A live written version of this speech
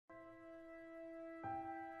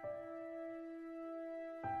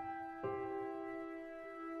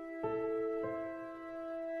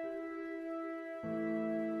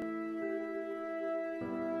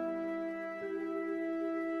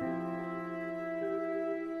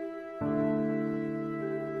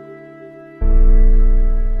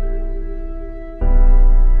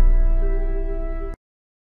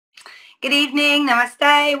Good evening,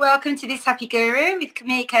 namaste. Welcome to This Happy Guru with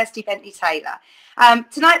me, Kirsty Bentley Taylor.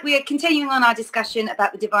 Tonight we are continuing on our discussion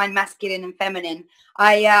about the divine masculine and feminine.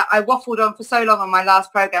 I waffled on for so long on my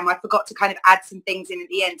last program, I forgot to kind of add some things in at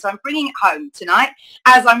the end. So I'm bringing it home tonight,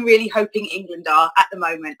 as I'm really hoping England are at the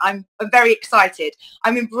moment. I'm very excited.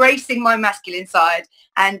 I'm embracing my masculine side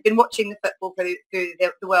and been watching the football through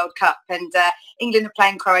the World Cup, and England are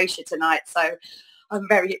playing Croatia tonight. So I'm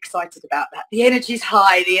very excited about that. The energy's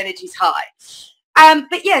high. The energy's high.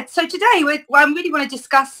 But yeah, so today I really want to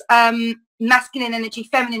discuss masculine energy,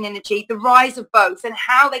 feminine energy, the rise of both, and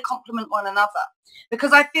how they complement one another.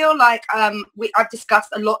 Because I feel like I've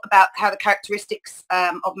discussed a lot about how the characteristics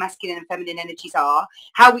of masculine and feminine energies are,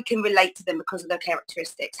 how we can relate to them because of their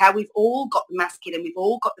characteristics, how we've all got the masculine, we've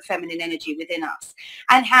all got the feminine energy within us,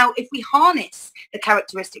 and how if we harness the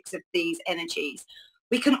characteristics of these energies,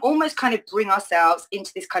 we can almost kind of bring ourselves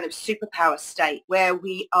into this kind of superpower state where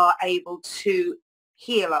we are able to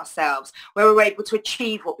heal ourselves, where we're able to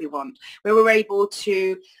achieve what we want, where we're able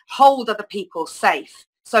to hold other people safe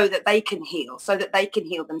so that they can heal, so that they can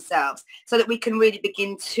heal themselves, so that we can really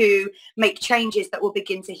begin to make changes that will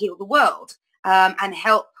begin to heal the world and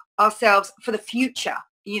help ourselves for the future,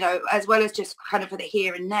 you know, as well as just kind of for the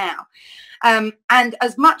here and now. And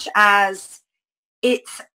as much as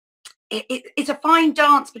it's a fine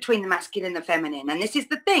dance between the masculine and the feminine. And this is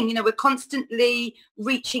the thing, you know, we're constantly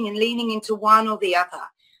reaching and leaning into one or the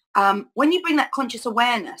other. When you bring that conscious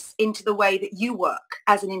awareness into the way that you work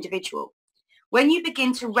as an individual, when you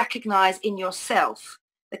begin to recognize in yourself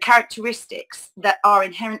the characteristics that are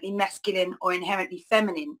inherently masculine or inherently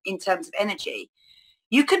feminine in terms of energy,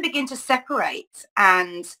 you can begin to separate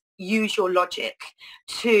and use your logic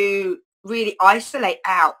to really isolate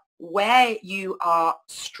out where you are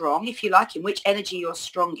strong, if you like, in which energy you're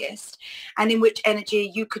strongest, and in which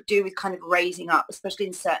energy you could do with kind of raising up, especially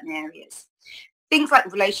in certain areas. Things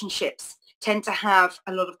like relationships tend to have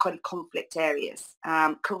a lot of kind of conflict areas,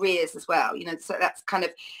 careers as well, you know, so that's kind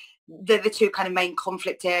of the two kind of main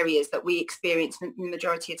conflict areas that we experience the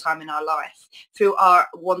majority of time in our life, through our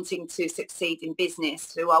wanting to succeed in business,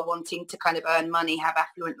 through our wanting to kind of earn money, have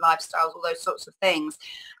affluent lifestyles, all those sorts of things,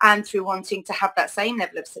 and through wanting to have that same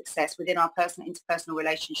level of success within our personal interpersonal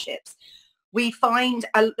relationships. We find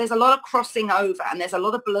there's a lot of crossing over and there's a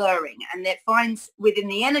lot of blurring, and it finds within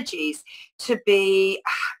the energies to be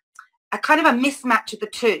a kind of a mismatch of the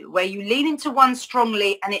two, where you lean into one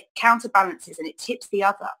strongly and it counterbalances and it tips the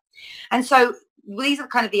other. And so these are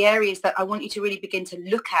kind of the areas that I want you to really begin to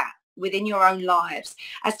look at within your own lives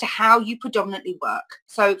as to how you predominantly work.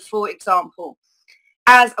 So, for example,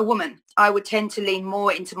 as a woman, I would tend to lean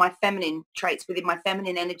more into my feminine traits within my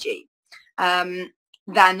feminine energy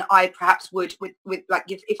than I perhaps would with like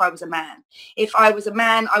if I was a man. If I was a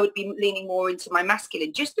man, I would be leaning more into my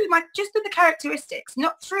masculine, just through the characteristics,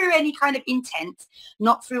 not through any kind of intent,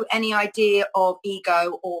 not through any idea of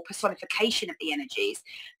ego or personification of the energies,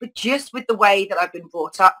 but just with the way that I've been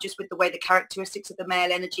brought up, just with the way the characteristics of the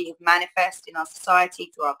male energy have manifest in our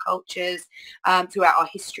society, through our cultures, throughout our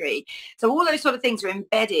history. So all those sort of things are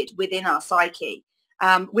embedded within our psyche.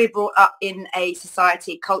 We're brought up in a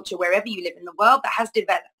society, culture, wherever you live in the world, that has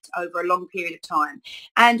developed over a long period of time.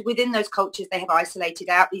 And within those cultures, they have isolated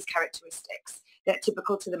out these characteristics that are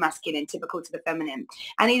typical to the masculine, typical to the feminine,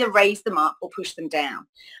 and either raise them up or push them down.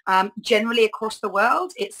 Generally across the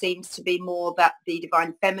world, it seems to be more that the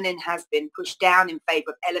divine feminine has been pushed down in favor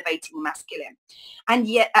of elevating the masculine. And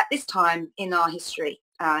yet at this time in our history,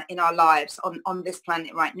 in our lives on this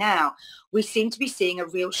planet right now, we seem to be seeing a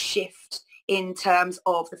real shift in terms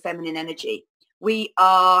of the feminine energy. We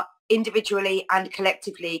are individually and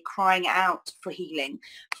collectively crying out for healing,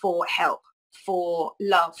 for help, for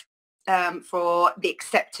love, for the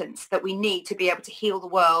acceptance that we need to be able to heal the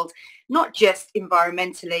world, not just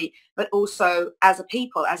environmentally, but also as a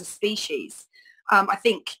people, as a species. I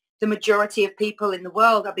think the majority of people in the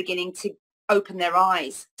world are beginning to open their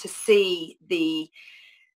eyes to see the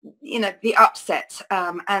upset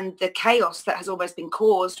and the chaos that has almost been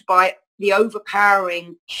caused by the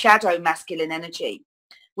overpowering shadow masculine energy.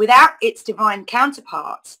 Without its divine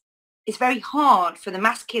counterparts, it's very hard for the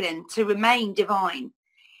masculine to remain divine.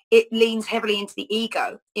 It leans heavily into the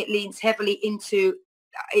ego. It leans heavily into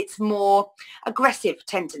its more aggressive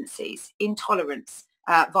tendencies, intolerance,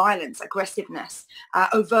 violence, aggressiveness,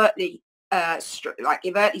 overtly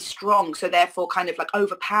strong, so therefore kind of like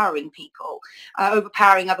overpowering people,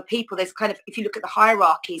 overpowering other people. There's kind of, if you look at the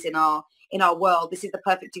hierarchies in our world, this is the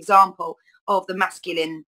perfect example of the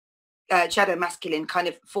masculine, shadow masculine kind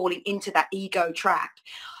of falling into that ego trap.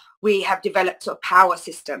 We have developed sort of power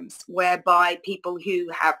systems whereby people who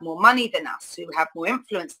have more money than us, who have more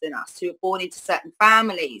influence than us, who are born into certain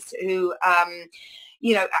families, who,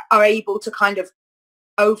 you know, are able to kind of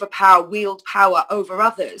wield power over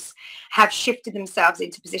others, have shifted themselves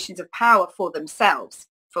into positions of power for themselves,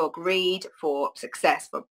 for greed, for success,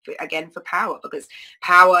 again, for power, because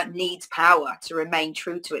power needs power to remain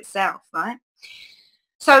true to itself, right?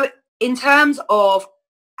 So in terms of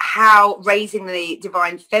how raising the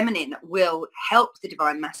divine feminine will help the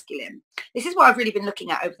divine masculine, this is what I've really been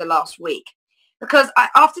looking at over the last week, because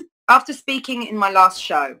after speaking in my last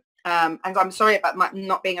show, and I'm sorry about my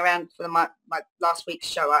not being around for my last week's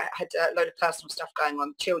show. I had a load of personal stuff going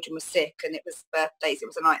on. Children were sick and it was birthdays. It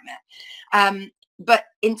was a nightmare. But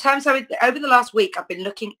in terms of over the last week, I've been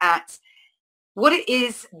looking at what it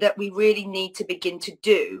is that we really need to begin to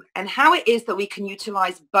do and how it is that we can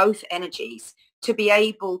utilize both energies to be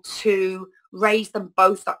able to raise them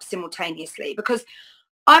both up simultaneously. Because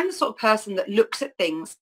I'm the sort of person that looks at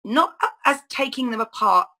things not as taking them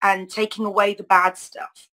apart and taking away the bad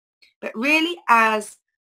stuff, but really as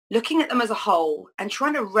looking at them as a whole and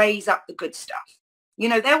trying to raise up the good stuff. You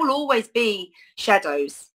know, there will always be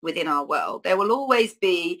shadows within our world. There will always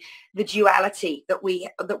be the duality that we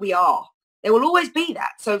are. There will always be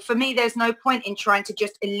that. So for me, there's no point in trying to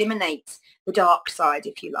just eliminate the dark side,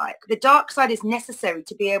 if you like. The dark side is necessary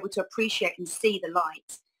to be able to appreciate and see the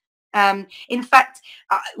light. In fact,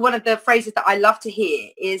 one of the phrases that I love to hear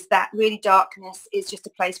is that really darkness is just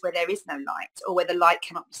a place where there is no light or where the light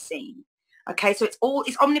cannot be seen. Okay, so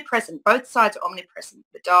it's omnipresent. Both sides are omnipresent,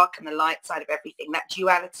 the dark and the light side of everything, that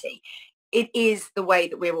duality. It is the way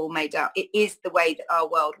that we're all made up. It is the way that our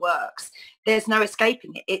world works. There's no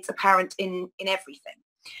escaping it. It's apparent in everything.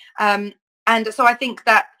 And so I think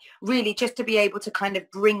that really just to be able to kind of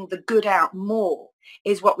bring the good out more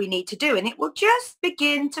is what we need to do. And it will just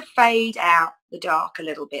begin to fade out the dark a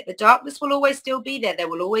little bit. The darkness will always still be there. There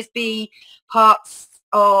will always be parts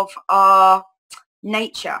of our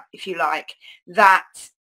nature, if you like, that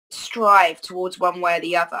strive towards one way or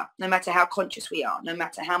the other, no matter how conscious we are, no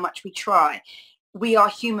matter how much we try. We are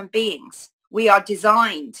human beings. We are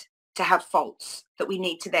designed to have faults that we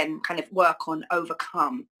need to then kind of work on,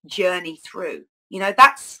 overcome, journey through. You know,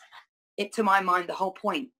 that's it, to my mind, the whole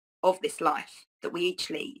point of this life that we each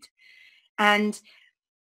lead. And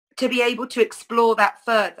to be able to explore that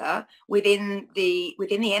further within the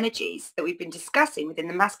energies that we've been discussing, within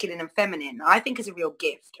the masculine and feminine, I think is a real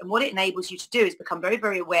gift. And what it enables you to do is become very,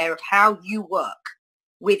 very aware of how you work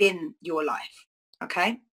within your life.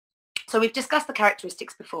 Okay? So we've discussed the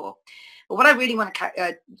characteristics before. But what I really want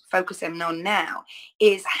to focus on now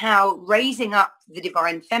is how raising up the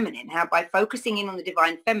divine feminine, how by focusing in on the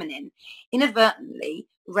divine feminine, inadvertently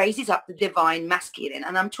raises up the divine masculine.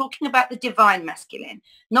 And I'm talking about the divine masculine,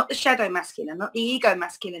 not the shadow masculine, not the ego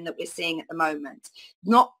masculine that we're seeing at the moment,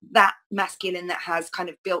 not that masculine that has kind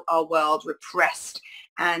of built our world, repressed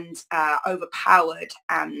and overpowered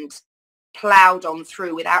and plowed on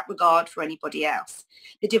through without regard for anybody else.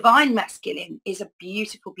 The divine masculine is a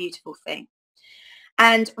beautiful, beautiful thing.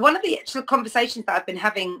 And one of the actual conversations that I've been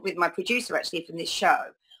having with my producer actually from this show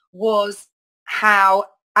was how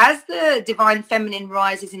as the divine feminine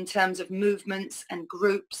rises in terms of movements and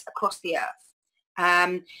groups across the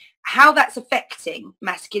earth, how that's affecting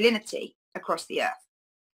masculinity across the earth.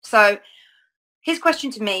 So his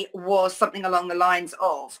question to me was something along the lines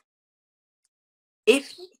of,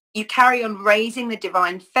 if you carry on raising the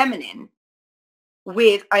divine feminine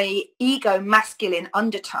with a ego masculine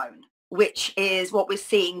undertone, which is what we're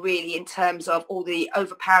seeing really in terms of all the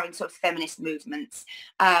overpowering sort of feminist movements,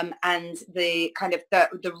 and the kind of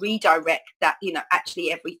the redirect that, you know,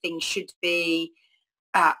 actually everything should be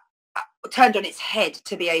turned on its head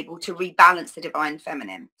to be able to rebalance the divine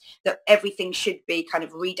feminine, that everything should be kind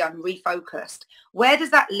of redone, refocused. Where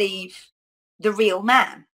does that leave the real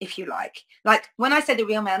man, if you like? Like when I say the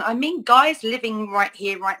real man, I mean guys living right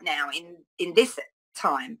here, right now, in this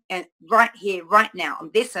time, and right here, right now, on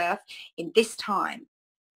this earth, in this time.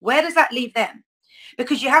 Where does that leave them?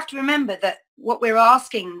 Because you have to remember that what we're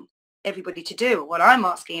asking everybody to do, or what I'm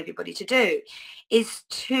asking everybody to do, is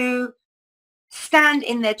to stand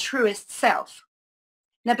in their truest self.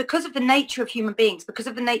 Now, because of the nature of human beings, because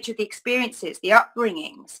of the nature of the experiences, the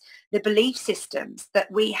upbringings, the belief systems that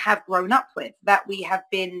we have grown up with, that we have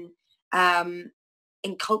been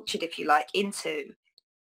encultured, if you like, into,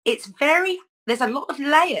 there's a lot of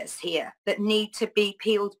layers here that need to be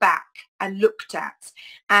peeled back and looked at,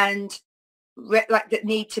 and that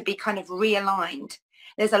need to be kind of realigned.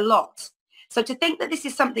 There's a lot. So to think that this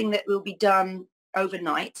is something that will be done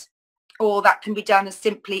overnight, or that can be done as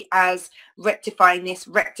simply as rectifying this,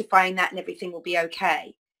 rectifying that, and everything will be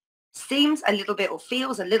okay, seems a little bit, or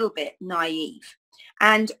feels a little bit naive.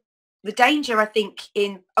 And the danger, I think,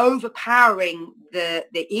 in overpowering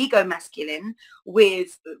the ego masculine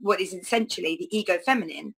with what is essentially the ego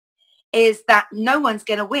feminine is that no one's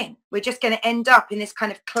going to win. We're just going to end up in this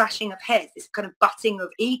kind of clashing of heads, this kind of butting of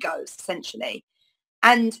egos, essentially.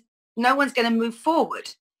 And no one's going to move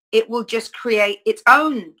forward. It will just create its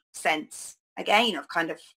own sense, again, of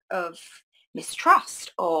kind of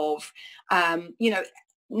mistrust, of, you know,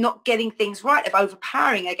 not getting things right, of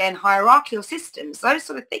overpowering, again, hierarchical systems, those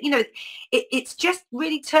sort of things. You know, it's just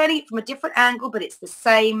really turning it from a different angle, but it's the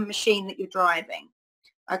same machine that you're driving.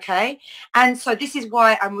 Okay. And so this is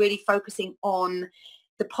why I'm really focusing on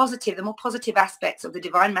the positive, the more positive aspects of the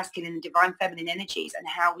divine masculine and divine feminine energies, and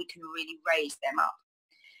how we can really raise them up.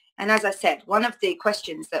 And as I said, one of the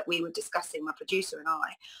questions that we were discussing, my producer and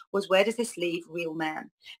I, was, where does this leave real man?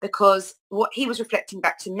 Because what he was reflecting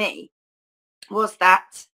back to me was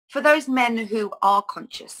that for those men who are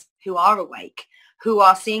conscious, who are awake, who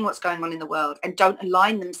are seeing what's going on in the world and don't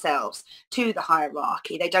align themselves to the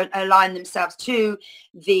hierarchy, they don't align themselves to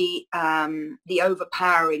the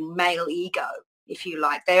overpowering male ego, if you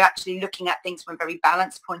like. They're actually looking at things from a very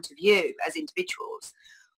balanced point of view as individuals.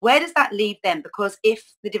 Where does that leave them? Because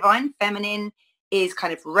if the divine feminine is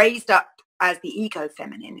kind of raised up as the ego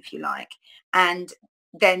feminine, if you like, and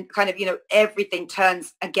then kind of, you know, everything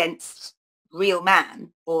turns against real man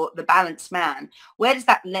or the balanced man, where does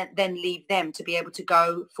that then leave them to be able to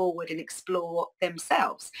go forward and explore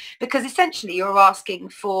themselves? Because essentially you're asking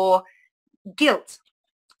for guilt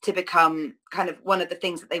to become kind of one of the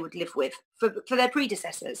things that they would live with for their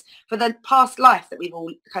predecessors, for the past life that we've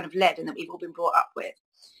all kind of led and that we've all been brought up with.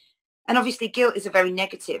 And obviously guilt is a very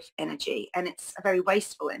negative energy, and it's a very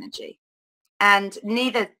wasteful energy. And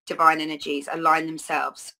neither divine energies align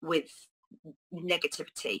themselves with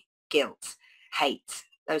negativity, guilt, hate,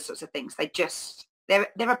 those sorts of things. They're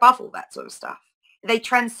above all that sort of stuff. They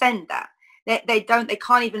transcend that. They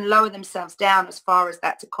can't even lower themselves down as far as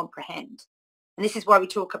that to comprehend. And this is why we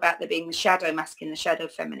talk about there being the shadow masculine, the shadow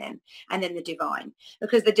feminine, and then the divine,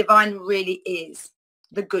 because the divine really is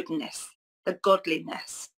the goodness, the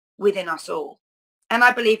godliness within us all. And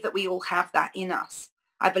I believe that we all have that in us.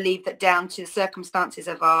 I believe that down to the circumstances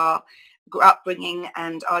of our upbringing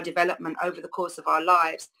and our development over the course of our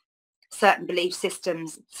lives, certain belief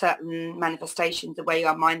systems, certain manifestations, the way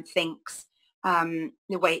our mind thinks, the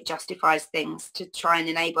way it justifies things to try and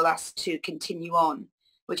enable us to continue on,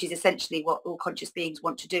 which is essentially what all conscious beings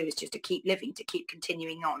want to do, is just to keep living, to keep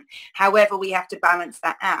continuing on. However, we have to balance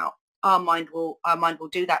that out. Our mind will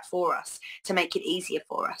do that for us, to make it easier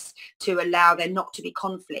for us, to allow there not to be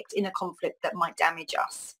conflict, inner conflict that might damage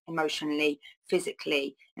us emotionally,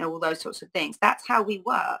 physically, and all those sorts of things. That's how we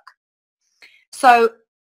work. So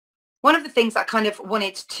one of the things I kind of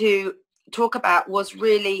wanted to talk about was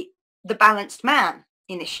really the balanced man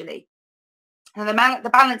initially. And the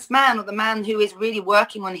balanced man, or the man who is really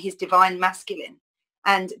working on his divine masculine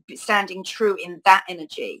and standing true in that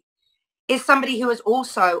energy, is somebody who has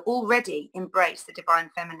also already embraced the divine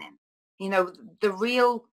feminine. You know, the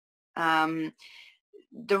real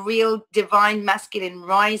divine masculine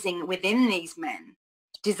rising within these men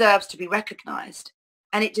deserves to be recognized,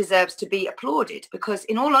 and it deserves to be applauded, because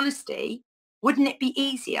in all honesty, wouldn't it be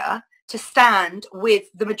easier to stand with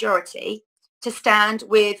the majority, to stand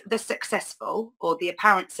with the successful or the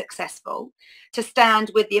apparent successful, to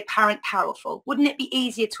stand with the apparent powerful? Wouldn't it be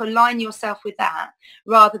easier to align yourself with that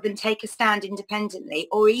rather than take a stand independently,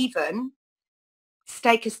 or even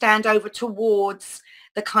take a stand over towards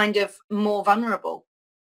the kind of more vulnerable,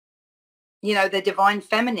 you know, the divine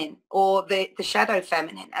feminine or the shadow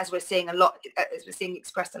feminine, as we're seeing a lot, as we're seeing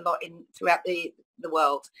expressed a lot throughout the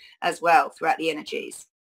world as well, throughout the energies?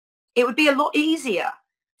 It would be a lot easier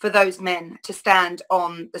for those men to stand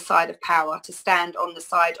on the side of power, to stand on the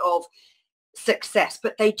side of success,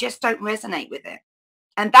 but they just don't resonate with it.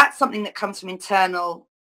 And that's something that comes from internal,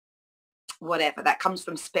 whatever, that comes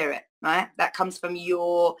from spirit, right? That comes from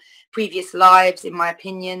your previous lives, in my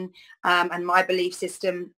opinion, and my belief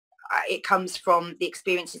system. It comes from the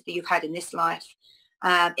experiences that you've had in this life.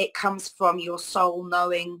 It comes from your soul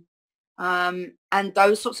knowing, and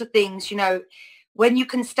those sorts of things. You know, when you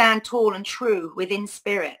can stand tall and true within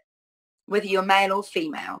spirit, whether you're male or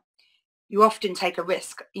female, you often take a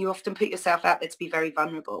risk. You often put yourself out there to be very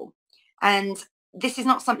vulnerable. And this is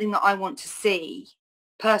not something that I want to see,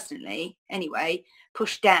 personally, anyway,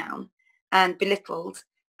 pushed down and belittled,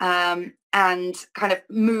 and kind of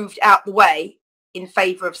moved out the way in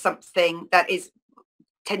favor of something that is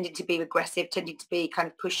tending to be aggressive, tending to be kind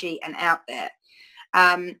of pushy and out there.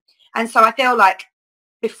 And so I feel like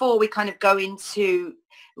before we kind of go into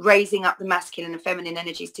raising up the masculine and feminine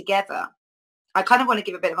energies together, I kind of want to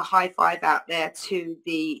give a bit of a high five out there to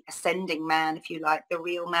the ascending man, if you like, the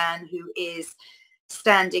real man who is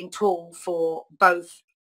standing tall for both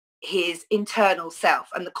his internal self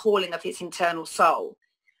and the calling of his internal soul,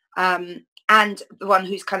 and the one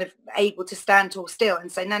who's kind of able to stand tall still and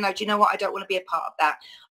say, no, do you know what? I don't want to be a part of that.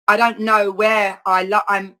 I don't know where I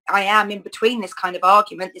am in between this kind of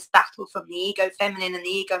argument, this battle from the ego feminine and the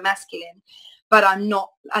ego masculine, but I'm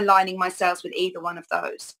not aligning myself with either one of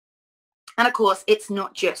those. And of course, it's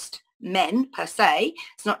not just men per se.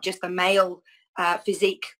 It's not just the male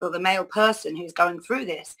physique or the male person who's going through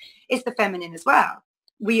this. It's the feminine as well.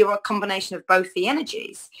 We are a combination of both the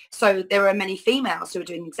energies. So there are many females who are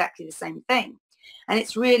doing exactly the same thing. And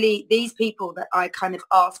it's really these people that I kind of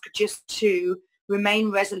ask just to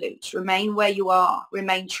remain resolute, remain where you are,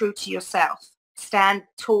 remain true to yourself, stand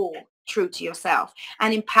tall, true to yourself,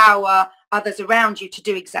 and empower others around you to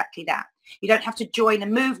do exactly that. You don't have to join a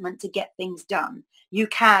movement to get things done. You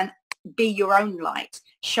can be your own light,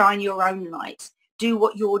 shine your own light, do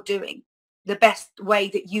what you're doing the best way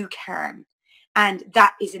that you can. And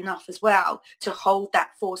that is enough as well to hold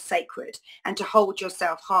that force sacred and to hold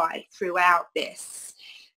yourself high throughout this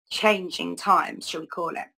changing times, shall we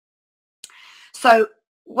call it. So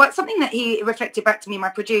something that he reflected back to me, my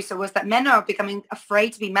producer, was that men are becoming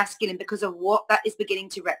afraid to be masculine because of what that is beginning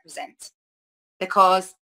to represent.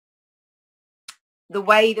 Because the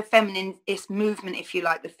way the feminist movement, if you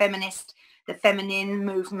like, the feminine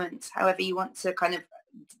movement, however you want to kind of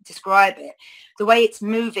describe it, the way it's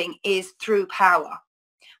moving is through power,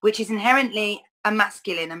 which is inherently a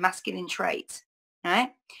masculine trait,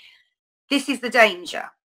 right? This is the danger.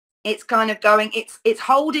 It's kind of going, it's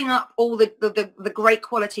holding up all the great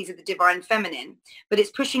qualities of the divine feminine, but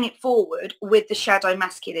it's pushing it forward with the shadow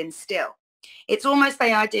masculine still. It's almost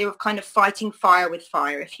the idea of kind of fighting fire with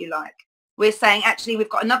fire, if you like. We're saying, actually, we've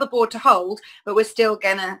got another board to hold, but we're still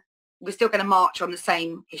gonna march on the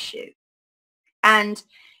same issue. And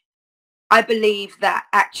I believe that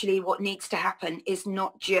actually what needs to happen is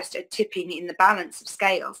not just a tipping in the balance of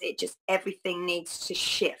scales. Everything needs to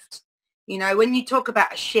shift. You know, when you talk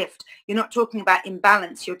about a shift, you're not talking about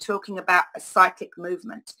imbalance. You're talking about a cyclic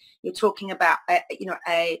movement. You're talking about, a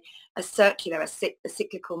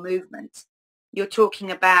cyclical movement. You're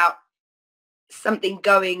talking about something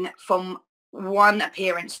going from one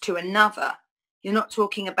appearance to another. You're not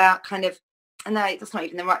talking about kind of, no, that's not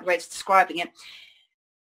even the right way of describing it.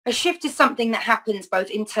 A shift is something that happens both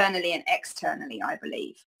internally and externally, I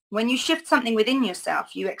believe. When you shift something within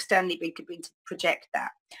yourself, you externally begin to project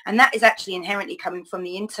that. And that is actually inherently coming from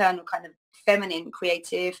the internal kind of feminine,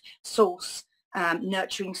 creative source,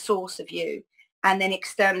 nurturing source of you, and then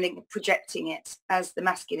externally projecting it as the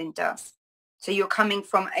masculine does. So you're coming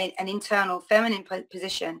from an internal feminine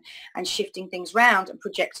position and shifting things around and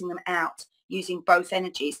projecting them out using both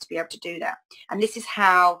energies to be able to do that. And this is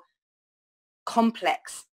how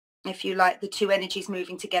complex, if you like, the two energies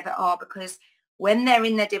moving together are, because when they're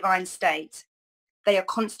in their divine state, they are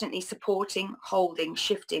constantly supporting, holding,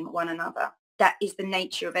 shifting one another. That is the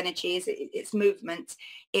nature of energy. It's movement.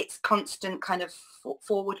 It's constant kind of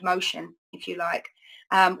forward motion, if you like.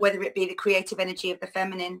 Whether it be the creative energy of the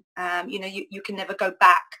feminine, you can never go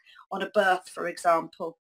back on a birth, for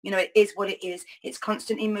example. It is what it is. It's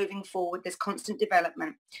constantly moving forward. There's constant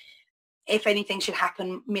development. If anything should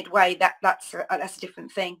happen midway, that's a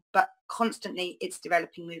different thing. But constantly it's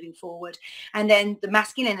developing, moving forward. And then the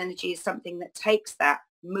masculine energy is something that takes that,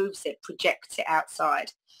 moves it, projects it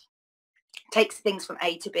outside. Takes things from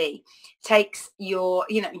A to B, takes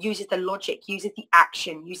uses the logic, uses the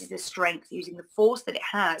action, uses the strength, using the force that it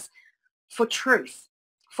has for truth,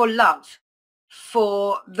 for love,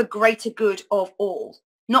 for the greater good of all,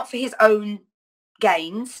 not for his own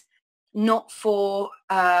gains, not for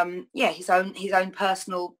his own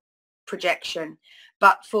personal projection,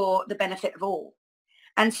 but for the benefit of all.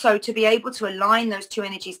 And so to be able to align those two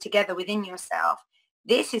energies together within yourself,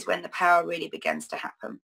 this is when the power really begins to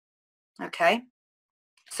happen. Okay,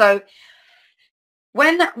 so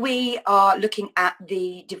when we are looking at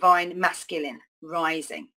the divine masculine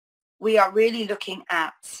rising, we are really looking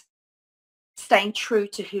at staying true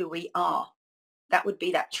to who we are. That would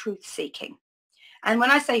be that truth seeking. And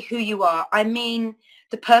when I say who you are, I mean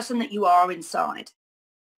the person that you are inside,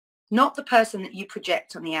 not the person that you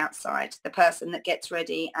project on the outside, the person that gets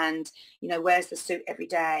ready and, wears the suit every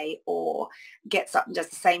day or gets up and does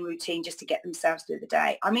the same routine just to get themselves through the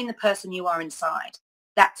day. I mean the person you are inside,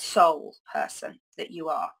 that soul person that you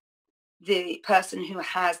are. the person who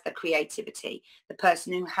has the creativity, the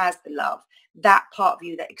person who has the love, that part of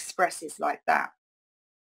you that expresses like that.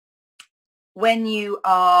 When you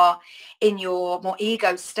are in your more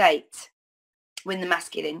ego state, when the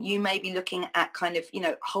masculine, you may be looking at kind of,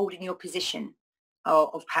 holding your position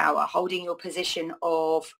of power, holding your position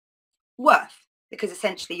of worth, because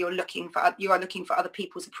essentially you are looking for other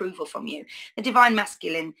people's approval from you. The divine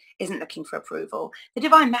masculine isn't looking for approval. The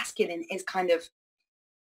divine masculine is kind of,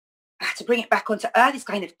 to bring it back onto earth, is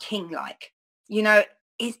kind of king-like.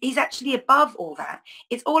 He's actually above all that.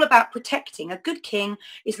 It's all about protecting. A good king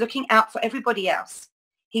is looking out for everybody else.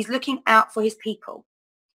 He's looking out for his people.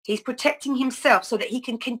 He's protecting himself so that he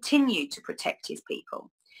can continue to protect his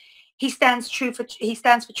people. He stands for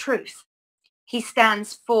truth. He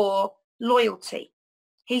stands for loyalty.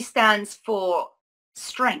 He stands for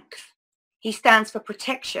strength. He stands for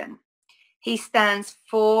protection. He stands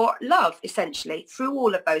for love, essentially, through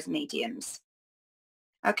all of those mediums.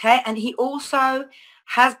 Okay, and he also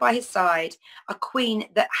has by his side a queen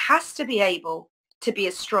that has to be able to be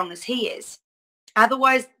as strong as he is.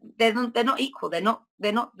 Otherwise, they're not equal. They're not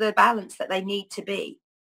the balance that they need to be.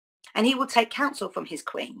 And he will take counsel from his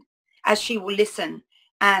queen, as she will listen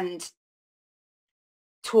and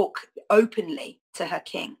talk openly to her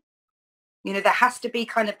king. There has to be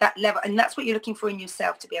kind of that level, and that's what you're looking for in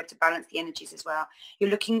yourself, to be able to balance the energies as well. You're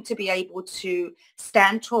looking to be able to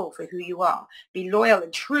stand tall for who you are, be loyal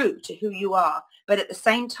and true to who you are, but at the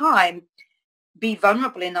same time, be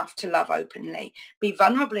vulnerable enough to love openly, be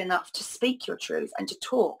vulnerable enough to speak your truth and to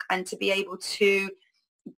talk and to be able to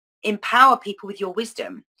empower people with your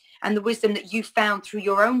wisdom and the wisdom that you found through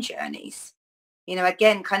your own journeys.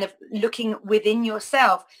 Again, kind of looking within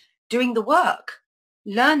yourself, doing the work,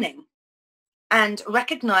 learning, and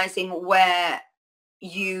recognizing where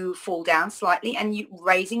you fall down slightly and you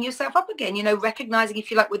raising yourself up again, recognizing, if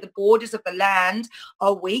you like, where the borders of the land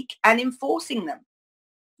are weak and enforcing them.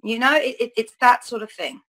 It's that sort of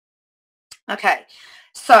thing. Okay,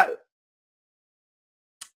 so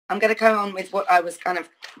I'm going to go on with what I was kind of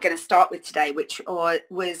going to start with today, which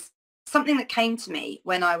was something that came to me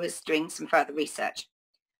when I was doing some further research.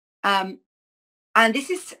 And this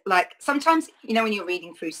is like, sometimes, when you're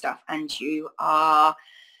reading through stuff and you are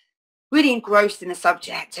really engrossed in the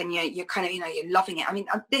subject and you're kind of, you're loving it. I mean,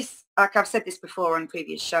 this, like I've said this before on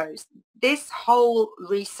previous shows, this whole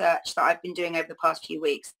research that I've been doing over the past few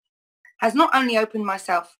weeks has not only opened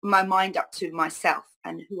my mind up to myself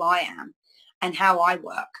and who I am and how I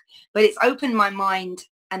work, but it's opened my mind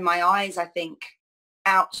and my eyes, I think,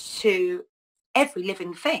 out to every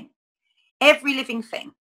living thing,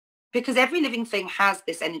 because every living thing has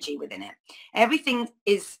this energy within it. Everything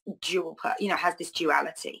is dual, has this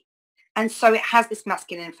duality. And so it has this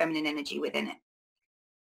masculine and feminine energy within it.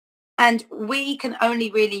 And we can only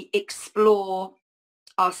really explore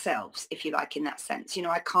ourselves, if you like, in that sense.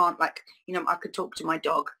 I can't, like, I could talk to my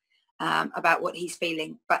dog about what he's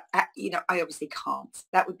feeling, but I obviously can't.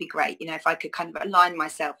 That would be great, if I could kind of align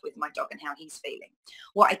myself with my dog and how he's feeling.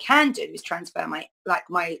 What I can do is transfer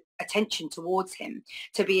my attention towards him,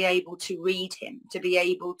 to be able to read him, to be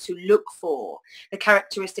able to look for the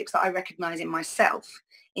characteristics that I recognize in myself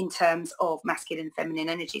in terms of masculine and feminine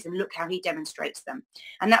energies, and look how he demonstrates them.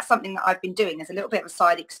 And that's something that I've been doing as a little bit of a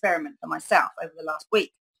side experiment for myself over the last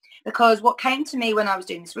week, because what came to me when I was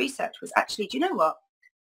doing this research was actually, do you know what?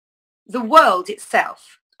 The world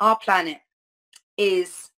itself, our planet,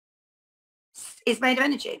 is made of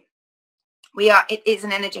energy. It is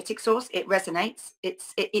an energetic source. It resonates. It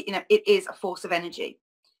is a force of energy.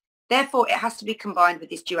 Therefore, it has to be combined with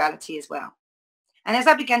this duality as well. And as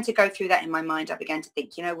I began to go through that in my mind, I began to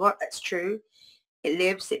think, you know what? That's true. It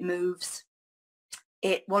lives, it moves,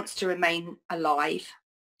 it wants to remain alive.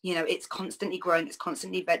 It's constantly growing, it's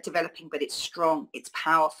constantly developing, but it's strong, it's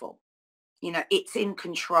powerful. It's in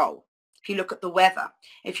control. If you look at the weather,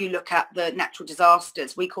 if you look at the natural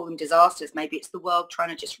disasters, we call them disasters. Maybe it's the world trying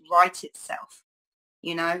to just right itself.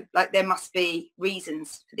 Like there must be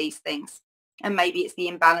reasons for these things. And maybe it's the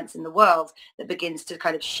imbalance in the world that begins to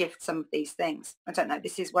kind of shift some of these things. I don't know.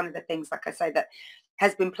 This is one of the things, like I say, that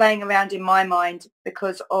has been playing around in my mind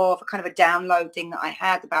because of kind of a download thing that I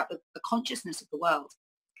had about the consciousness of the world,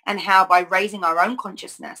 and how by raising our own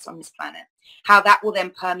consciousness on this planet, how that will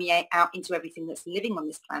then permeate out into everything that's living on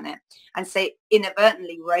this planet, and say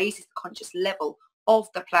inadvertently raises the conscious level of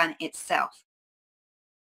the planet itself.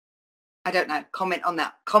 I don't know. Comment on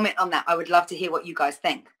that. I would love to hear what you guys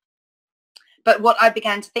think. But what I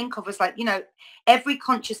began to think of was like, every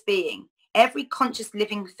conscious being, every conscious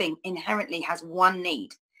living thing inherently has one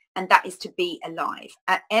need, and that is to be alive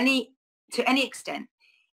to any extent.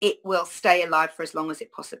 it will stay alive for as long as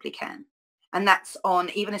it possibly can. And that's on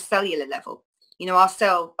even a cellular level. You know, our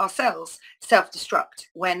cells self-destruct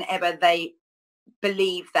whenever they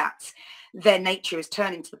believe that their nature is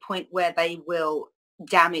turning to the point where they will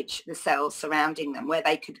damage the cells surrounding them, where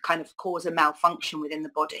they could kind of cause a malfunction within the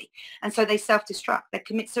body. And so they self-destruct, they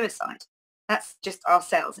commit suicide. That's just our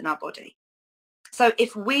cells in our body. So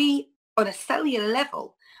if we, on a cellular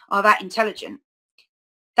level, are that intelligent,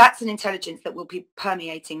 that's an intelligence that will be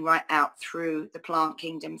permeating right out through the plant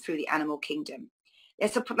kingdom, through the animal kingdom.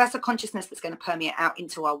 That's a consciousness that's going to permeate out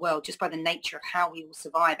into our world just by the nature of how we will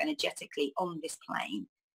survive energetically on this plane,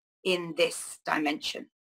 in this dimension,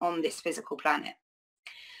 on this physical planet.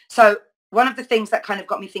 So one of the things that kind of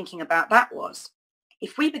got me thinking about that was,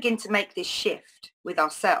 if we begin to make this shift with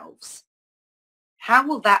ourselves, how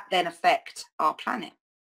will that then affect our planet?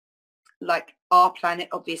 Like our planet,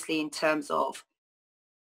 obviously, in terms of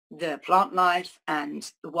the plant life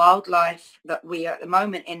and the wildlife that we are at the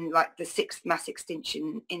moment in, like the 6th mass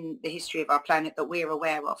extinction in the history of our planet that we're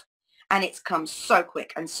aware of. And it's come so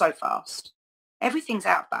quick and so fast. Everything's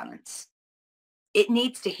out of balance. It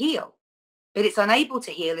needs to heal, but it's unable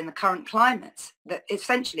to heal in the current climate that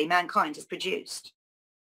essentially mankind has produced.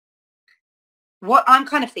 What I'm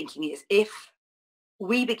kind of thinking is, if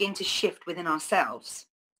we begin to shift within ourselves,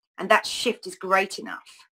 and that shift is great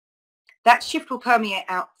enough, that shift will permeate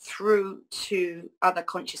out through to other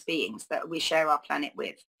conscious beings that we share our planet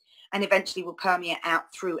with, and eventually will permeate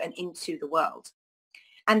out through and into the world.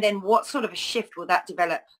 And then what sort of a shift will that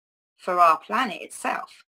develop for our planet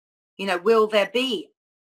itself? You know, will there be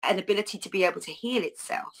an ability to be able to heal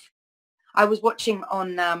itself? I was watching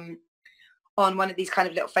on one of these kind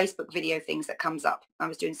of little Facebook video things that comes up. I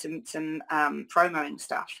was doing some promoing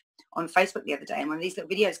stuff on Facebook the other day, and one of these little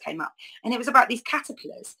videos came up, and it was about these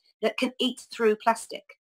caterpillars that can eat through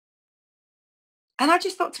plastic. And I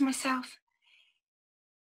just thought to myself,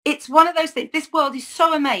 it's one of those things. This world is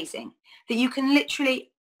so amazing that you can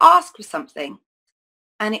literally ask for something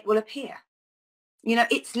and it will appear. You know,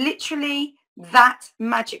 it's literally that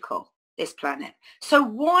magical, this planet. So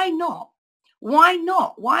why not? Why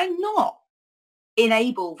not? Why not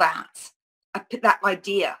enable that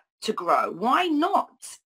idea to grow? Why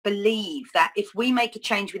not believe that if we make a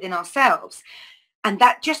change within ourselves, and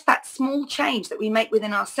that just that small change that we make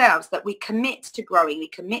within ourselves, that we commit to growing, we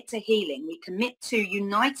commit to healing, we commit to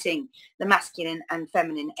uniting the masculine and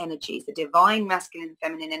feminine energies, the divine masculine and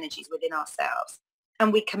feminine energies within ourselves,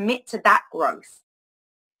 and we commit to that growth,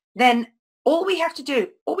 then all we have to do,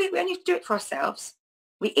 we only have to do it for ourselves.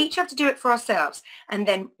 We each have to do it for ourselves. And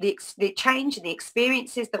then the change and the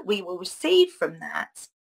experiences that we will receive from that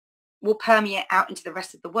will permeate out into the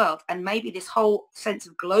rest of the world. And maybe this whole sense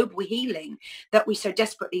of global healing that we so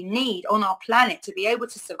desperately need on our planet to be able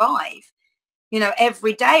to survive. You know,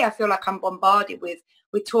 every day I feel like I'm bombarded with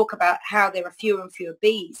talk about how there are fewer and fewer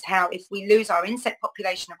bees, how if we lose our insect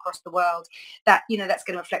population across the world, that, you know, that's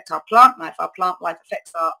going to affect our plant life. Our plant life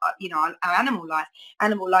affects our animal life.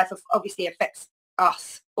 Animal life obviously affects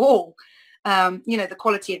us all. You know, the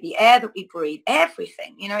quality of the air that we breathe,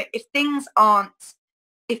 everything. You know, if things aren't,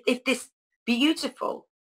 if this beautiful,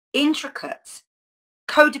 intricate,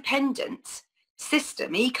 codependent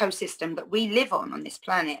ecosystem that we live on this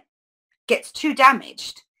planet gets too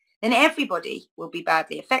damaged, then everybody will be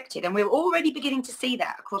badly affected. And we're already beginning to see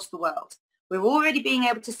that across the world. We're already being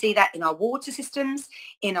able to see that in our water systems,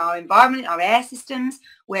 in our environment, our air systems,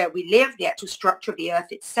 where we live, the actual structure of the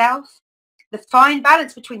earth itself, the fine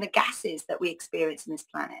balance between the gases that we experience on this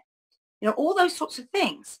planet, you know, all those sorts of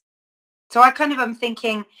things. So I kind of am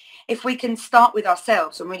thinking, if we can start with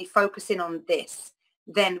ourselves and really focus in on this,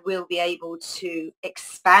 then we'll be able to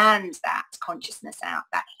expand that consciousness out,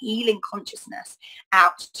 that healing consciousness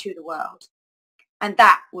out to the world. And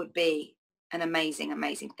that would be an amazing,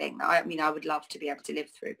 amazing thing that I would love to be able to live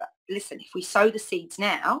through. But listen, if we sow the seeds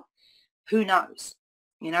now, who knows?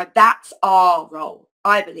 You know, that's our role.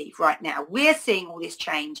 I believe right now we're seeing all this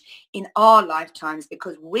change in our lifetimes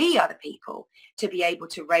because we are the people to be able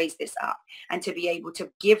to raise this up and to be able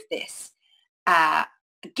to give this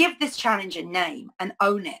challenge a name and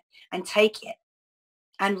own it and take it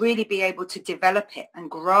and really be able to develop it and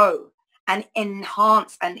grow and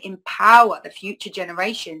enhance and empower the future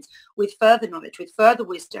generations with further knowledge, with further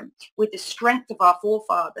wisdom, with the strength of our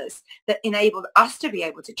forefathers that enabled us to be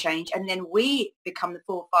able to change. And then we become the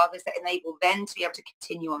forefathers that enable them to be able to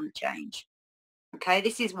continue on the change. Okay,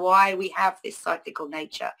 this is why we have this cyclical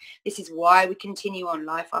nature. This is why we continue on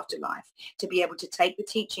life after life, to be able to take the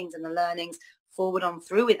teachings and the learnings forward on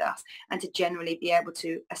through with us and to generally be able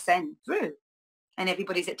to ascend through And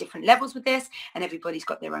everybody's at different levels with this, and everybody's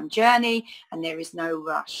got their own journey, and there is no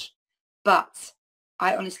rush. But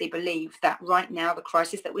I honestly believe that right now, the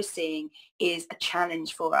crisis that we're seeing is a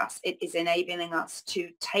challenge for us. It is enabling us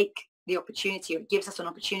to take the opportunity, or it gives us an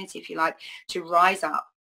opportunity, if you like, to rise up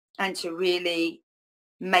and to really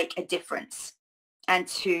make a difference and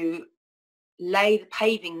to lay the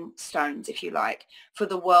paving stones, if you like, for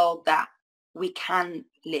the world that we can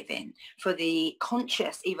live in, for the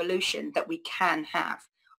conscious evolution that we can have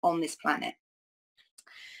on this planet.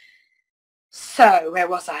 So where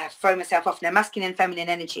was I? I've thrown myself off now. Masculine and feminine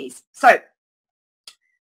energies. So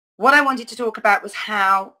what I wanted to talk about was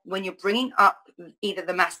how, when you're bringing up either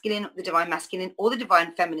the masculine, the divine masculine, or the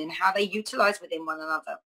divine feminine, how they utilize within one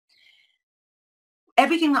another.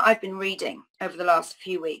 Everything that I've been reading over the last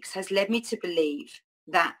few weeks has led me to believe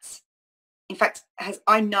that, in fact,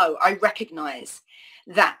 I recognize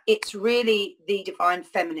that it's really the divine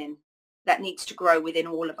feminine that needs to grow within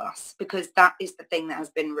all of us, because that is the thing that has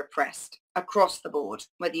been repressed across the board,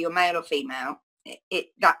 whether you're male or female.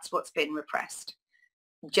 That's what's been repressed,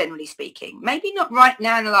 generally speaking. Maybe not right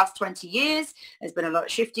now in the last 20 years. There's been a lot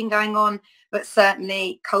of shifting going on, but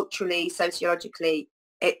certainly culturally, sociologically,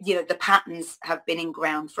 the patterns have been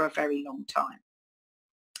ingrained for a very long time.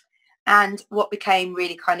 And what became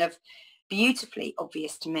really kind of beautifully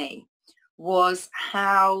obvious to me was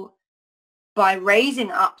how, by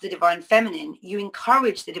raising up the divine feminine, you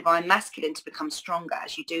encourage the divine masculine to become stronger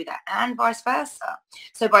as you do that, and vice versa.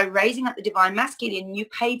 So by raising up the divine masculine, you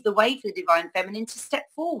pave the way for the divine feminine to step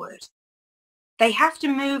forward. They have to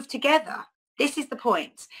move together. This is the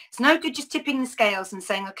point. It's no good just tipping the scales and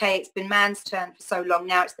saying, okay, it's been man's turn for so long,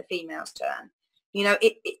 now it's the female's turn.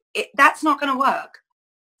 That's not going to work.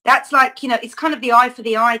 That's like, it's kind of the eye for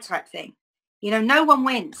the eye type thing. No one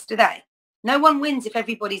wins, do they? No one wins if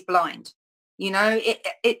everybody's blind. You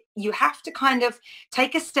have to kind of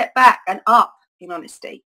take a step back and up, in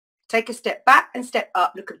honesty. Take a step back and step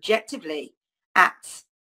up. Look objectively at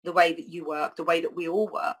the way that you work, the way that we all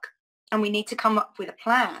work. And we need to come up with a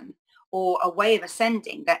plan or a way of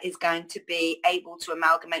ascending that is going to be able to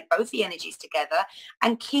amalgamate both the energies together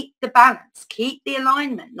and keep the balance, keep the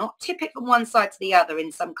alignment, not tip it from one side to the other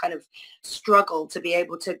in some kind of struggle to be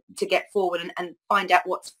able to get forward and find out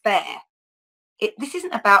what's fair. This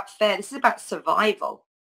isn't about fair. This is about survival.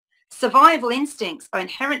 Survival instincts are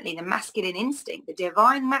inherently the masculine instinct, the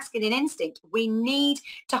divine masculine instinct. We need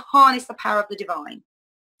to harness the power of the divine.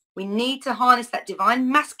 We need to harness that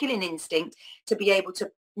divine masculine instinct to be able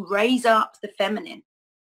to raise up the feminine.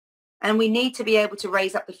 And we need to be able to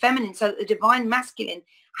raise up the feminine so that the divine masculine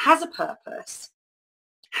has a purpose,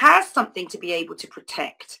 has something to be able to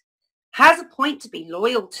protect, has a point to be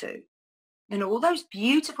loyal to, and all those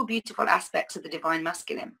beautiful, beautiful aspects of the divine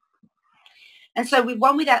masculine. And so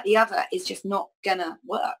one without the other is just not going to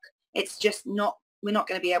work. It's just not, we're not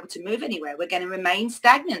going to be able to move anywhere. We're going to remain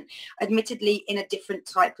stagnant, admittedly in a different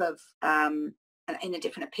type of, in a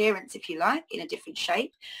different appearance, if you like, in a different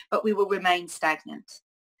shape, but we will remain stagnant.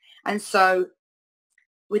 And so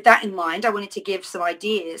with that in mind, I wanted to give some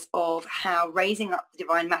ideas of how raising up the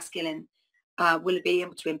divine masculine will be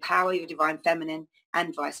able to empower your divine feminine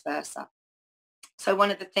and vice versa. So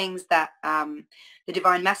one of the things that the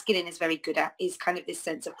divine masculine is very good at is kind of this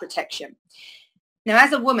sense of protection. Now,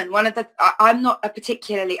 as a woman, I'm quite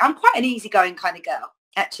an easygoing kind of girl,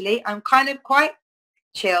 actually. I'm kind of quite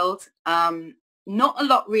chilled. Not a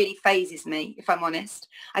lot really phases me, if I'm honest.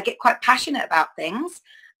 I get quite passionate about things,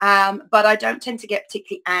 but I don't tend to get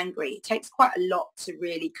particularly angry. It takes quite a lot to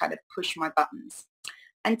really kind of push my buttons.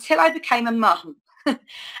 Until I became a mum.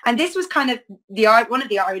 And this was kind of one of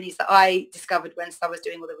the ironies that I discovered when I was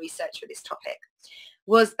doing all the research for this topic,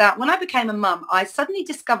 was that when I became a mum, I suddenly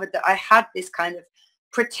discovered that I had this kind of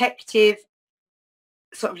protective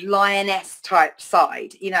sort of lioness type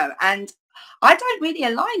side, and I don't really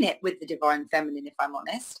align it with the divine feminine, if I'm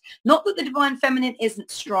honest. Not that the divine feminine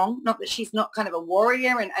isn't strong, not that she's not kind of a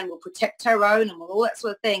warrior and will protect her own and all that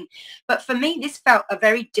sort of thing. But for me, this felt a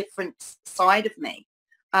very different side of me.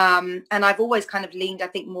 And I've always kind of leaned, I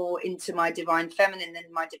think, more into my divine feminine than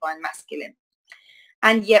my divine masculine.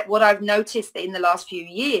 And yet what I've noticed in the last few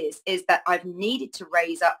years is that I've needed to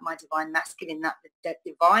raise up my divine masculine, that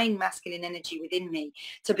divine masculine energy within me,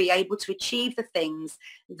 to be able to achieve the things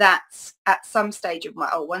that at one stage of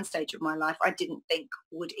my life, I didn't think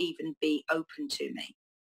would even be open to me.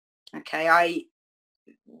 Okay, I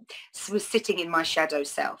was sitting in my shadow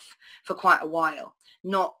self for quite a while,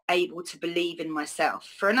 not able to believe in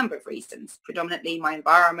myself for a number of reasons, predominantly my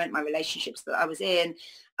environment, my relationships that I was in,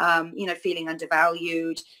 feeling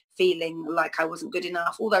undervalued, feeling like I wasn't good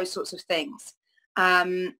enough, all those sorts of things.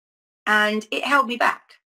 and it held me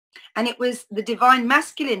back. And it was the divine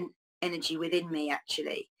masculine energy within me,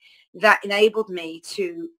 actually, that enabled me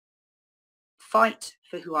to fight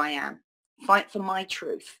for who I am, fight for my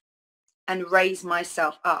truth, and raise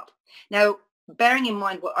myself up. Now, bearing in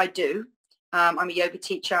mind what I do, I'm a yoga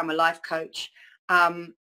teacher, I'm a life coach.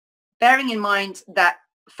 Bearing in mind that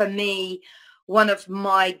for me, one of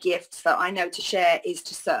my gifts that I know to share is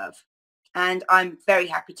to serve. And I'm very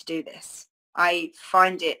happy to do this. I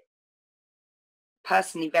find it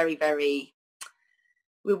personally very, very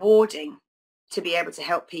rewarding to be able to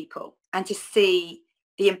help people and to see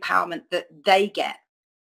the empowerment that they get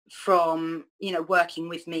from, you know, working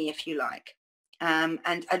with me, if you like, and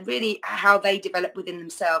really how they develop within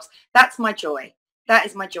themselves. That's my joy. That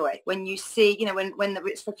is my joy. When you see, you know, when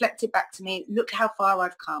it's reflected back to me, look how far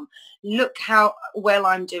I've come. Look how well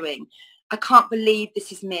I'm doing. I can't believe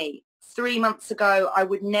this is me. 3 months ago, I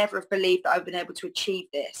would never have believed that I've been able to achieve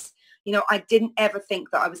this. You know, I didn't ever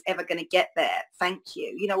think that I was ever going to get there. Thank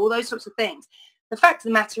you. You know, all those sorts of things. The fact of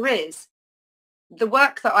the matter is, the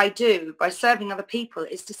work that I do by serving other people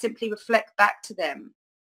is to simply reflect back to them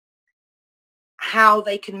how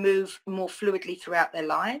they can move more fluidly throughout their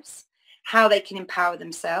lives, how they can empower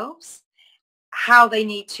themselves, how they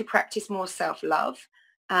need to practice more self-love.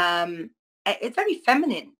 It's very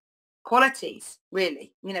feminine qualities,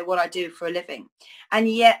 really, you know, what I do for a living. And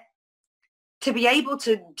yet, to be able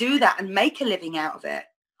to do that and make a living out of it,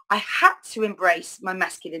 I had to embrace my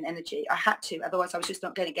masculine energy. I had to, otherwise I was just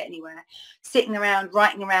not going to get anywhere. Sitting around,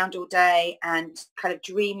 writing around all day and kind of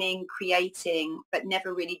dreaming, creating, but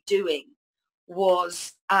never really doing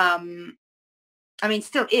was, I mean,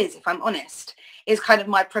 still is, if I'm honest, is kind of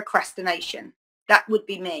my procrastination. That would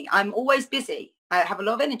be me. I'm always busy. I have a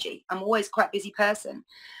lot of energy. I'm always quite a busy person.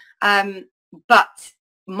 But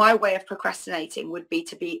my way of procrastinating would be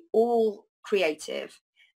to be all creative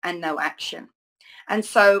and no action. And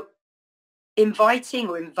so inviting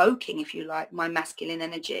or invoking, if you like, my masculine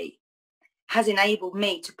energy has enabled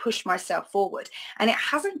me to push myself forward. And it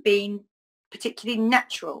hasn't been a particularly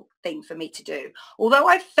natural thing for me to do. Although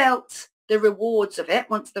I felt the rewards of it,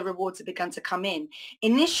 once the rewards have begun to come in,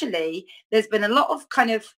 initially, there's been a lot of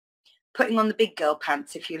kind of putting on the big girl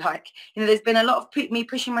pants, if you like. You know, there's been a lot of me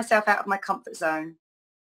pushing myself out of my comfort zone.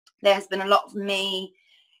 There has been a lot of me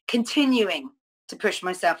continuing to push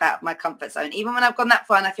myself out of my comfort zone. Even when I've gone that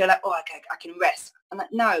far and I feel like, oh, okay, I can rest. I'm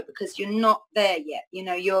like, no, because you're not there yet. You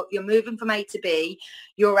know, you're moving from A to B.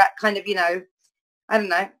 You're at kind of, you know, I don't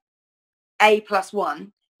know,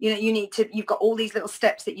 A+1. You know, you've got all these little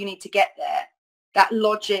steps that you need to get there. That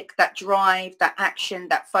logic, that drive, that action,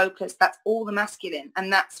 that focus, that's all the masculine.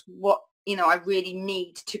 And that's what, you know, I really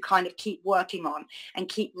need to kind of keep working on and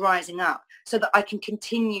keep rising up so that I can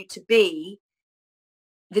continue to be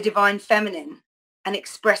the divine feminine and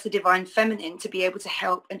express the divine feminine to be able to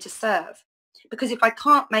help and to serve. Because if I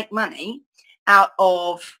can't make money out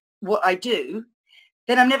of what I do,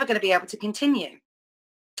 then I'm never going to be able to continue.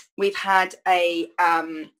 We've had a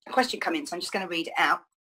question come in, so I'm just going to read it out.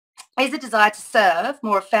 Is the desire to serve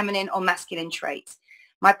more a feminine or masculine trait?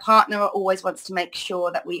 My partner always wants to make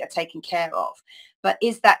sure that we are taken care of. But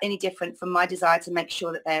is that any different from my desire to make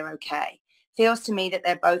sure that they're okay? Feels to me that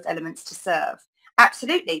they're both elements to serve.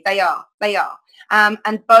 Absolutely, they are. They are.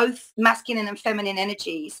 And both masculine and feminine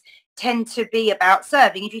energies tend to be about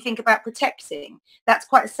serving. If you think about protecting, that's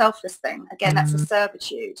quite a selfless thing. Again, that's a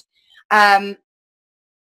servitude.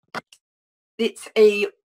 It's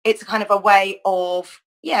a kind of a way of,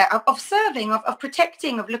 yeah, of serving, of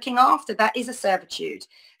protecting, of looking after. That is a servitude.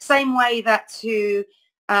 Same way that to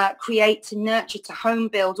create, to nurture, to home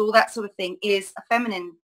build, all that sort of thing is a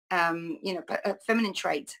feminine, you know, a feminine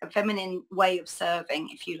trait, a feminine way of serving,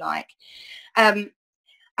 if you like.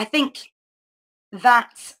 I think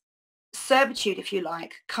that servitude, if you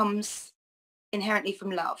like, comes inherently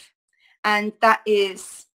from love. And that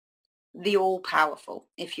is the all-powerful,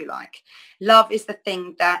 if you like. Love is the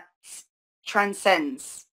thing that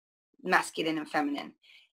transcends masculine and feminine.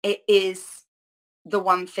 It is the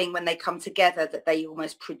one thing when they come together that they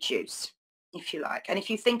almost produce, if you like. And if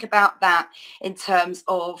you think about that in terms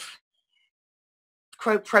of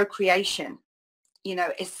procreation, you know,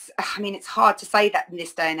 I mean, it's hard to say that in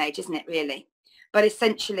this day and age, isn't it, really? But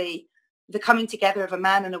essentially, the coming together of a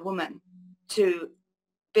man and a woman to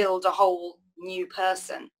build a whole new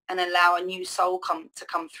person and allow a new soul to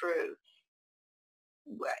come through,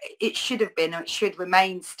 it should have been, or it should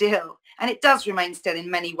remain still, and it does remain still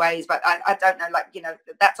in many ways, but I don't know, like, you know,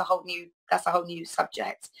 that's a whole new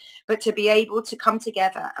subject. But to be able to come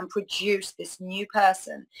together and produce this new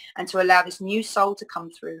person and to allow this new soul to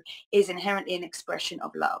come through is inherently an expression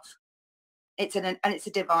of love. And it's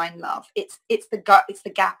a divine love. It's the gut, it's the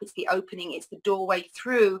gap, it's the opening, it's the doorway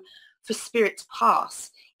through for spirit to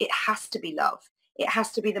pass. It has to be love. It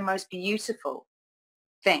has to be the most beautiful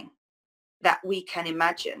thing that we can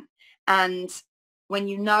imagine. And when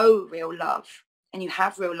you know real love and you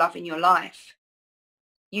have real love in your life,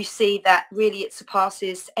 you see that really it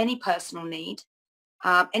surpasses any personal need,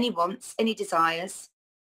 any wants, any desires.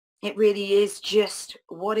 It really is just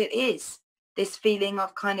what it is. This feeling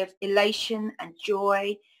of kind of elation and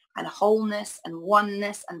joy and wholeness and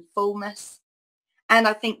oneness and fullness. And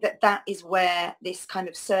I think that that is where this kind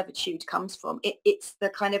of servitude comes from. It's the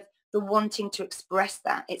kind of the wanting to express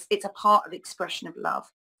that. It's a part of expression of love,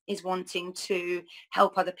 is wanting to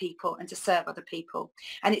help other people and to serve other people.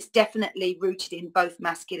 And it's definitely rooted in both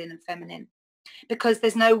masculine and feminine, because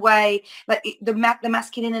there's no way, like the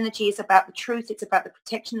masculine energy is about the truth. It's about the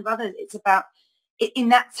protection of others. It's about, in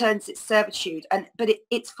that sense, it's servitude, but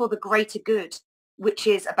it's for the greater good, which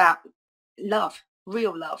is about love,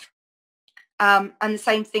 real love. And the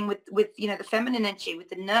same thing with the feminine energy, with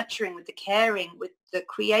the nurturing, with the caring, with the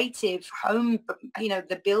creative home,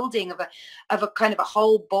 the building of a kind of a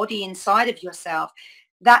whole body inside of yourself.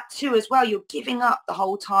 That too as well, you're giving up the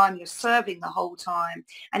whole time, you're serving the whole time.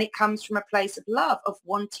 And it comes from a place of love, of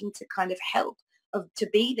wanting to kind of help, to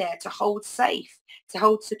be there, to hold safe, to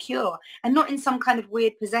hold secure, and not in some kind of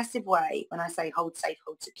weird possessive way. When I say hold safe,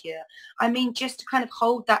 hold secure, I mean just to kind of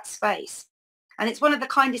hold that space. And it's one of the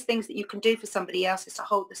kindest things that you can do for somebody else, is to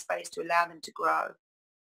hold the space to allow them to grow.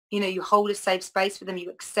 You hold a safe space for them, you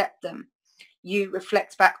accept them, you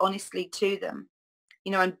reflect back honestly to them.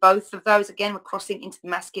 And both of those, again, we're crossing into the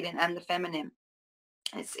masculine and the feminine.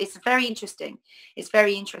 It's very interesting. It's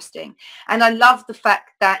very interesting. And I love the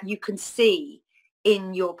fact that you can see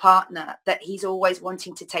in your partner that he's always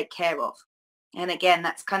wanting to take care of. And again,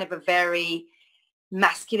 that's kind of a very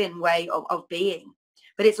masculine way of being.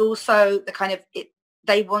 But it's also the kind of,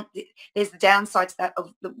 there's the downside to that,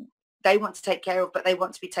 they want to take care of, but they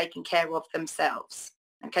want to be taken care of themselves.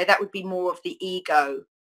 Okay, that would be more of the ego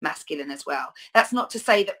masculine as well. That's not to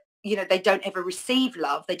say that, they don't ever receive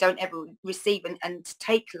love. They don't ever receive and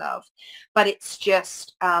take love. But it's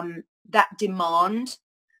just that demand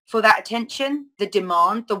for that attention, the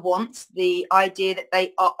demand, the wants, the idea that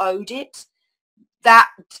they are owed it, that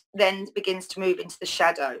then begins to move into the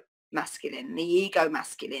shadow masculine, the ego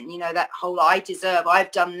masculine, that whole I deserve,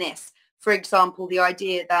 I've done this. For example, the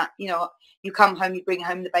idea that, you come home, you bring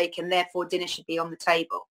home the bacon, therefore dinner should be on the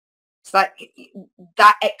table. It's like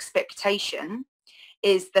that expectation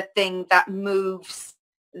is the thing that moves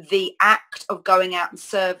the act of going out and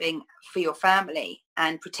serving for your family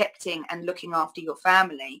and protecting and looking after your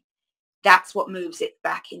family. That's what moves it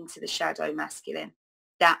back into the shadow masculine.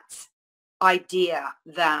 That idea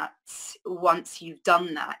that once you've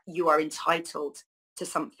done that, you are entitled to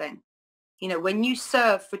something. When you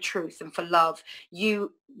serve for truth and for love,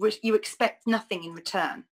 you expect nothing in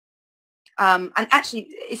return. And actually,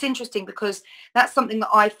 it's interesting because that's something that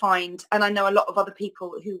I find, and I know a lot of other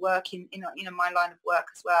people who work in my line of work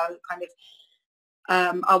as well, who kind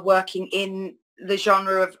of are working in the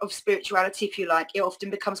genre of spirituality, if you like. It often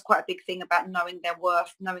becomes quite a big thing about knowing their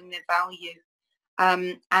worth, knowing their value,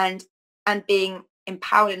 and being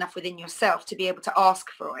empowered enough within yourself to be able to ask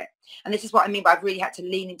for it. And this is what I mean by I've really had to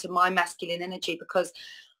lean into my masculine energy, because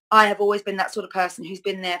I have always been that sort of person who's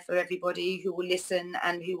been there for everybody, who will listen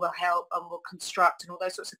and who will help and will construct and all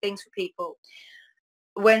those sorts of things for people.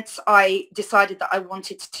 Once I decided that I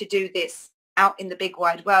wanted to do this out in the big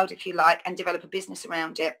wide world, if you like, and develop a business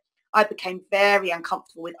around it, I became very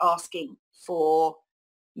uncomfortable with asking for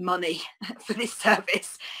money for this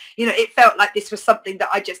service. It felt like this was something that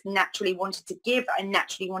I just naturally wanted to give, I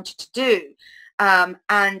naturally wanted to do.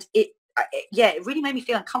 And it really made me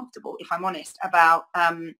feel uncomfortable, if I'm honest, about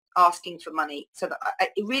asking for money. So that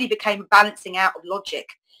it really became a balancing out of logic.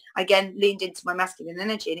 I again leaned into my masculine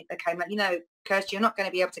energy, and it became like, Kirsty, you're not going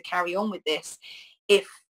to be able to carry on with this if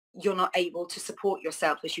you're not able to support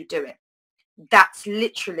yourself as you do it. That's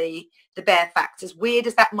literally the bare fact. As weird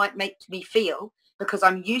as that might make me feel, because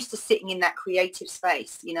I'm used to sitting in that creative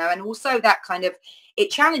space, and also that kind of,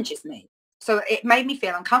 it challenges me. So it made me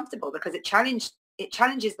feel uncomfortable because it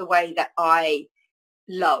challenges the way that I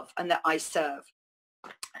love and that I serve.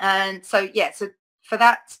 And so, so for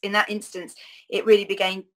that, in that instance, it really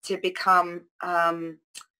began to become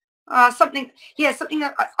something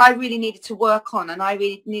that I really needed to work on, and I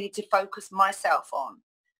really needed to focus myself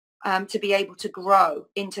on, to be able to grow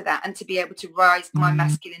into that and to be able to rise my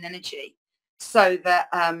masculine energy, so that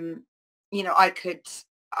I could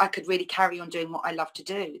I could really carry on doing what I love to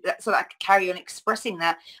do, so that I could carry on expressing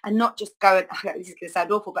that, and not just go and, this is going to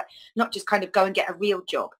sound awful, but not just kind of go and get a real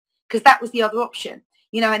job, because that was the other option,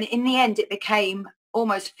 you know. And in the end, it became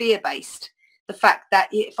almost fear-based. The fact that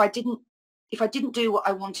if I didn't do what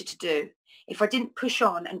I wanted to do, if I didn't push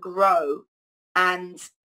on and grow and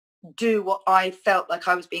do what I felt like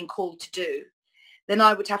I was being called to do, then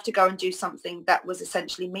I would have to go and do something that was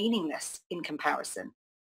essentially meaningless in comparison.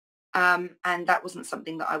 And that wasn't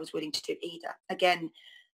something that I was willing to do either. Again,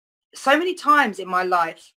 so many times in my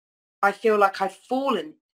life, I feel like I've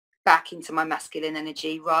fallen back into my masculine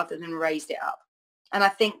energy rather than raised it up. And I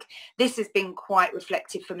think this has been quite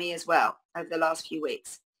reflective for me as well over the last few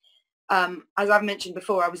weeks. As I've mentioned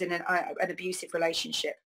before, I was in an abusive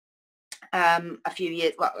relationship a few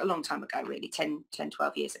years, well, a long time ago, really, 10,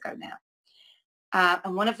 12 years ago now.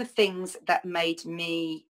 And one of the things that made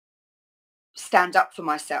me stand up for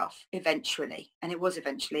myself eventually, and it was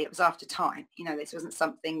after time, you know, this wasn't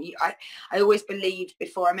something I always believed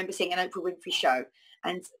before. I remember seeing an Oprah Winfrey show,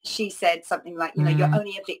 and she said something like, you know, you're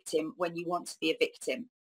only a victim when you want to be a victim,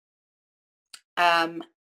 and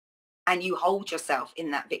you hold yourself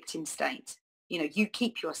in that victim state. You know, you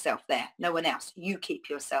keep yourself there, no one else, you keep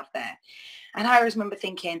yourself there. And I always remember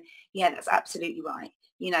thinking, yeah, that's absolutely right,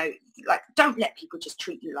 you know, like, don't let people just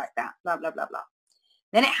treat you like that, blah blah blah blah.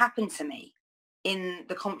 Then it happened to me in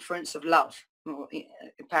the conference of love, or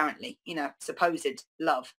apparently, you know, supposed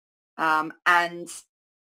love. And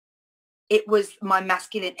it was my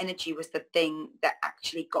masculine energy was the thing that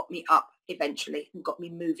actually got me up eventually and got me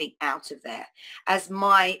moving out of there. As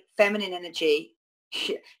my feminine energy,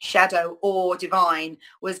 shadow or divine,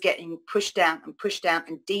 was getting pushed down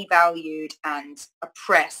and devalued and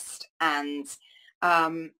oppressed and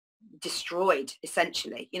destroyed,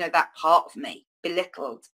 essentially, you know, that part of me,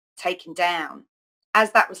 belittled, taken down.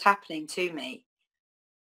 As that was happening to me,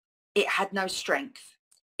 it had no strength.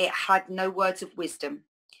 It had no words of wisdom.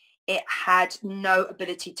 It had no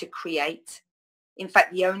ability to create. In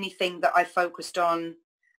fact, the only thing that I focused on,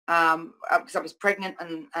 because I was pregnant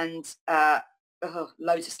and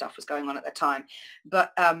loads of stuff was going on at the time.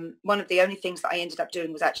 But one of the only things that I ended up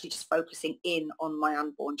doing was actually just focusing in on my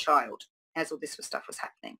unborn child as all this stuff was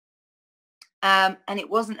happening. And it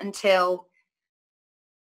wasn't until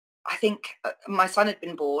I think my son had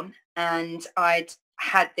been born, and we'd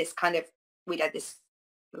had this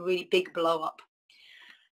really big blow up.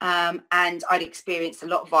 And I'd experienced a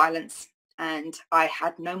lot of violence, and I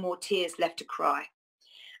had no more tears left to cry.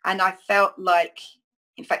 And I felt like,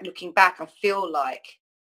 in fact, looking back, I feel like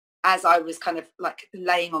as I was kind of like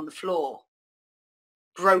laying on the floor,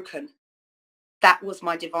 broken, that was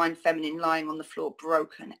my divine feminine lying on the floor,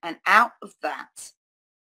 broken. And out of that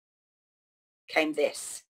came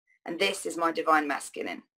this. And this is my divine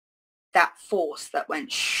masculine. That force that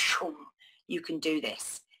went, shoom, you can do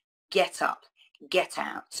this. Get up, get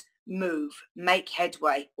out, move, make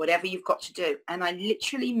headway, whatever you've got to do. And I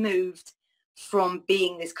literally moved from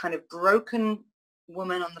being this kind of broken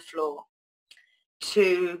woman on the floor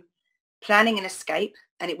to planning an escape.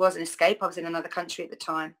 And it was an escape. I was in another country at the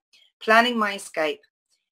time. Planning my escape,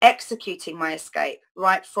 executing my escape,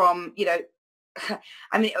 right from, you know,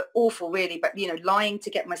 I mean, awful really, but, you know, lying to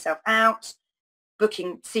get myself out,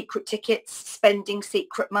 booking secret tickets, spending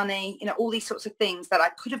secret money, you know, all these sorts of things that I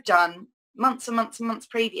could have done months and months and months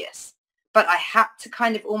previous. But I had to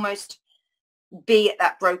kind of almost be at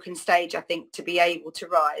that broken stage, I think, to be able to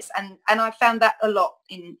rise. And I found that a lot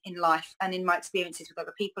in life and in my experiences with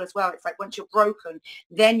other people as well. It's like once you're broken,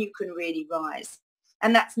 then you can really rise.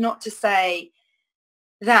 And that's not to say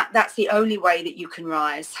that that's the only way that you can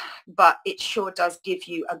rise, but it sure does give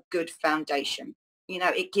you a good foundation. You know,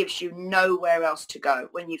 it gives you nowhere else to go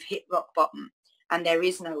when you've hit rock bottom and there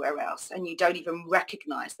is nowhere else and you don't even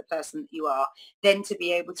recognize the person that you are. Then to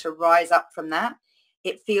be able to rise up from that,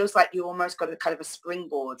 it feels like you almost got a kind of a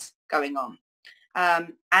springboard going on.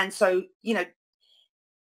 And so, you know,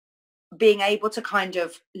 being able to kind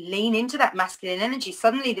of lean into that masculine energy,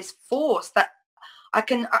 suddenly this force that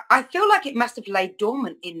I feel like it must have laid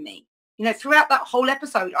dormant in me. You know, throughout that whole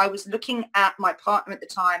episode, I was looking at my partner at the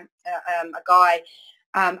time, a guy,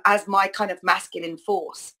 as my kind of masculine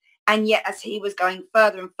force. And yet as he was going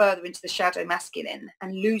further and further into the shadow masculine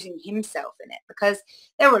and losing himself in it, because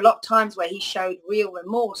there were a lot of times where he showed real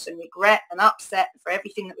remorse and regret and upset for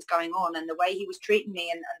everything that was going on and the way he was treating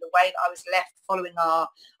me and the way that I was left following our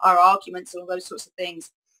arguments and all those sorts of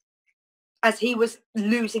things. As he was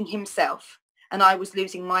losing himself and I was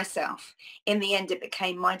losing myself, in the end, it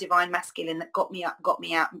became my divine masculine that got me up, got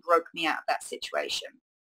me out and broke me out of that situation.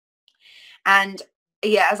 And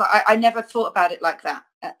yeah, as I never thought about it like that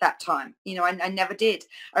at that time. You know, I never did.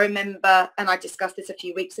 I remember, and I discussed this a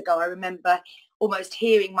few weeks ago, I remember almost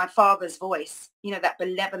hearing my father's voice, you know, that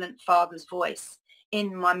benevolent father's voice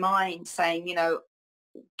in my mind saying, you know,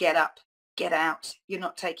 get up, get out. You're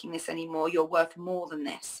not taking this anymore. You're worth more than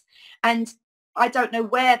this. And I don't know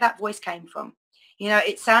where that voice came from. You know,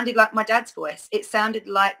 it sounded like my dad's voice. It sounded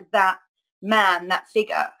like that man, that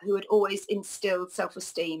figure who had always instilled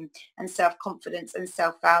self-esteem and self-confidence and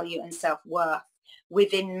self-value and self-worth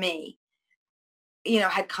within me, you know,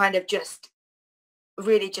 had kind of just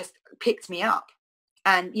really just picked me up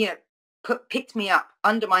and, you know, picked me up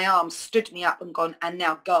under my arm, stood me up and gone, and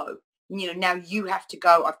now go. You know, now you have to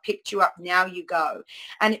go. I've picked you up. Now you go.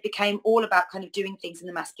 And it became all about kind of doing things in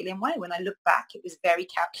the masculine way. When I look back, it was very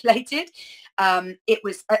calculated. It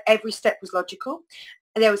was every step was logical.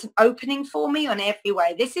 There was an opening for me on every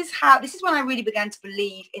way. This is when I really began to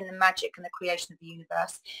believe in the magic and the creation of the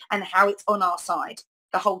universe and how it's on our side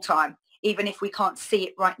the whole time, even if we can't see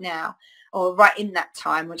it right now or right in that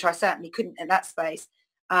time, which I certainly couldn't in that space.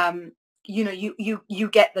 You know, you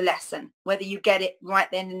get the lesson, whether you get it right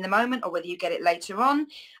then in the moment or whether you get it later on,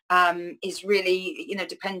 is really, you know,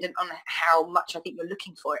 dependent on how much I think you're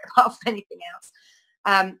looking for it above anything else.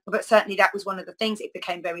 But certainly that was one of the things. It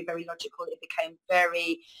became very, very logical. It became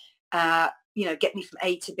very, you know, get me from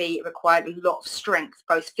A to B. It required a lot of strength,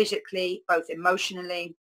 both physically, both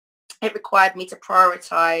emotionally. It required me to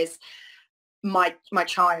prioritize my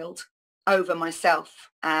child over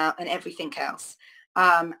myself and everything else.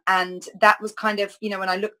 And that was kind of, you know, when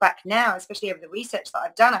I look back now, especially over the research that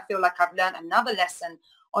I've done, I feel like I've learned another lesson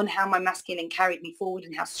on how my masculine carried me forward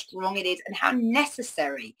and how strong it is and how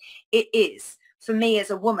necessary it is for me as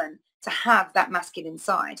a woman to have that masculine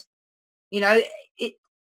side. You know,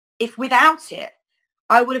 if without it,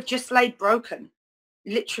 I would have just laid broken,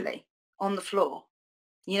 literally on the floor.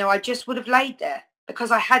 You know, I just would have laid there because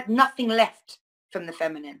I had nothing left from the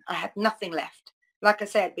feminine. I had nothing left. Like I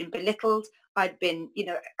said, I'd been belittled. I'd been, you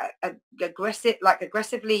know,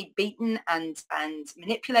 aggressively beaten and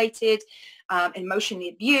manipulated, emotionally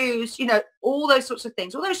abused, you know, all those sorts of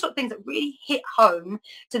things that really hit home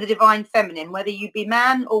to the divine feminine, whether you be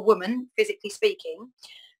man or woman, physically speaking.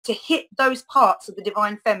 To hit those parts of the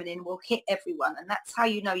divine feminine will hit everyone. And that's how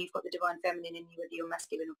you know you've got the divine feminine in you, whether you're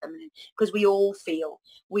masculine or feminine, because we all feel,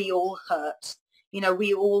 we all hurt, you know,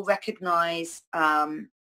 we all recognize that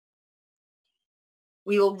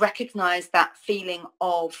feeling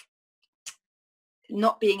of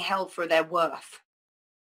not being held for their worth,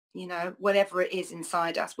 you know, whatever it is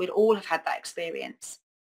inside us. We'd all have had that experience.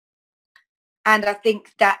 And I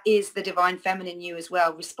think that is the divine feminine you as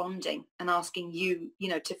well, responding and asking you, you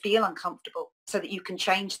know, to feel uncomfortable so that you can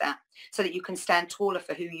change that, so that you can stand taller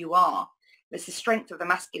for who you are. It's the strength of the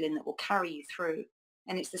masculine that will carry you through.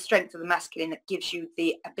 And it's the strength of the masculine that gives you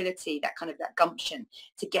the ability, that kind of that gumption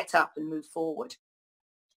to get up and move forward.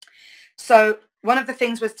 So one of the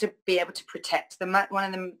things was to be able to protect. One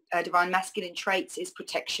of the divine masculine traits is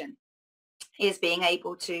protection, is being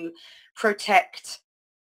able to protect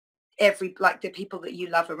like the people that you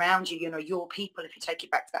love around you, you know, your people, if you take it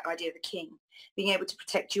back to that idea of the king, being able to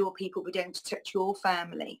protect your people, being able to protect your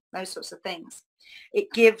family, those sorts of things.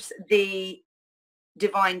 It gives the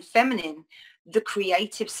divine feminine the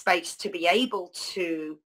creative space to be able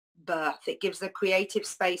to birth. It gives the creative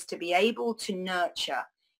space to be able to nurture.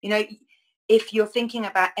 You know, if you're thinking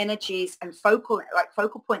about energies and focal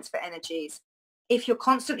points for energies, if you're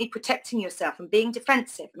constantly protecting yourself and being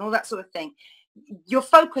defensive and all that sort of thing, your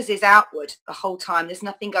focus is outward the whole time. There's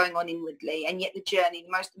nothing going on inwardly, and yet the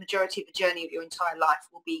majority of the journey of your entire life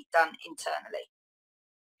will be done internally,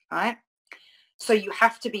 right? So you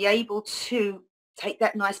have to be able to take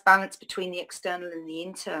that nice balance between the external and the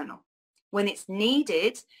internal. When it's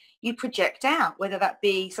needed, you project out, whether that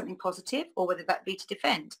be something positive or whether that be to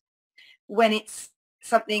defend. When it's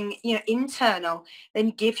something, you know, internal,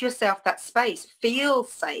 then give yourself that space, feel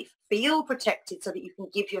safe, feel protected, so that you can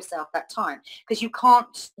give yourself that time, because you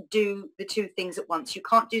can't do the two things at once. You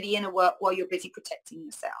can't do the inner work while you're busy protecting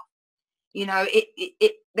yourself. You know,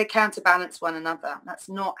 they counterbalance one another. That's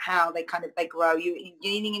not how they grow. You're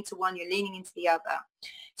leaning into one, you're leaning into the other.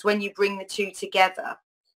 It's when you bring the two together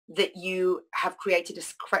that you have created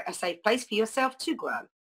a safe place for yourself to grow.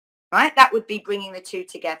 Right? That would be bringing the two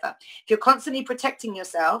together. If you're constantly protecting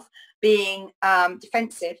yourself, being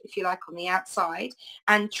defensive, if you like, on the outside,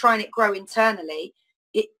 and trying to grow internally,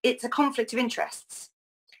 it's a conflict of interests.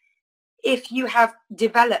 If you have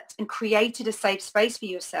developed and created a safe space for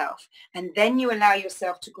yourself, and then you allow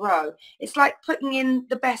yourself to grow, it's like putting in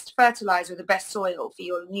the best fertilizer, the best soil for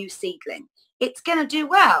your new seedling. It's going to do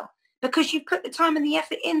well, because you've put the time and the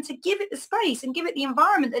effort in to give it the space and give it the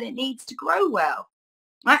environment that it needs to grow well,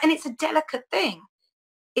 right? And it's a delicate thing.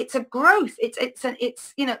 It's a growth.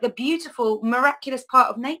 It's you know, the beautiful, miraculous part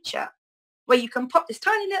of nature, where you can pop this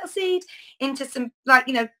tiny little seed into some, like,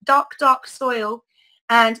 you know, dark soil,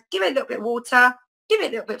 and give it a little bit of water, give it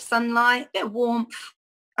a little bit of sunlight, a bit of warmth,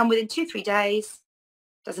 and within 2-3 days,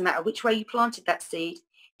 doesn't matter which way you planted that seed,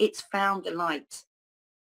 it's found the light.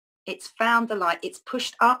 It's found the light. It's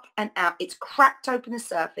pushed up and out. It's cracked open the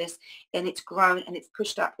surface, and it's grown, and it's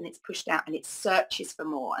pushed up and it's pushed out, and it searches for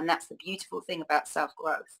more. And that's the beautiful thing about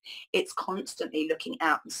self-growth. It's constantly looking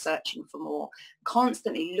out and searching for more,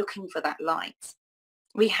 constantly looking for that light.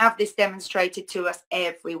 We have this demonstrated to us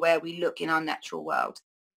everywhere we look in our natural world.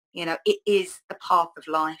 You know, it is a path of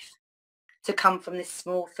life to come from this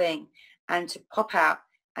small thing and to pop out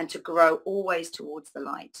and to grow always towards the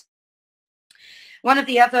light. One of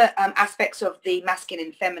the other aspects of the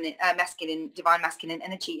masculine, feminine, divine masculine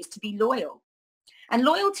energy is to be loyal. And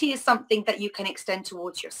loyalty is something that you can extend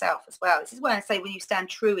towards yourself as well. This is where I say, when you stand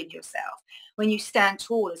true in yourself, when you stand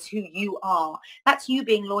tall as who you are, that's you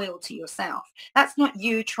being loyal to yourself. That's not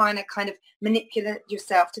you trying to kind of manipulate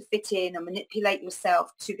yourself to fit in, or manipulate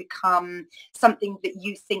yourself to become something that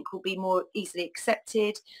you think will be more easily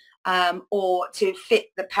accepted, or to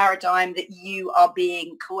fit the paradigm that you are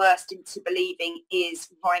being coerced into believing is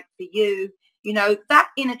right for you. You know,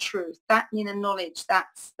 that inner truth, that inner knowledge, that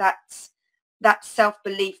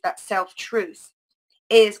self-belief, that self-truth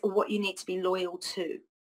is what you need to be loyal to,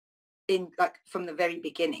 in, like, from the very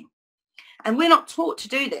beginning. And we're not taught to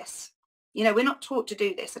do this. You know, we're not taught to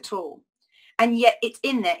do this at all. And yet it's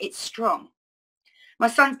in there. It's strong. My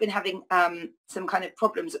son's been having some kind of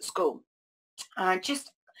problems at school.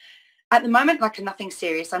 Just at the moment, like, nothing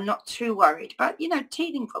serious. I'm not too worried. But, you know,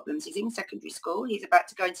 teething problems. He's in secondary school. He's about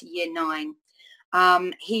to go into year 9.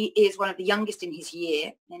 He is one of the youngest in his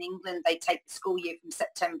year. In England, they take the school year from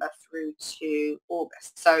September through to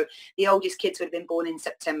August. So the oldest kids would have been born in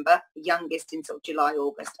September, the youngest in sort of July,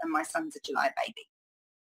 August, and my son's a July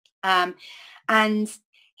baby. And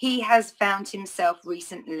he has found himself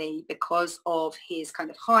recently, because of his kind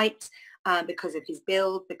of height, because of his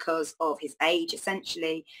build, because of his age,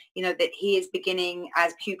 essentially, you know, that he is beginning,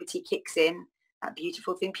 as puberty kicks in, that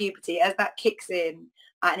beautiful thing, puberty, as that kicks in,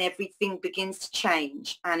 and everything begins to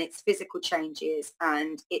change, and its physical changes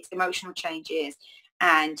and its emotional changes,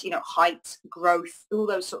 and, you know, height, growth, all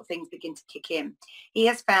those sort of things begin to kick in. He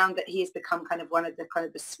has found that he has become kind of one of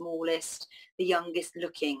the smallest, the youngest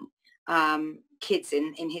looking kids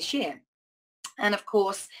in his year. And of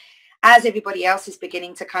course, as everybody else is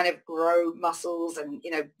beginning to kind of grow muscles, and, you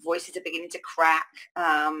know, voices are beginning to crack,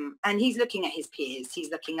 and he's looking at his peers. He's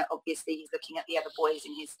looking at the other boys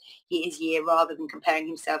in his year, rather than comparing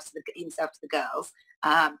himself to the girls,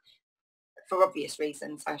 for obvious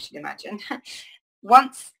reasons, I should imagine.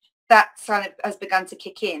 Once that kind of has begun to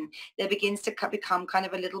kick in, there begins to become kind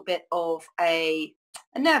of a little bit of a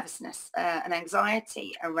nervousness, an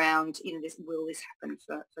anxiety around, you know, will this happen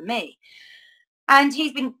for me? And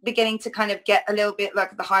he's been beginning to kind of get a little bit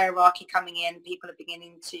like the hierarchy coming in. People are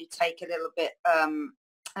beginning to take a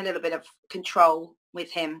little bit of control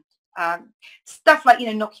with him. Stuff like, you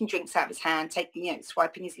know, knocking drinks out of his hand, taking, you know,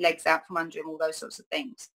 swiping his legs out from under him, all those sorts of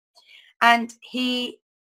things. And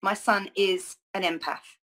my son is an empath.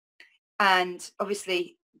 And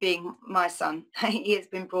obviously, being my son, he has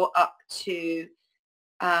been brought up to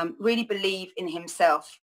really believe in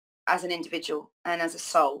himself as an individual, and as a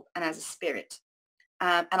soul, and as a spirit.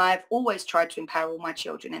 And I've always tried to empower all my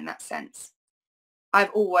children in that sense. I've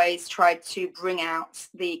always tried to bring out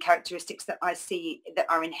the characteristics that I see that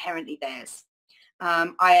are inherently theirs.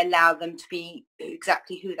 I allow them to be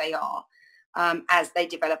exactly who they are, as they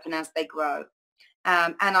develop and as they grow.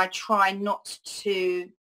 And I try not to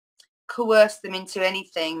coerce them into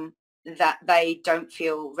anything that they don't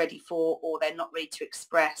feel ready for, or they're not ready to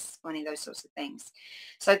express, or any of those sorts of things.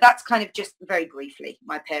 So that's kind of just very briefly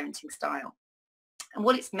my parenting style. And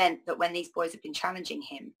what it's meant, that when these boys have been challenging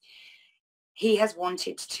him, he has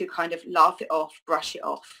wanted to kind of laugh it off, brush it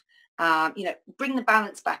off, you know, bring the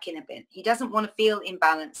balance back in a bit. He doesn't want to feel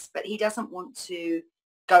imbalanced, but he doesn't want to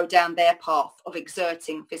go down their path of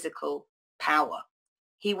exerting physical power.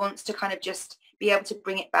 He wants to kind of just be able to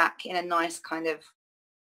bring it back in a nice kind of,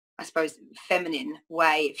 I suppose, feminine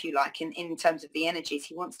way, if you like, in terms of the energies.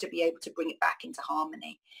 He wants to be able to bring it back into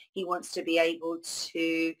harmony. He wants to be able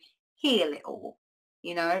to heal it all,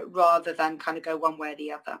 you know, rather than kind of go one way or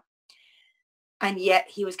the other. And yet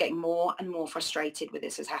he was getting more and more frustrated with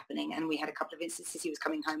this was happening. And we had a couple of instances. He was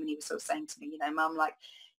coming home and he was sort of saying to me, you know, Mum, like,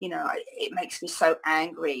 you know, it makes me so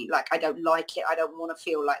angry. Like, I don't like it. I don't want to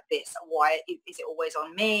feel like this. Why is it always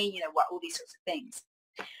on me? You know, what, all these sorts of things.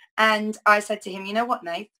 And I said to him, you know what,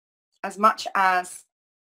 Nate, as much as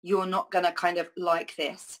you're not going to kind of like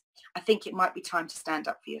this, I think it might be time to stand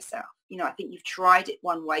up for yourself. You know, I think you've tried it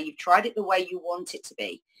one way. You've tried it the way you want it to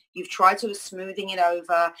be. You've tried sort of smoothing it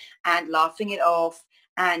over and laughing it off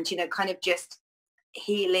and, you know, kind of just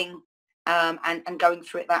healing and going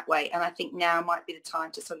through it that way. And I think now might be the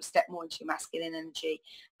time to sort of step more into your masculine energy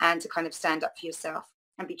and to kind of stand up for yourself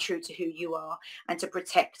and be true to who you are and to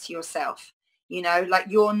protect yourself. You know, like,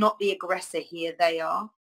 you're not the aggressor here. They are.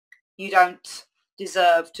 You don't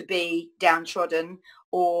deserve to be downtrodden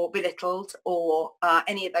or belittled or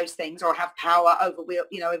any of those things, or have power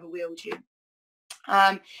overwield you.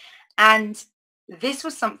 And this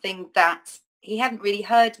was something that he hadn't really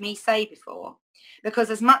heard me say before, because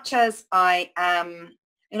as much as I am,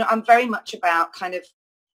 you know, I'm very much about kind of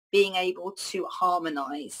being able to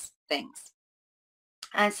harmonize things.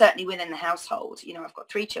 And certainly within the household, you know, I've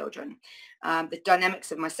got 3 children. The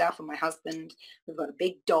dynamics of myself and my husband, we've got a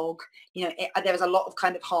big dog, you know, there was a lot of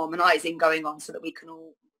kind of harmonizing going on so that we can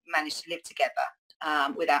all manage to live together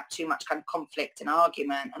without too much kind of conflict and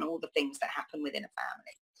argument and all the things that happen within a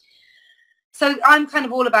family. So I'm kind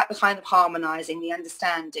of all about the kind of harmonizing, the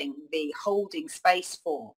understanding, the holding space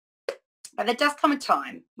for. But there does come a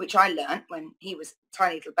time, which I learned when he was a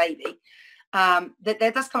tiny little baby, that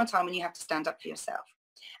there does come a time when you have to stand up for yourself.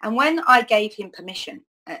 And when I gave him permission,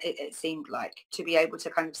 it seemed like, to be able to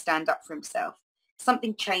kind of stand up for himself,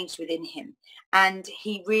 something changed within him. And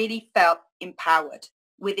he really felt empowered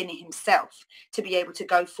within himself to be able to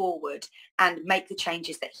go forward and make the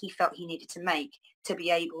changes that he felt he needed to make to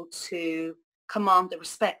be able to command the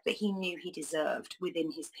respect that he knew he deserved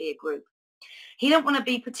within his peer group. He didn't want to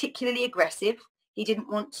be particularly aggressive. He didn't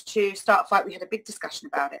want to start a fight. We had a big discussion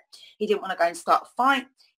about it. He didn't want to go and start a fight.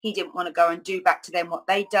 He didn't want to go and do back to them what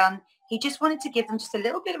they'd done. He just wanted to give them just a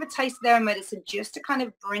little bit of a taste of their own medicine, just to kind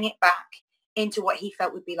of bring it back into what he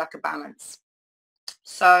felt would be like a balance.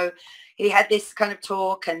 So he had this kind of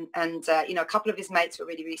talk, and you know, a couple of his mates were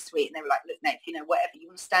really, really sweet, and they were like, look, Nate, you know, whatever, you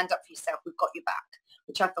want to stand up for yourself, we've got your back,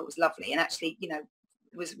 which I thought was lovely. And actually, you know,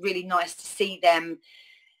 it was really nice to see them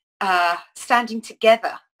standing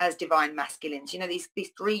together as divine masculines, you know, these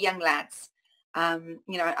 3 young lads,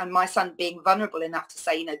 you know, and my son being vulnerable enough to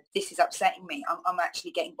say, you know, this is upsetting me. I'm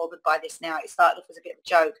actually getting bothered by this now. It started off as a bit of a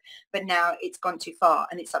joke, but now it's gone too far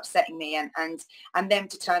and it's upsetting me. And them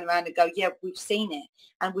to turn around and go, yeah, we've seen it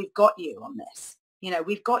and we've got you on this. You know,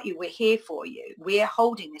 we've got you. We're here for you. We're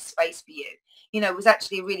holding this space for you. You know, it was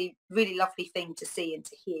actually a really, really lovely thing to see and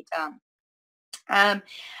to hear done.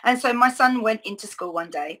 And so my son went into school one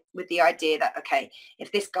day with the idea that, okay,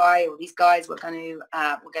 if this guy or these guys were going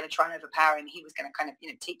to try and overpower him, he was going to kind of, you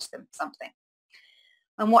know, teach them something.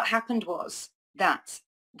 And what happened was that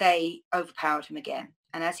they overpowered him again.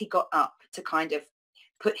 And as he got up to kind of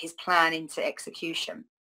put his plan into execution,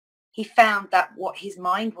 he found that what his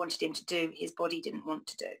mind wanted him to do, his body didn't want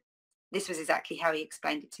to do. This was exactly how he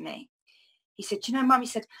explained it to me. He said, you know, Mum, he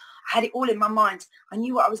said, I had it all in my mind. I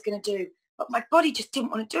knew what I was going to do, but my body just didn't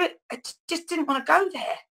want to do it. It just didn't want to go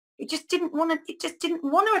there. It just didn't want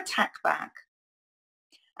to attack back.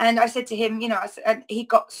 And I said to him, you know, and he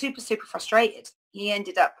got super, super frustrated. He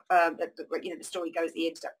ended up, you know, the story goes, he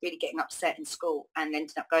ended up really getting upset in school and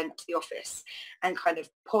ended up going up to the office and kind of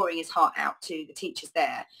pouring his heart out to the teachers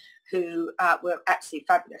there, who were absolutely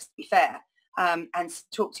fabulous, to be fair, and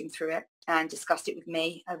talked him through it and discussed it with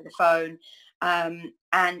me over the phone,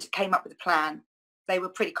 and came up with a plan. They were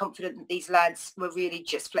pretty confident that these lads were really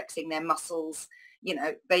just flexing their muscles. You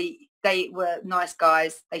know, they were nice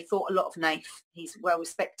guys. They thought a lot of Nath. He's well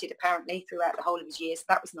respected apparently throughout the whole of his years. So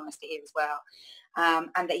that was nice to hear as well.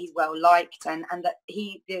 And that he's well liked, and that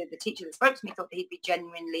the teacher that spoke to me thought that he'd be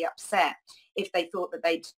genuinely upset if they thought that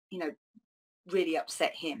they'd, you know, really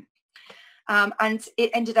upset him. And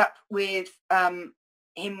it ended up with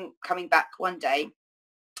him coming back one day,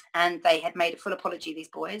 and they had made a full apology, these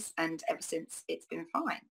boys, and ever since it's been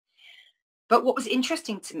fine. But what was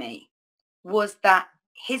interesting to me was that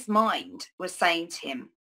his mind was saying to him,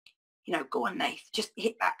 you know, go on, Nath, just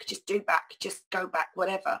hit back, just do back, just go back,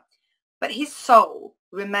 whatever. But his soul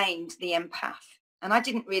remained the empath. And I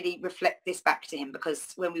didn't really reflect this back to him, because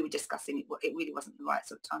when we were discussing it, it really wasn't the right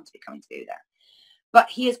sort of time to be coming to do that. But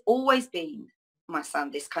he has always been, my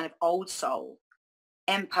son, this kind of old soul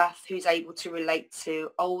empath who's able to relate to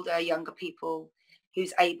older, younger people,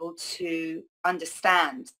 who's able to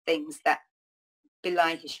understand things that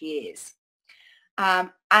belie his years.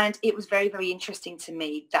 And it was very, very interesting to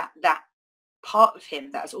me that part of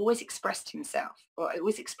him that has always expressed himself, or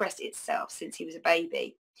always expressed itself since he was a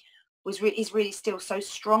baby, is really still so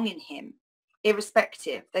strong in him,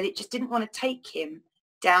 irrespective, that it just didn't want to take him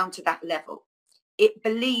down to that level. It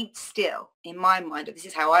believed still, in my mind, or this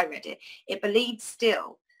is how I read it, it believed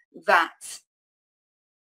still that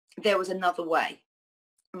there was another way,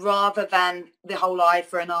 rather than the whole eye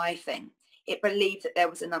for an eye thing. It believed that there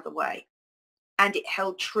was another way, and it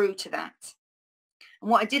held true to that.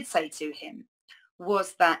 And what I did say to him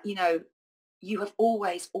was that, you know, you have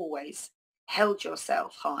always, always held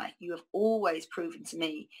yourself high. You have always proven to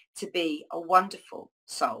me to be a wonderful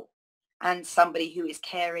soul, and somebody who is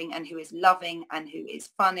caring and who is loving and who is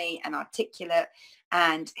funny and articulate,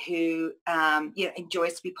 and who you know,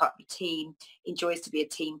 enjoys to be part of a team, enjoys to be a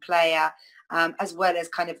team player, as well as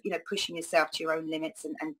kind of, you know, pushing yourself to your own limits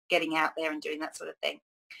and getting out there and doing that sort of thing.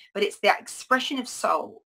 But it's that expression of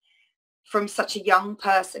soul from such a young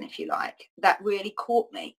person, if you like, that really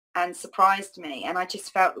caught me and surprised me. And I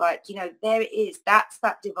just felt like, you know, there it is. That's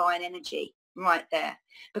that divine energy right there.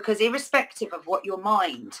 Because irrespective of what your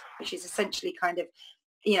mind, which is essentially kind of,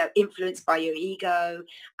 you know, influenced by your ego,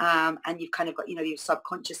 and you've kind of got, you know, your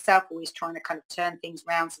subconscious self always trying to kind of turn things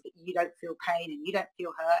around so that you don't feel pain and you don't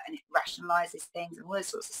feel hurt, and it rationalizes things and all those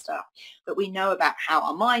sorts of stuff. But we know about how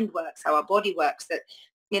our mind works, how our body works, that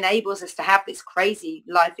enables us to have this crazy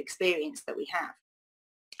life experience that we have.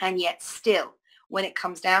 And yet still, when it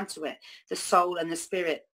comes down to it, the soul and the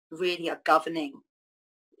spirit really are governing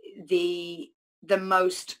the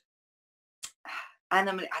most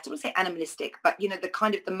animal, I don't want to say animalistic, but, you know, the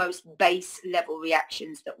kind of the most base level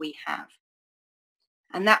reactions that we have.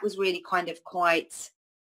 And that was really kind of quite,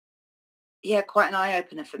 yeah, quite an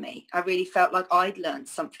eye-opener for me. I really felt like I'd learned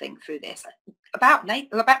something through this about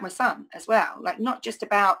about my son as well. Like, not just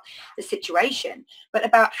about the situation, but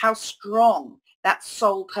about how strong that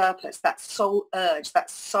soul purpose, that soul urge, that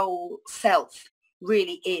soul self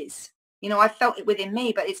really is. You know, I felt it within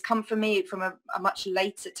me, but it's come for me from a much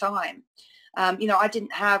later time. You know, I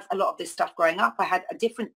didn't have a lot of this stuff growing up. I had a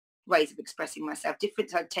different ways of expressing myself,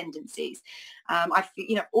 different tendencies.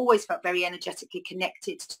 You know, always felt very energetically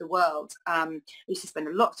connected to the world. I used to spend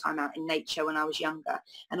a lot of time out in nature when I was younger,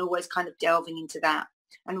 and always kind of delving into that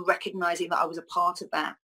and recognizing that I was a part of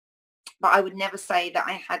that. But I would never say that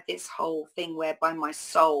I had this whole thing whereby my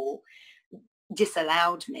soul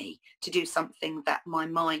disallowed me to do something that my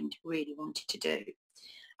mind really wanted to do.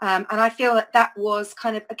 And I feel that that was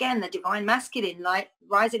kind of, again, the divine masculine light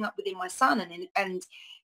rising up within my son, and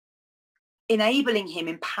enabling him,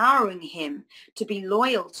 empowering him to be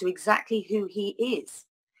loyal to exactly who he is.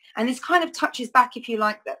 And this kind of touches back, if you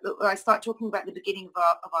like, that I start talking about the beginning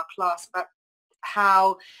of our class, about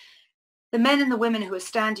how the men and the women who are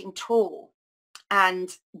standing tall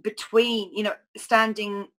and between, you know,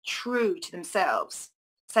 standing true to themselves,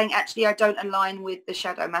 saying, actually, I don't align with the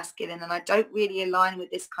shadow masculine, and I don't really align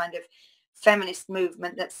with this kind of feminist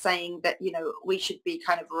movement that's saying that, you know, we should be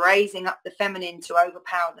kind of raising up the feminine to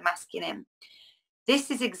overpower the masculine.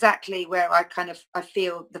 This is exactly where I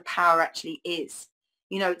feel the power actually is.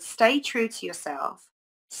 You know, stay true to yourself.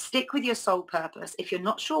 Stick with your soul purpose. If you're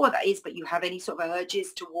not sure what that is, but you have any sort of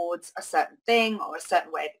urges towards a certain thing or a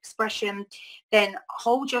certain way of expression, then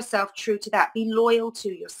hold yourself true to that. Be loyal to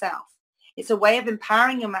yourself. It's a way of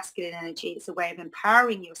empowering your masculine energy. It's a way of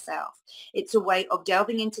empowering yourself. It's a way of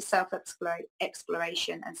delving into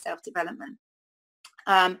self-exploration and self-development.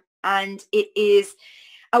 And it is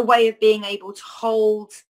a way of being able to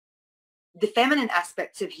hold the feminine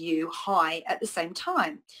aspects of you high at the same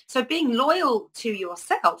time. So being loyal to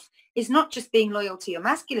yourself is not just being loyal to your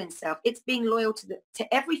masculine self, it's being loyal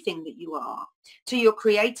to everything that you are, to your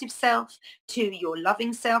creative self, to your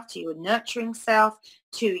loving self, to your nurturing self,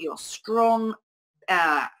 to your strong,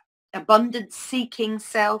 abundant seeking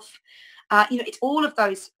self. You know, it's all of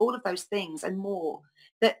those things and more.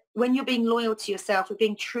 That when you're being loyal to yourself, or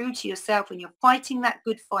being true to yourself, when you're fighting that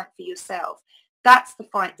good fight for yourself, that's the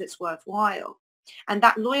fight that's worthwhile. And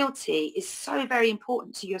that loyalty is so very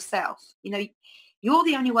important to yourself. You know, you're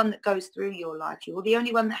the only one that goes through your life. You're the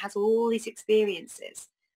only one that has all these experiences.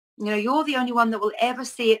 You know, you're the only one that will ever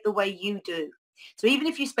see it the way you do. So even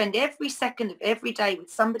if you spend every second of every day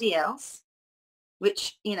with somebody else,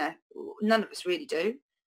 which, you know, none of us really do,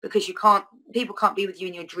 because people can't be with you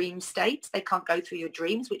in your dream state. They can't go through your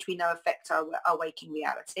dreams, which we know affect our waking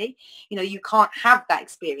reality. You know, you can't have that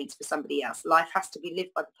experience for somebody else. Life has to be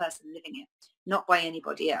lived by the person living it, not by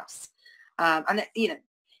anybody else. And you know,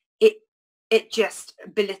 it just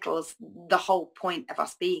belittles the whole point of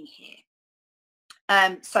us being here.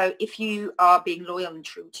 So if you are being loyal and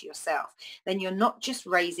true to yourself, then you're not just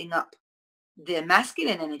raising up the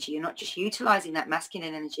masculine energy. You're not just utilizing that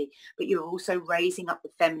masculine energy, but you're also raising up the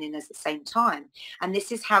feminine at the same time. And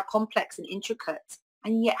this is how complex and intricate,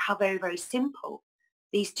 and yet how very, very simple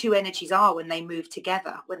these two energies are when they move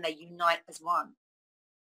together, when they unite as one.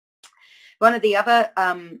 One of the other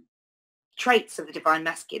traits of the divine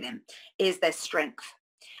masculine is their strength.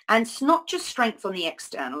 And it's not just strength on the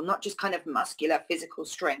external, not just kind of muscular physical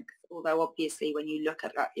strength, although obviously when you look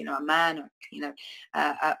at a man, or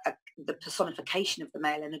the personification of the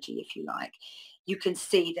male energy, if you like, you can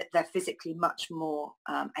see that they're physically much more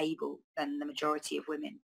able than the majority of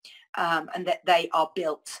women, and that they are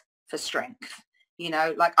built for strength.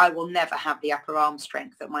 Like I will never have the upper arm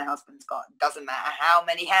strength that my husband's got. It doesn't matter how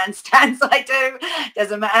many handstands I do.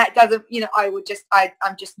 Doesn't matter. It doesn't,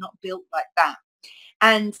 I'm just not built like that.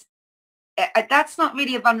 And that's not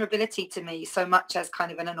really a vulnerability to me so much as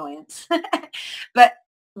kind of an annoyance. But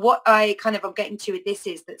what I kind of am getting to with this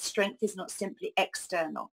is that strength is not simply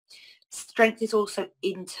external. Strength is also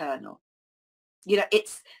internal.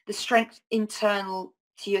 It's the strength internal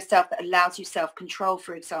to yourself that allows you self-control,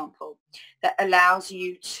 for example, that allows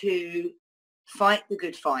you to fight the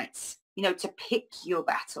good fights, to pick your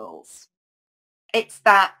battles. It's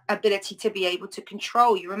that ability to be able to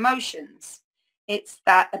control your emotions. It's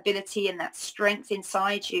that ability and that strength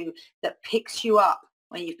inside you that picks you up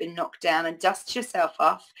when you've been knocked down and dusts yourself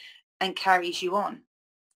off and carries you on.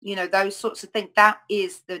 Those sorts of things. That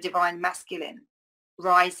is the divine masculine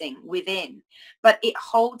rising within. But it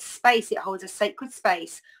holds space. It holds a sacred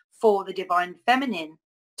space for the divine feminine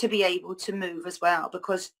to be able to move as well,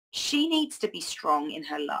 because she needs to be strong in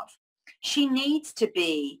her love. She needs to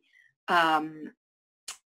be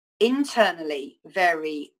internally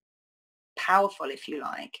very powerful, if you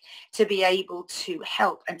like, to be able to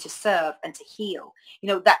help and to serve and to heal.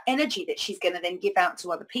 That energy that she's going to then give out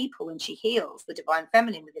to other people when she heals, the divine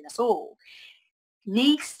feminine within us all,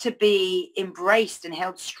 needs to be embraced and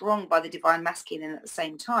held strong by the divine masculine at the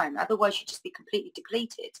same time. Otherwise, you'd just be completely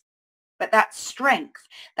depleted. But that strength,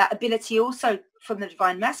 that ability also from the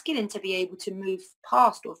divine masculine to be able to move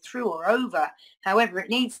past or through or over, however it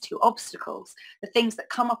needs to, obstacles, the things that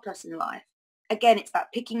come up us in life. Again, it's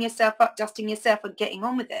that picking yourself up, dusting yourself and getting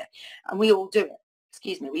on with it. And we all do it.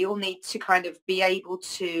 Excuse me. We all need to kind of be able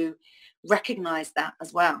to recognize that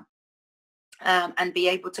as well. And be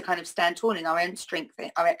able to kind of stand tall in our own strength,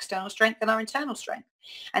 our external strength and our internal strength.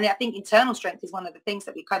 And I think internal strength is one of the things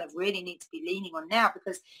that we kind of really need to be leaning on now,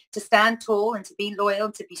 because to stand tall and to be loyal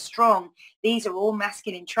and to be strong, these are all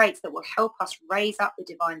masculine traits that will help us raise up the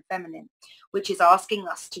divine feminine, which is asking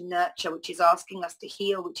us to nurture, which is asking us to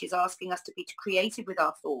heal, which is asking us to be creative with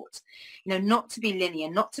our thoughts, not to be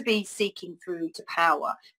linear, not to be seeking through to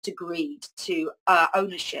power, to greed, to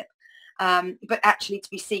ownership, but actually to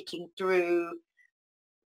be seeking through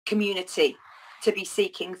community, to be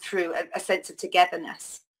seeking through a sense of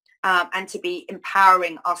togetherness, and to be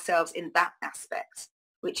empowering ourselves in that aspect,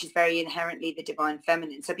 which is very inherently the divine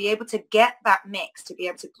feminine. So be able to get that mix, to be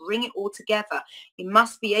able to bring it all together, you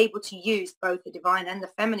must be able to use both the divine and the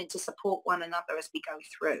feminine to support one another as we go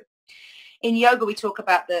through. In yoga, we talk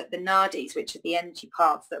about the nadis, which are the energy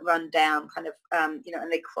paths that run down kind of, and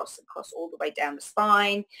they cross all the way down the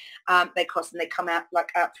spine. They cross and they come out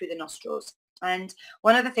through the nostrils. And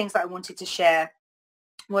one of the things that I wanted to share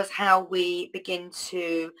was how we begin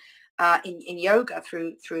to, in yoga,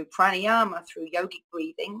 through pranayama, through yogic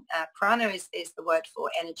breathing. Prana is the word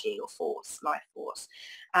for energy or force, life force.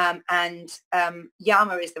 And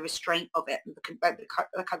yama is the restraint of it,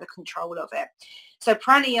 the control of it. So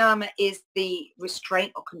pranayama is the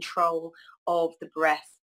restraint or control of the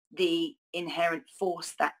breath, the inherent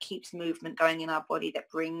force that keeps movement going in our body,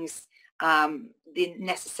 that brings the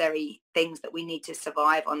necessary things that we need to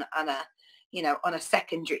survive on a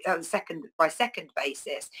second by second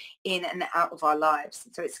basis in and out of our lives.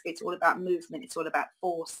 So it's all about movement, it's all about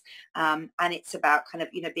force, and it's about kind of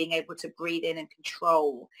being able to breathe in and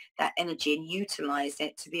control that energy and utilize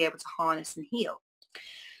it to be able to harness and heal.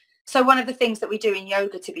 So one of the things that we do in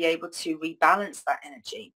yoga to be able to rebalance that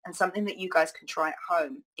energy, and something that you guys can try at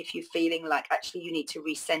home if you're feeling like actually you need to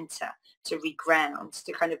recenter, to reground,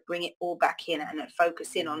 to kind of bring it all back in and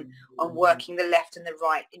focus in on working the left and the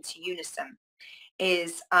right into unison,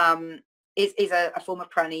 is a form of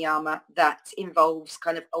pranayama that involves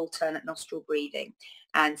kind of alternate nostril breathing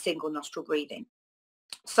and single nostril breathing.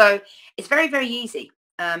 So it's very, very easy.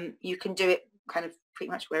 You can do it kind of pretty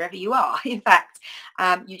much wherever you are. In fact,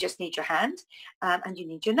 you just need your hand and you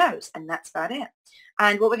need your nose, and that's about it.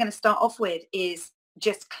 And what we're going to start off with is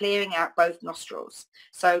just clearing out both nostrils.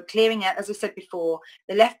 So clearing out, as I said before,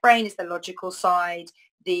 the left brain is the logical side,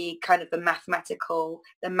 the kind of the mathematical,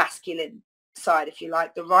 the masculine side, if you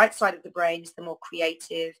like. The right side of the brain is the more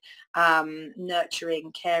creative,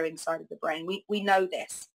 nurturing, caring side of the brain. We know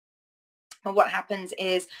this. And what happens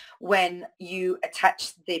is when you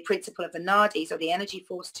attach the principle of the nadis or the energy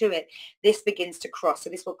force to it, this begins to cross. So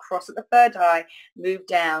this will cross at the third eye, move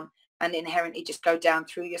down, and inherently just go down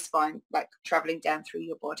through your spine, like traveling down through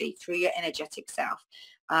your body, through your energetic self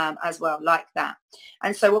as well, like that.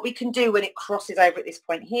 And so what we can do when it crosses over at this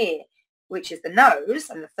point here, which is the nose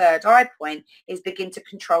and the third eye point, is begin to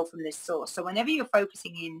control from this source. So whenever you're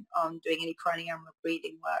focusing in on doing any pranayama or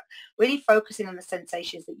breathing work, really focusing on the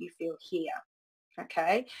sensations that you feel here.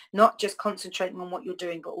 Okay, not just concentrating on what you're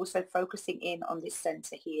doing, but also focusing in on this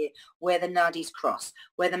center here, where the nadis cross,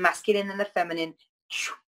 where the masculine and the feminine,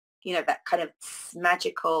 you know, that kind of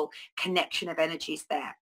magical connection of energies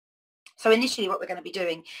there. So initially what we're going to be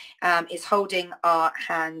doing is holding our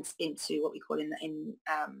hands into what we call in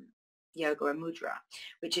yoga a mudra,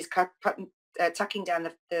 which is tucking down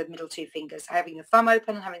the middle two fingers, having the thumb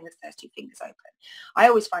open and having the first two fingers open. I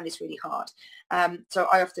always find this really hard. So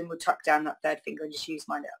I often would tuck down that third finger and just use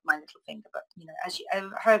my little finger. But, you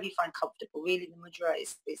know, however you find comfortable, really the mudra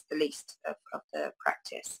is the least of the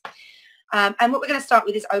practice. And what we're going to start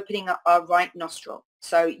with is opening up our right nostril.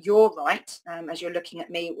 So your right, as you're looking at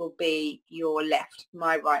me, will be your left.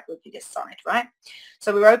 My right would be this side, right?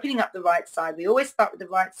 So we're opening up the right side. We always start with the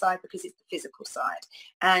right side because it's the physical side.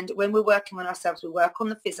 And when we're working on ourselves, we work on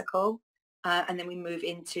the physical and then we move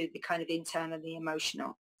into the kind of internal and the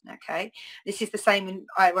emotional. Okay, this is the same in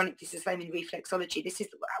ironic. This is the same in reflexology. This is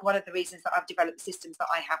one of the reasons that I've developed the systems that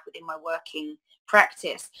I have within my working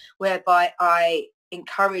practice, whereby I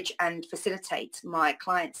encourage and facilitate my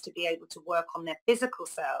clients to be able to work on their physical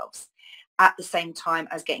selves at the same time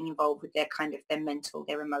as getting involved with their kind of their mental,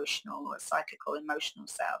 their emotional or psychical emotional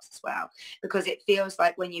selves as well, because it feels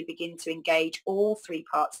like when you begin to engage all three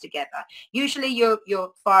parts together, usually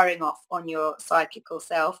you're firing off on your psychical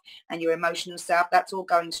self and your emotional self. That's all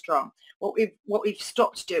going strong. What we've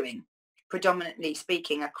stopped doing, predominantly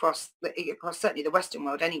speaking across certainly the Western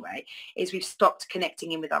world anyway, is we've stopped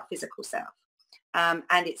connecting in with our physical self.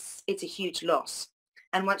 And it's a huge loss.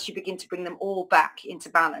 And once you begin to bring them all back into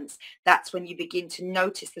balance, that's when you begin to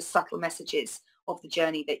notice the subtle messages of the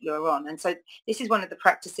journey that you're on. And so this is one of the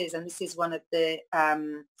practices, and this is one of the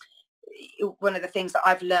things that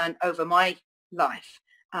I've learned over my life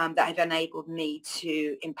that have enabled me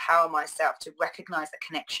to empower myself to recognize the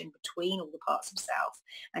connection between all the parts of self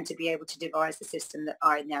and to be able to devise the system that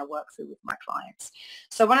I now work through with my clients.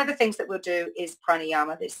 So one of the things that we'll do is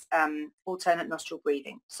pranayama, this alternate nostril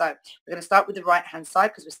breathing. So we're going to start with the right hand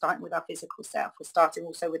side because we're starting with our physical self. We're starting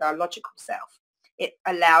also with our logical self. It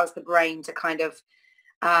allows the brain to kind of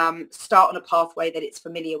start on a pathway that it's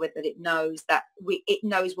familiar with, that it knows that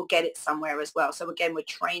we'll get it somewhere as well. So again, we're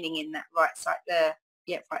training in that right side,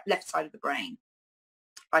 left side of the brain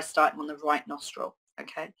by starting on the right nostril.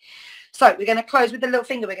 Okay, so we're going to close with the little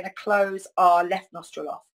finger. We're going to close our left nostril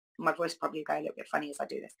off. My voice probably go a little bit funny as I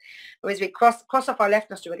do this. But as we cross off our left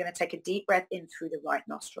nostril, we're going to take a deep breath in through the right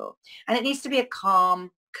nostril, and it needs to be a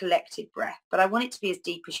calm, collected breath. But I want it to be as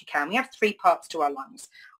deep as you can. We have three parts to our lungs: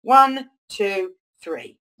 1, 2,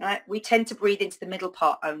 3. Right? We tend to breathe into the middle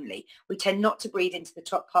part only. We tend not to breathe into the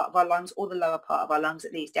top part of our lungs or the lower part of our lungs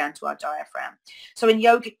that leads down to our diaphragm. So in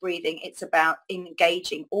yogic breathing, it's about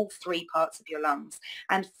engaging all three parts of your lungs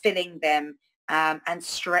and filling them and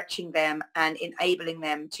stretching them and enabling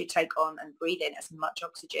them to take on and breathe in as much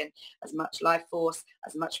oxygen, as much life force,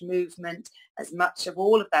 as much movement, as much of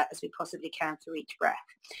all of that as we possibly can through each breath.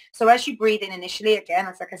 So as you breathe in initially, again,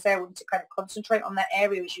 as like I say, I want to kind of concentrate on that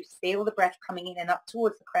area as you feel the breath coming in and up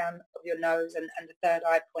towards the crown of your nose and the third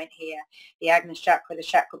eye point here, the Agni chakra, the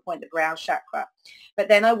chakra point, the brow chakra. But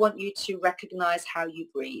then I want you to recognize how you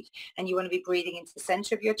breathe. And you want to be breathing into the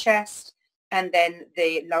center of your chest, and then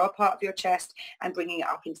the lower part of your chest, and bringing it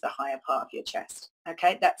up into the higher part of your chest.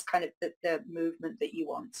 Okay, that's kind of the movement that you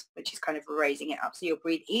want, which is kind of raising it up. So you'll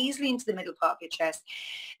breathe easily into the middle part of your chest,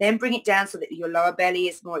 then bring it down so that your lower belly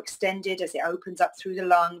is more extended as it opens up through the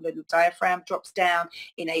lung. The diaphragm drops down,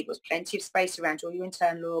 enables plenty of space around all your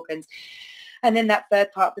internal organs. And then that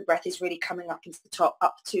third part of the breath is really coming up into the top,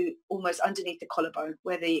 up to almost underneath the collarbone,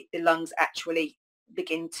 where the lungs actually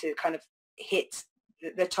begin to kind of hit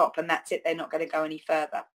the top, and that's it. They're not going to go any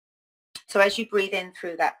further. So as you breathe in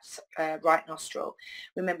through that right nostril,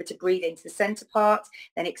 remember to breathe into the center part,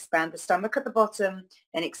 then expand the stomach at the bottom,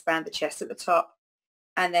 then expand the chest at the top,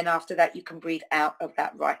 And then after that, you can breathe out of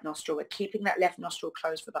that right nostril. We're keeping that left nostril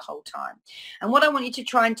closed for the whole time. And what I want you to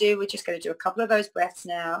try and do, we're just going to do a couple of those breaths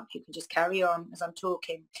now. You can just carry on as I'm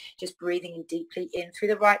talking, just breathing in deeply in through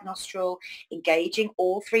the right nostril, engaging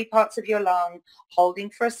all 3 parts of your lung, holding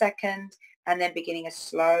for a second, and then beginning a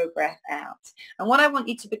slow breath out. And what I want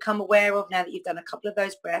you to become aware of now that you've done a couple of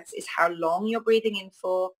those breaths is how long you're breathing in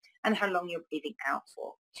for and how long you're breathing out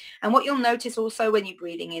for. And what you'll notice also when you're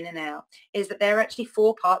breathing in and out is that there are actually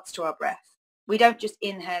 4 parts to our breath. We don't just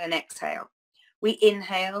inhale and exhale. We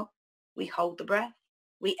inhale, we hold the breath.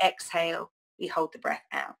 We exhale, we hold the breath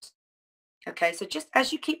out. Okay, so just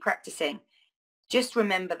as you keep practicing, just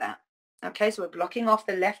remember that. Okay, so we're blocking off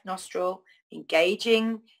the left nostril,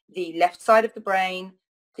 engaging the left side of the brain,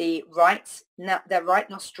 the right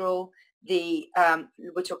nostril,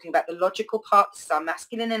 we're talking about the logical part. This is our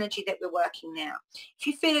masculine energy that we're working now. If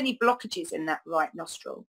you feel any blockages in that right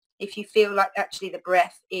nostril, if you feel like actually the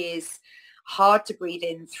breath is hard to breathe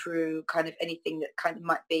in through kind of anything that kind of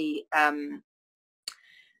might be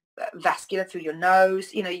vascular through your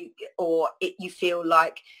nose, you feel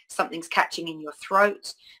like something's catching in your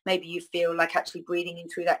throat. Maybe you feel like actually breathing in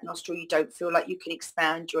through that nostril, you don't feel like you can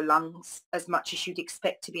expand your lungs as much as you'd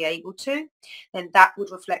expect to be able to, then that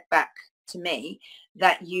would reflect back to me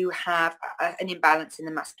that you have an imbalance in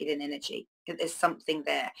the masculine energy. There's something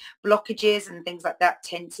there. Blockages and things like that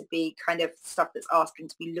tend to be kind of stuff that's asking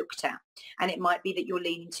to be looked at. And it might be that you're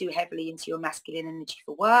leaning too heavily into your masculine energy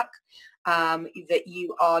for work, that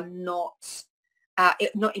you are not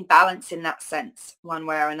in balance in that sense, one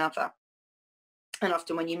way or another. And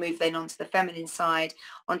often when you move then onto the feminine side,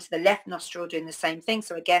 onto the left nostril, doing the same thing.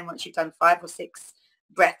 So again, once you've done 5 or 6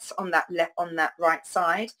 breaths on that right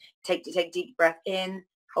side, take a deep breath in,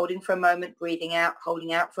 holding for a moment, breathing out,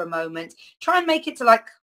 holding out for a moment. Try and make it to like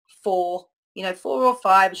 4, 4 or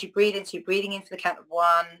 5 as you breathe in. So you're breathing in for the count of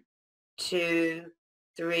 1, 2,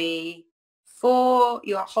 3, 4.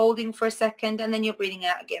 You're holding for a second, and then you're breathing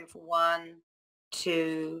out again for 1,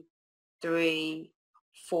 2, 3,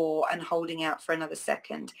 4, and holding out for another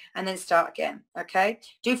second, and then start again. Okay,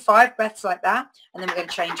 do 5 breaths like that, and then we're going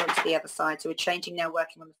to change on to the other side. So we're changing now,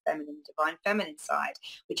 working on the feminine, divine feminine side,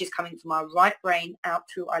 which is coming from our right brain out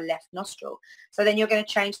through our left nostril. So then you're going to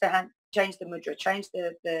change the hand, change the mudra, change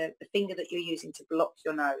the finger that you're using to block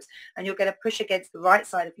your nose, and you're going to push against the right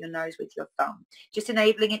side of your nose with your thumb, just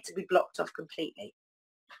enabling it to be blocked off completely.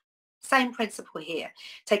 Same principle here.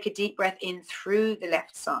 Take a deep breath in through the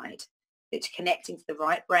left side. It's connecting to the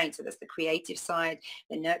right brain. So that's the creative side,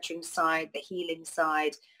 the nurturing side, the healing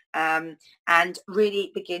side, and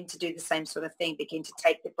really begin to do the same sort of thing. Begin to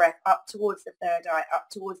take the breath up towards the third eye, up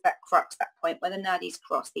towards that crux, that point where the nadis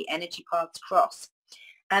cross, the energy paths cross.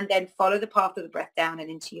 And then follow the path of the breath down and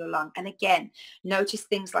into your lung. And again, notice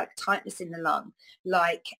things like tightness in the lung,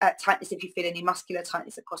 like tightness if you feel any muscular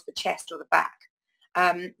tightness across the chest or the back.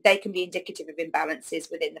 They can be indicative of imbalances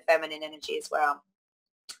within the feminine energy as well.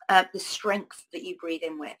 The strength that you breathe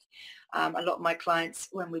in with. A lot of my clients,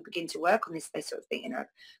 when we begin to work on this, they sort of think,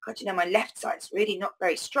 God, my left side's really not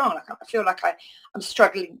very strong. Like, I feel like I'm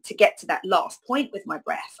struggling to get to that last point with my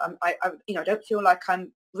breath. I don't feel like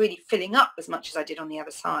I'm really filling up as much as I did on the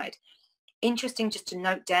other side. Interesting just to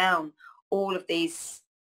note down all of these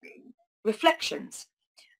reflections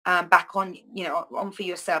back on for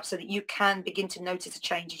yourself, so that you can begin to notice a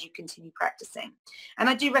change as you continue practicing. And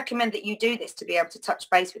I do recommend that you do this to be able to touch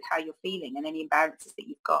base with how you're feeling and any imbalances that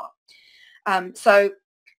you've got. So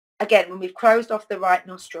again, when we've closed off the right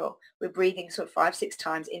nostril, we're breathing sort of 5-6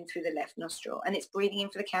 times in through the left nostril, and it's breathing in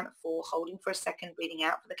for the count of 4, holding for a second, breathing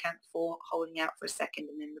out for the count of 4, holding out for a second,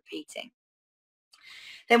 and then repeating.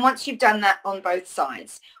 Then once you've done that on both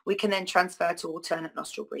sides, we can then transfer to alternate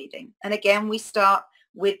nostril breathing. And again, we start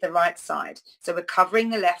with the right side. So we're covering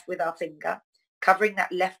the left with our finger, covering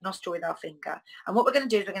that left nostril with our finger. And what we're going to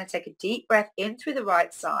do is we're going to take a deep breath in through the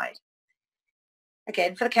right side,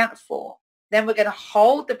 again for the count of 4. Then we're going to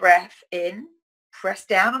hold the breath in, press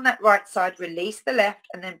down on that right side, release the left,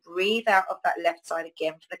 and then breathe out of that left side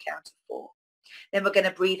again for the count of 4. Then we're going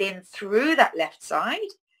to breathe in through that left side,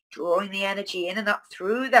 drawing the energy in and up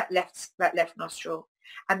through that left nostril,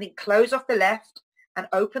 and then close off the left and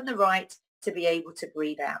open the right to be able to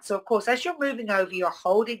breathe out. So of course, as you're moving over, you're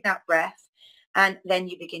holding that breath, and then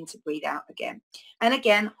you begin to breathe out again. And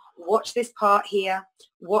again, watch this part here.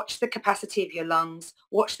 Watch the capacity of your lungs.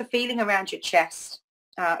 Watch the feeling around your chest,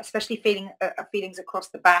 especially feelings across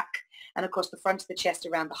the back and across the front of the chest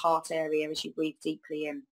around the heart area as you breathe deeply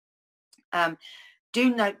in.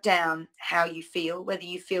 Do note down how you feel, whether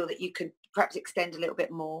you feel that you could perhaps extend a little bit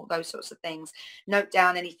more, those sorts of things. Note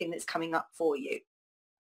down anything that's coming up for you.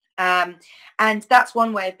 And that's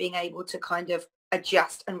one way of being able to kind of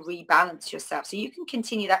adjust and rebalance yourself. So you can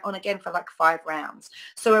continue that on again for like 5 rounds.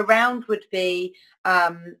 So a round would be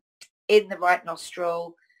in the right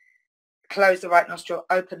nostril, close the right nostril,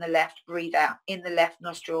 open the left, breathe out. In the left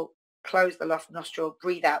nostril, close the left nostril,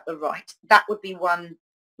 breathe out the right. That would be one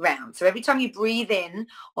round. So every time you breathe in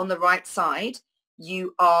on the right side,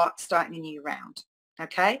 you are starting a new round.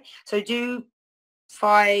 Okay, so do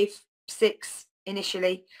 5, 6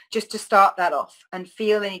 initially, just to start that off and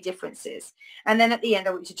feel any differences. And then at the end,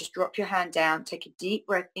 I want you to just drop your hand down, take a deep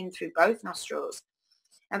breath in through both nostrils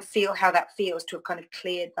and feel how that feels to have kind of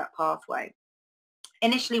cleared that pathway.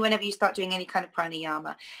 Initially, whenever you start doing any kind of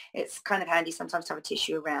pranayama, it's kind of handy sometimes to have a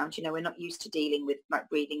tissue around. You know, we're not used to dealing with like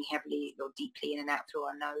breathing heavily or deeply in and out through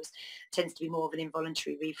our nose. It tends to be more of an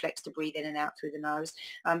involuntary reflex to breathe in and out through the nose.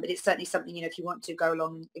 But it's certainly something, you know, if you want to go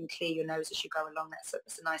along and clear your nose as you go along,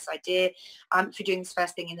 that's a nice idea. If you're doing this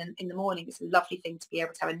first thing in the morning, it's a lovely thing to be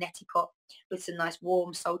able to have a neti pot with some nice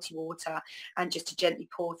warm salty water and just to gently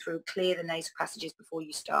pour through, clear the nasal passages before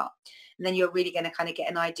you start. And then you're really going to kind of get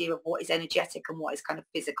an idea of what is energetic and what is kind of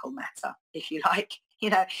physical matter, if you like, you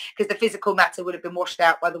know, because the physical matter would have been washed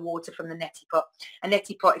out by the water from the neti pot. A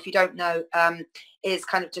neti pot, if you don't know, is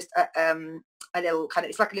kind of just a little kind of,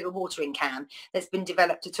 it's like a little watering can that's been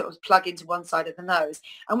developed to sort of plug into one side of the nose.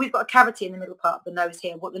 And we've got a cavity in the middle part of the nose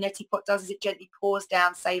here. What the neti pot does is it gently pours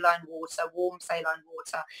down saline water, warm saline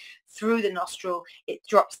water, through the nostril. It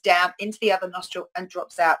drops down into the other nostril and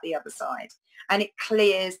drops out the other side. And it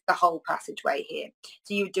clears the whole passageway here.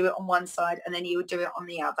 So you would do it on one side and then you would do it on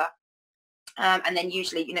the other. And then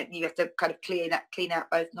usually, you know, you have to kind of clean out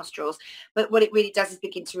both nostrils. But what it really does is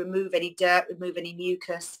begin to remove any dirt, remove any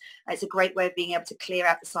mucus. It's a great way of being able to clear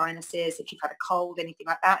out the sinuses if you've had a cold, anything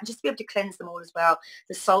like that, and just to be able to cleanse them all as well.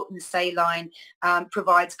 The salt and the saline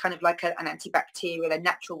provides kind of like an antibacterial, a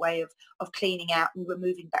natural way of cleaning out and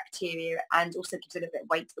removing bacteria, and also gives a little bit of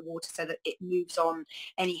weight to the water so that it moves on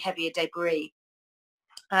any heavier debris.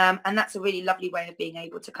 And that's a really lovely way of being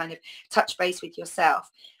able to kind of touch base with yourself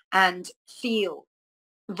and feel,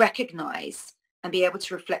 recognize, and be able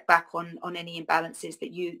to reflect back on any imbalances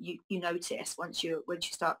that you notice once you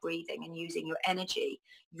start breathing and using your energy,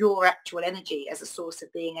 your actual energy, as a source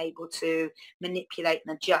of being able to manipulate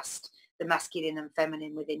and adjust the masculine and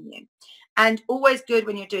feminine within you. And always good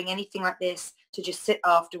when you're doing anything like this to just sit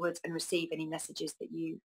afterwards and receive any messages that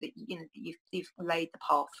you've laid the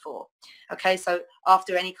path for. Okay, so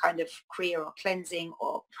after any kind of kriya or cleansing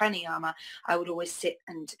or pranayama, I would always sit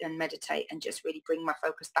and meditate and just really bring my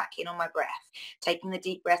focus back in on my breath, taking the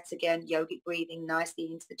deep breaths again, yogic breathing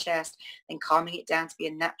nicely into the chest, then calming it down to be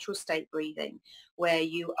a natural state breathing where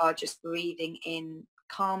you are just breathing in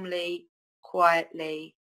calmly,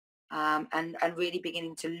 quietly, and really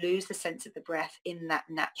beginning to lose the sense of the breath in that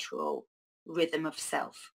natural rhythm of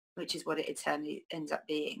self, which is what it eternally ends up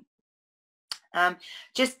being.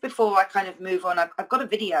 Just before I kind of move on, I've got a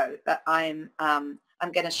video that I'm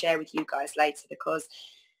going to share with you guys later, because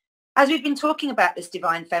as we've been talking about this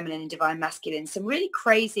divine feminine and divine masculine, some really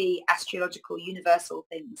crazy astrological universal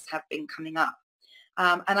things have been coming up.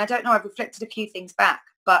 And I don't know, I've reflected a few things back,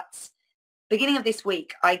 but beginning of this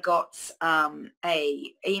week, I got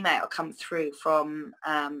a email come through from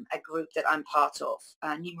a group that I'm part of,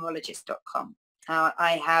 numerologist.com.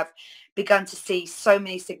 I have begun to see so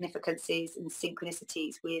many significances and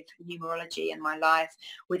synchronicities with numerology in my life,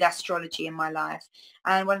 with astrology in my life.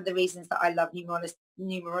 And one of the reasons that I love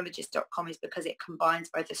numerologist.com is because it combines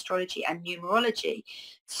both astrology and numerology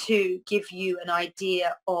to give you an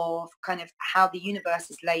idea of kind of how the universe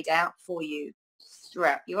is laid out for you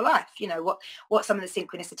throughout your life. You know, what some of the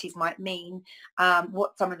synchronicities might mean,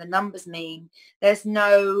 what some of the numbers mean. There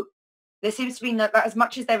seems to be no, as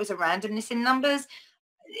much as there is a randomness in numbers,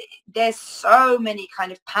 there's so many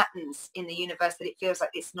kind of patterns in the universe that it feels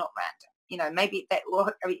like it's not random. You know, maybe that, well,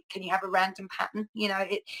 can you have a random pattern? You know,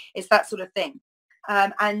 it's that sort of thing.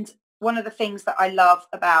 And one of the things that I love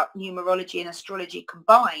about numerology and astrology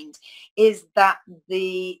combined is that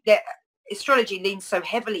the astrology leans so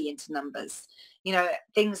heavily into numbers. You know,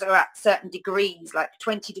 things are at certain degrees, like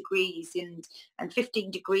 20 degrees and 15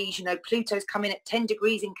 degrees, you know, Pluto's coming at 10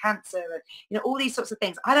 degrees in Cancer, and, you know, all these sorts of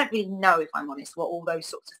things. I don't really know, if I'm honest, what all those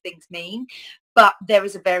sorts of things mean, but there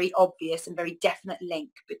is a very obvious and very definite link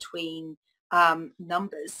between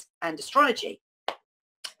numbers and astrology.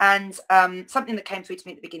 And something that came through to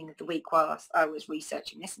me at the beginning of the week while I was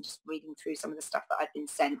researching this and just reading through some of the stuff that I'd been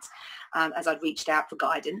sent as I'd reached out for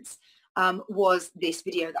guidance, was this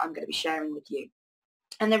video that I'm going to be sharing with you.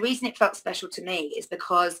 And the reason it felt special to me is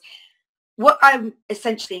because what I'm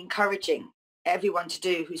essentially encouraging everyone to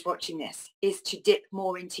do who's watching this is to dip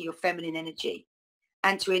more into your feminine energy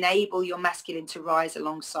and to enable your masculine to rise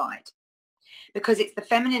alongside. Because it's the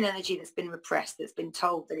feminine energy that's been repressed, that's been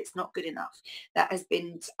told that it's not good enough, that has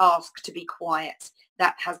been asked to be quiet,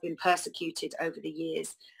 that has been persecuted over the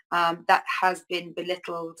years, that has been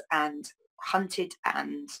belittled and hunted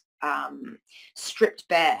and stripped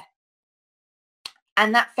bare.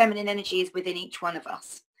 And that feminine energy is within each one of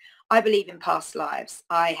us. I believe in past lives.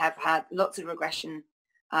 I have had lots of regression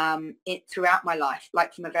throughout my life,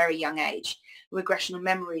 like from a very young age. Regressional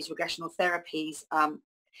memories, regressional therapies,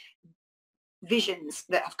 visions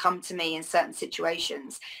that have come to me in certain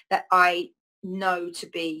situations that I know to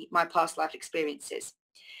be my past life experiences.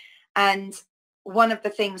 And one of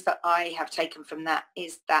the things that I have taken from that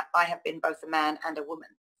is that I have been both a man and a woman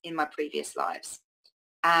in my previous lives.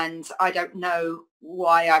 And I don't know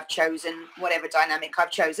why I've chosen whatever dynamic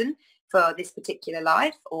I've chosen for this particular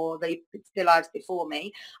life or the lives before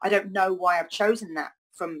me. I don't know why I've chosen that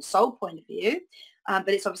from soul point of view, but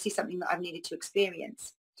it's obviously something that I've needed to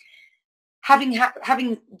experience.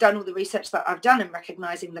 Having done all the research that I've done and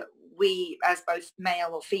recognizing that we as both male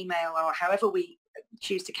or female or however we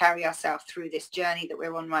choose to carry ourselves through this journey that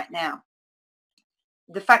we're on right now,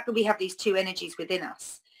 the fact that we have these two energies within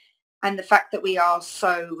us and the fact that we are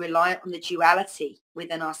so reliant on the duality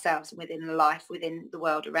within ourselves, within life, within the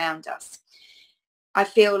world around us, I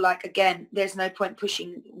feel like, again, there's no point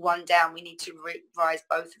pushing one down. We need to rise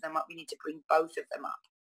both of them up. We need to bring both of them up.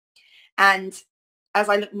 And as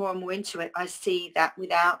I look more and more into it, I see that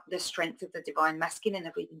without the strength of the divine masculine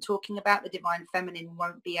that we've been talking about, the divine feminine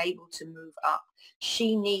won't be able to move up.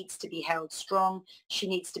 She needs to be held strong. She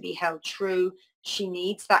needs to be held true. She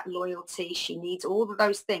needs that loyalty. She needs all of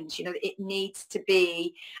those things. You know, it needs to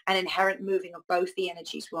be an inherent moving of both the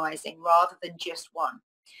energies rising rather than just one.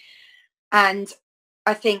 And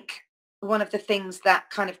I think one of the things that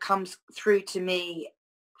kind of comes through to me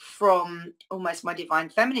from almost my divine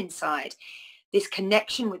feminine side, this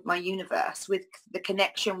connection with my universe, with the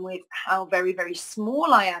connection with how very, very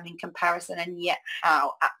small I am in comparison, and yet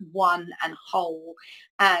how at one and whole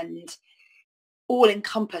and all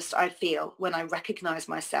encompassed I feel when I recognize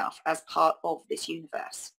myself as part of this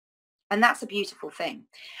universe. And that's a beautiful thing.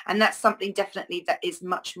 And that's something definitely that is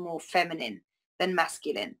much more feminine than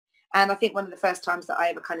masculine. And I think one of the first times that I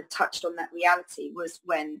ever kind of touched on that reality was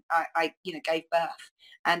when I gave birth,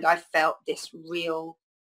 and I felt this real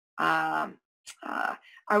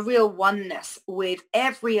a real oneness with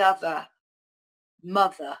every other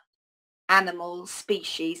mother, animal,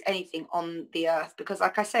 species, anything on the earth. Because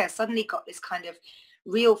like I say, I suddenly got this kind of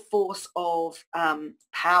real force of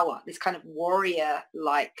power, this kind of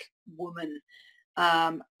warrior-like woman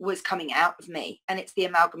was coming out of me. And it's the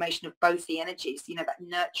amalgamation of both the energies, you know, that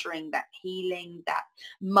nurturing, that healing, that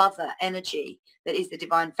mother energy that is the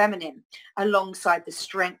divine feminine, alongside the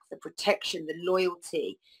strength, the protection, the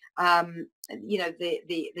loyalty, you know,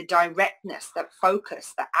 the directness, the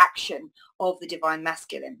focus, the action of the divine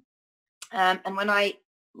masculine. And when I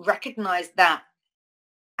recognized that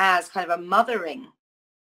as kind of a mothering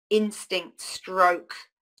instinct stroke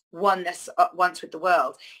oneness once with the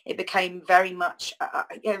world, it became very much,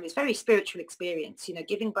 it was a very spiritual experience. You know,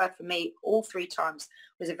 giving birth for me all 3 times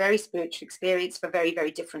was a very spiritual experience for very,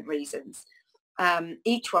 very different reasons.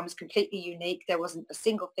 Each one was completely unique. There wasn't a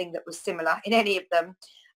single thing that was similar in any of them.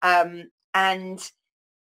 And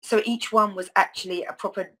so each one was actually a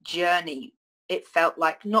proper journey. It felt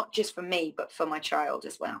like, not just for me, but for my child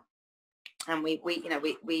as well. And we've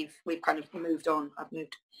kind of moved on. I've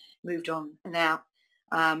moved on now.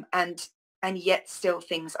 And yet still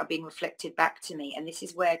things are being reflected back to me. And this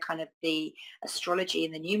is where kind of the astrology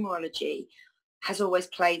and the numerology has always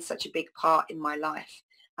played such a big part in my life.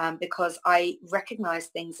 Because I recognize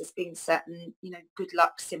things as being certain, you know, good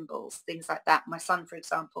luck symbols, things like that. My son, for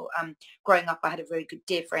example, growing up, I had a very good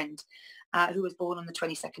dear friend who was born on the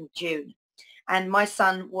 22nd of June. And my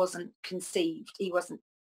son wasn't conceived. He wasn't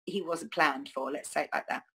planned for, let's say it like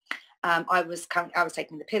that. I was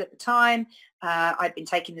taking the pill at the time. I'd been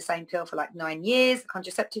taking the same pill for like 9 years, the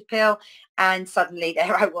contraceptive pill, and suddenly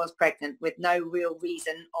there I was pregnant with no real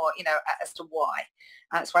reason or, you know, as to why.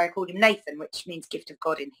 That's why I called him Nathan, which means gift of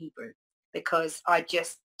God in Hebrew, because I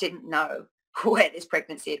just didn't know where this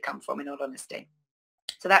pregnancy had come from, in all honesty.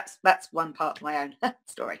 So that's one part of my own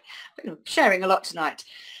story. I'm sharing a lot tonight.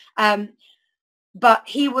 But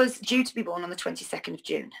he was due to be born on the 22nd of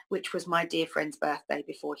June, which was my dear friend's birthday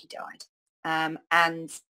before he died.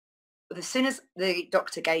 And as soon as the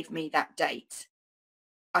doctor gave me that date,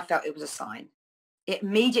 I felt it was a sign. It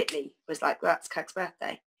immediately was like, well, that's Kirk's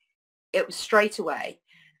birthday. It was straight away.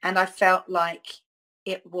 And I felt like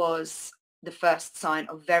it was the first sign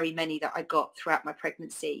of very many that I got throughout my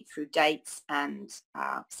pregnancy through dates and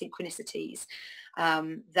synchronicities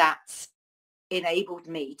that enabled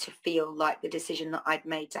me to feel like the decision that I'd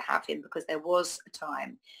made to have him, because there was a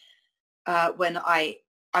time when I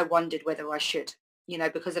wondered whether I should, you know,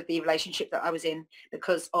 because of the relationship that I was in,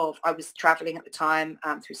 because of I was traveling at the time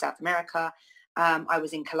through South America. I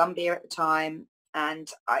was in Colombia at the time, and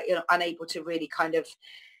I, you know, unable to really kind of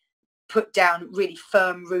put down really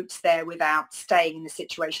firm roots there without staying in the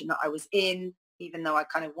situation that I was in, even though I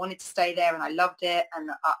kind of wanted to stay there and I loved it. And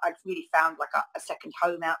I'd really found like a second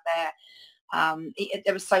home out there.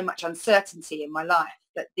 There was so much uncertainty in my life,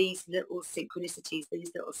 but these little synchronicities,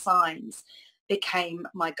 these little signs became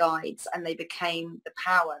my guides, and they became the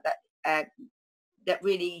power that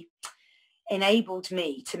really enabled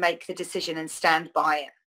me to make the decision and stand by it.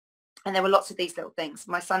 And there were lots of these little things.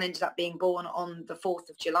 My son ended up being born on the 4th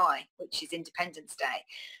of July, which is Independence Day.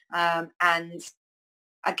 And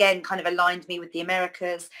again, kind of aligned me with the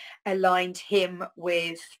Americas, aligned him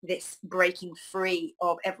with this breaking free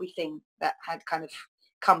of everything that had kind of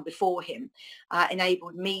come before him,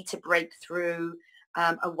 enabled me to break through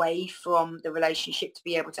away from the relationship to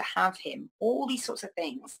be able to have him. All these sorts of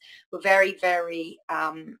things were very, very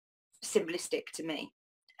symbolistic to me.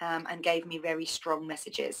 And gave me very strong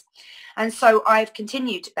messages. And so I've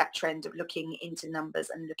continued that trend of looking into numbers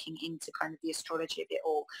and looking into kind of the astrology of it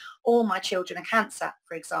all. All my children are Cancer,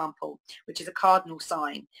 for example, which is a cardinal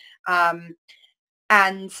sign.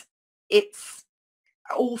 And it's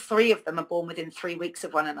all 3 of them are born within 3 weeks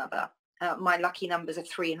of one another. My lucky numbers are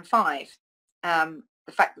 3 and 5. The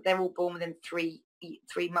fact that they're all born within 3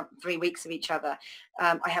 weeks of each other.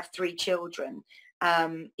 I have 3 children.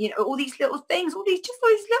 You know, all these little things, all these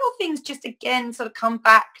little things just again sort of come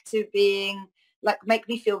back to being like, make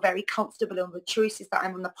me feel very comfortable on the choices that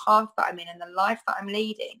I'm on, the path that I'm in, and the life that I'm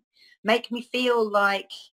leading. Make me feel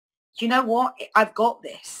like, you know what, I've got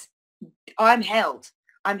this. I'm held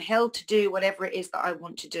to do whatever it is that I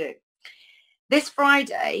want to do. This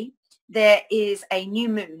Friday, there is a new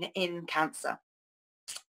moon in Cancer.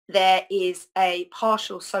 There is a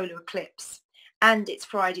partial solar eclipse, and it's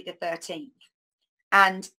Friday the 13th.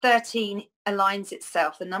 And 13 aligns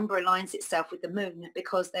itself, the number aligns itself with the moon,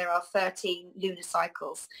 because there are 13 lunar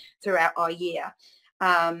cycles throughout our year.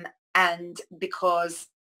 And because,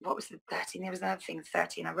 what was the 13? There was another thing,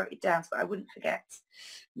 13. I wrote it down so I wouldn't forget.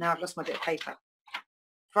 Now I've lost my bit of paper.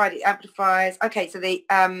 Friday amplifies. Okay, so the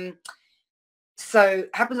so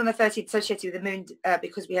happens on the 13th, associated with the moon,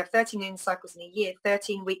 because we have 13 lunar cycles in a year,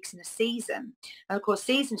 13 weeks in a season. And of course,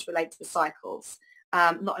 seasons relate to the cycles.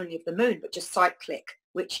 Not only of the moon, but just cyclic,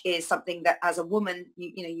 which is something that as a woman,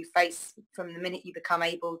 you know, you face from the minute you become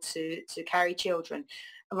able to carry children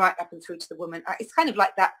right up and through to the woman. It's kind of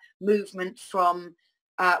like that movement from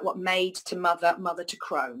what maid to mother, mother to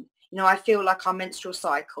crone. You know, I feel like our menstrual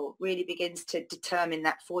cycle really begins to determine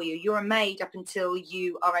that for you. You're a maid up until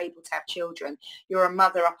you are able to have children. You're a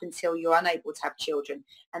mother up until you're unable to have children.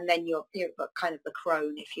 And then you're kind of the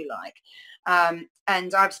crone, if you like.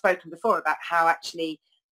 And I've spoken before about how actually,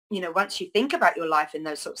 you know, once you think about your life in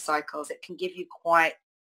those sort of cycles, it can give you quite,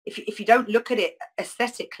 if you don't look at it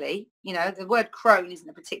aesthetically, you know, the word crone isn't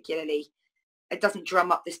a particularly, it doesn't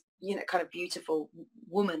drum up this, you know, kind of beautiful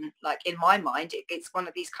woman, like in my mind. It's one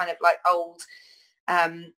of these kind of like old,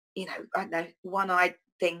 you know, I don't know, one-eyed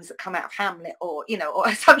things that come out of Hamlet, or, you know,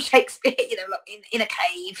 or some Shakespeare, you know, like in a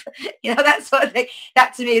cave, you know, that sort of thing.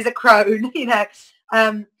 That to me is a crone, you know.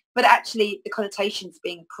 But actually the connotations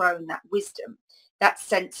being crone, that wisdom, that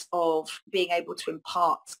sense of being able to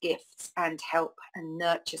impart gifts and help and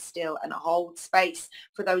nurture still and hold space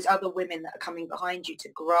for those other women that are coming behind you to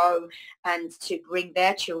grow and to bring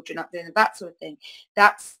their children up there, and that sort of thing.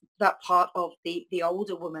 That's that part of the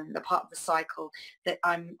older woman, the part of the cycle that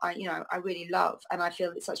I really love. And I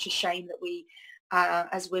feel it's such a shame that we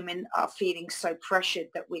as women are feeling so pressured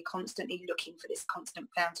that we're constantly looking for this constant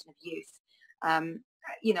fountain of youth.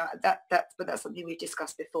 You know, but that's something we've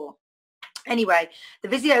discussed before. Anyway, the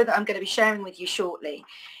video that I'm going to be sharing with you shortly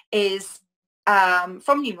is from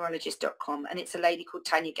numerologist.com, and it's a lady called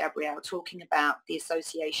Tanya Gabrielle talking about the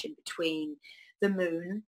association between the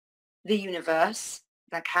moon, the universe,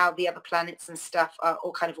 like how the other planets and stuff are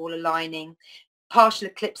all kind of all aligning, partial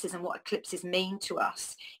eclipses and what eclipses mean to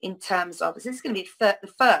us in terms of, this is going to be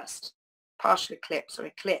the first partial eclipse or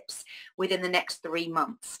eclipse within the next 3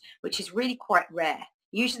 months, which is really quite rare.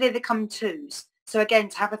 Usually they come in 2s. So again,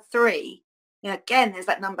 to have a 3, you know, again, there's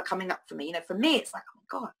that number coming up for me. You know, for me, it's like, oh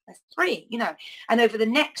my God, that's 3, you know. And over the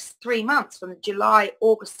next 3 months, from July,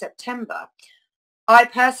 August, September, I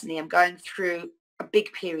personally am going through a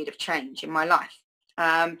big period of change in my life.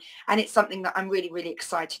 And it's something that I'm really, really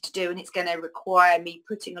excited to do. And it's going to require me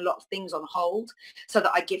putting a lot of things on hold so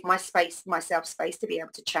that I give myself space to be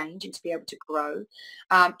able to change and to be able to grow.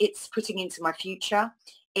 It's putting into my future.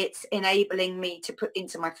 It's enabling me to put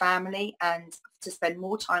into my family and to spend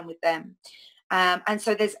more time with them. And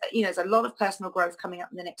so there's a lot of personal growth coming up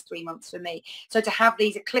in the next 3 months for me. So to have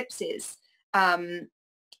these eclipses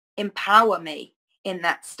empower me in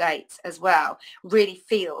that state as well really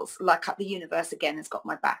feels like the universe again has got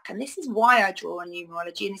my back. And this is why I draw on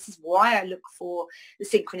numerology, and this is why I look for the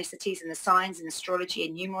synchronicities and the signs in astrology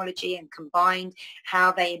and numerology, and combined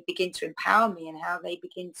how they begin to empower me and how they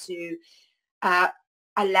begin to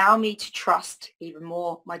allow me to trust even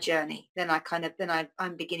more my journey than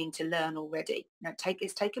I'm beginning to learn already.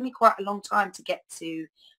 It's taken me quite a long time to get to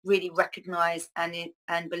really recognize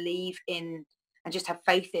and believe in and just have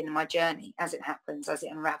faith in my journey as it happens, as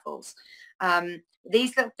it unravels.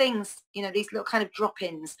 These little things, these little kind of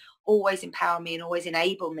drop-ins always empower me and always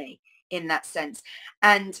enable me in that sense.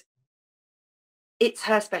 And it's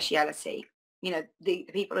her speciality. The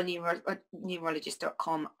people on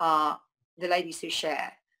numerologist.com are the ladies who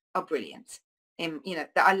share are brilliant.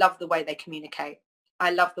 I love the way they communicate. I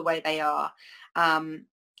love the way they are.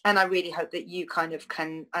 And I really hope that you kind of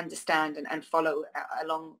can understand and follow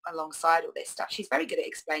alongside all this stuff. She's very good at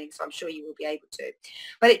explaining, so I'm sure you will be able to.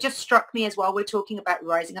 But it just struck me as well, we're talking about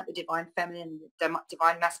rising up the divine feminine and the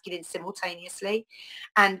divine masculine simultaneously,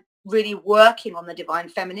 and really working on the divine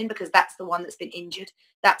feminine, because that's the one that's been injured.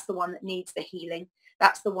 That's the one that needs the healing.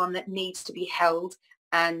 That's the one that needs to be held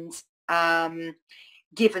and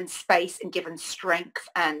given space and given strength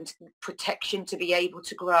and protection to be able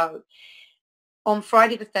to grow. On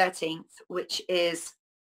Friday the 13th, which is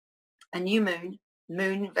a new moon,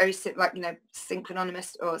 very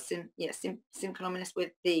synchronous or synchronous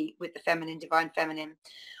with the feminine, divine feminine.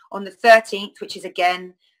 On the 13th, which is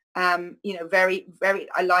again, very, very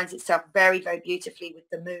aligns itself very, very beautifully with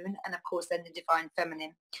the moon, and of course then the divine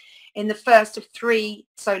feminine. In the first of 3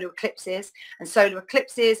 solar eclipses, and solar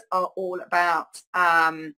eclipses are all about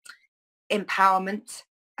empowerment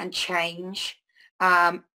and change,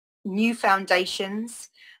 new foundations.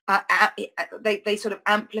 They sort of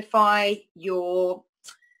amplify your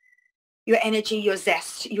energy, your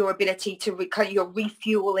zest, your ability to your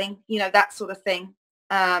refueling, that sort of thing.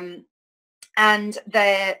 And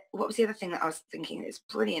what was the other thing that I was thinking is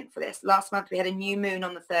brilliant for this? Last month we had a new moon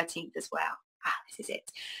on the 13th as well. This is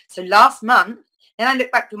it. So last month, then I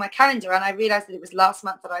looked back through my calendar and I realized that it was last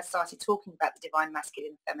month that I started talking about the divine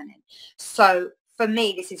masculine and feminine. So for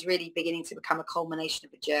me, this is really beginning to become a culmination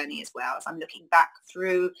of a journey as well, as I'm looking back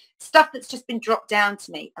through stuff that's just been dropped down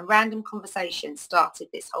to me. A random conversation started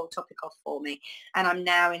this whole topic off for me. And I'm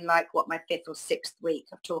now in my 5th or 6th week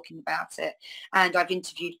of talking about it. And I've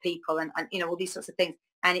interviewed people and all these sorts of things.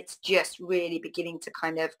 And it's just really beginning to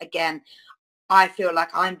kind of, again, I feel like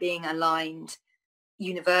I'm being aligned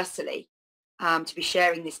universally to be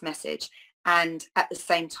sharing this message. And at the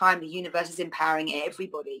same time, the universe is empowering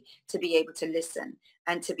everybody to be able to listen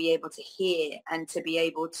and to be able to hear and to be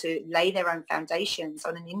able to lay their own foundations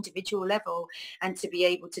on an individual level, and to be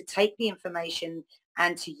able to take the information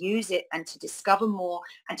and to use it and to discover more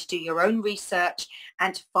and to do your own research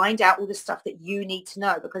and to find out all the stuff that you need to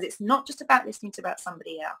know, because it's not just about listening to about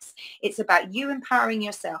somebody else. It's about you empowering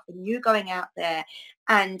yourself and you going out there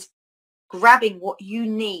and grabbing what you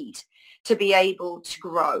need to be able to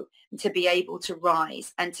grow and to be able to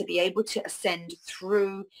rise and to be able to ascend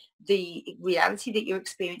through the reality that you're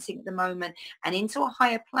experiencing at the moment and into a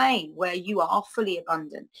higher plane where you are fully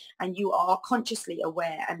abundant and you are consciously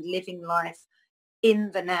aware and living life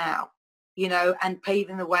in the now, and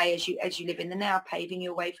paving the way as you live in the now, paving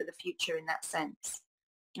your way for the future in that sense.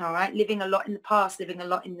 All right. Living a lot in the past, living a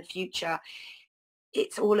lot in the future.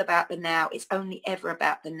 It's all about the now. It's only ever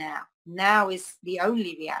about the now. Now is the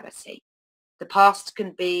only reality. The past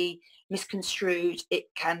can be misconstrued. It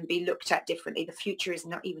can be looked at differently. The future is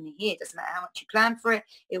not even here. It doesn't matter how much you plan for it.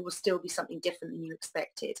 It will still be something different than you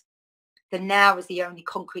expected. The now is the only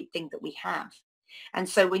concrete thing that we have. And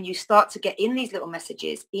so when you start to get in these little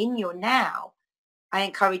messages in your now, I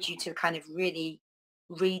encourage you to kind of really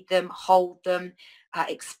read them, hold them,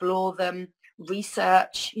 explore them,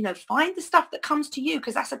 research, find the stuff that comes to you,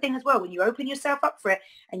 because that's the thing as well. When you open yourself up for it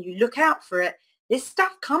and you look out for it, this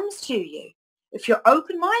stuff comes to you. If you're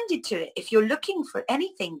open-minded to it, if you're looking for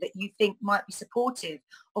anything that you think might be supportive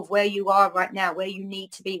of where you are right now, where you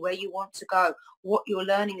need to be, where you want to go, what you're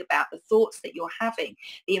learning about, the thoughts that you're having,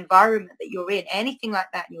 the environment that you're in, anything like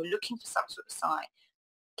that, and you're looking for some sort of sign,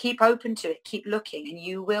 keep open to it, keep looking, and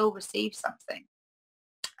you will receive something.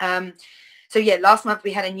 So yeah, last month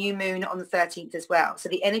we had a new moon on the 13th as well. So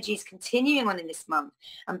the energy is continuing on in this month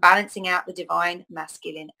and balancing out the divine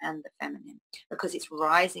masculine and the feminine, because it's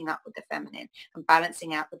rising up with the feminine and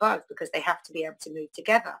balancing out the both, because they have to be able to move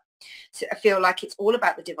together. So I feel like it's all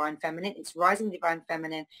about the divine feminine. It's rising divine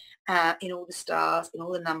feminine in all the stars, in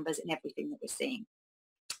all the numbers, in everything that we're seeing.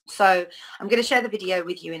 So I'm going to share the video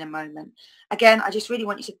with you in a moment. Again, I just really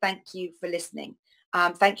want you to thank you for listening.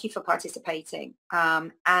 Thank you for participating.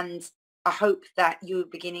 And I hope that you're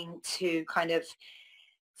beginning to kind of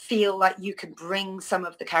feel like you can bring some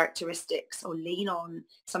of the characteristics, or lean on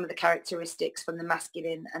some of the characteristics from the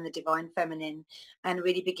masculine and the divine feminine, and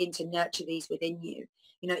really begin to nurture these within you.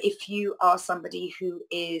 You know, if you are somebody who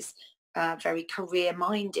is very career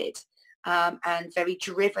minded and very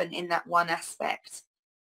driven in that one aspect,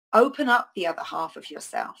 open up the other half of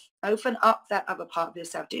yourself. Open up that other part of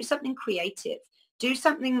yourself. Do something creative. Do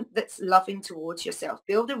something that's loving towards yourself.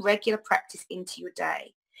 Build a regular practice into your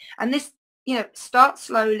day. And this, you know, start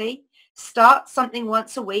slowly. Start something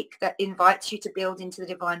once a week that invites you to build into the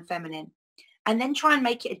divine feminine. And then try and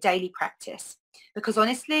make it a daily practice. Because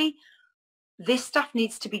honestly, this stuff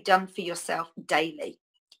needs to be done for yourself daily.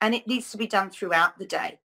 And it needs to be done throughout the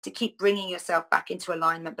day to keep bringing yourself back into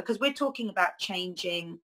alignment. Because we're talking about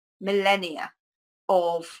changing millennia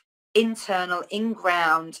of internal,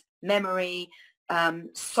 in-ground memory,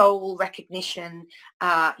 soul recognition,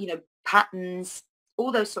 you know, patterns,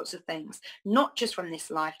 all those sorts of things, not just from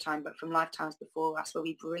this lifetime, but from lifetimes before us, where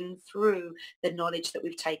we bring through the knowledge that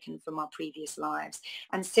we've taken from our previous lives.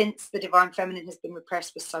 And since the divine feminine has been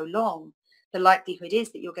repressed for so long, the likelihood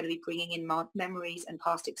is that you're going to be bringing in memories and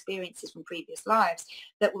past experiences from previous lives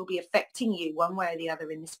that will be affecting you one way or the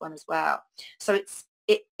other in this one as well. So it's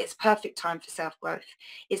perfect time for self-growth.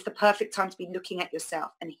 It's the perfect time to be looking at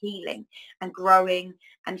yourself and healing and growing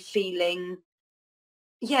and feeling,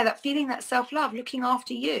 yeah, that feeling, that self-love, looking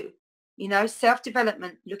after you, you know,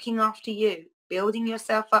 self-development, looking after you, building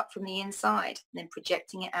yourself up from the inside and then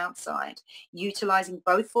projecting it outside, utilizing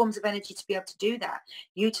both forms of energy to be able to do that,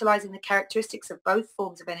 utilizing the characteristics of both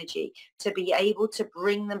forms of energy to be able to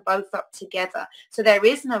bring them both up together. So there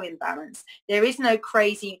is no imbalance. There is no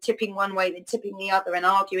crazy tipping one way then tipping the other and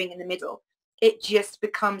arguing in the middle. It just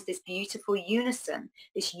becomes this beautiful unison,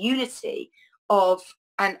 this unity of,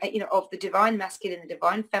 and you know, of the divine masculine, the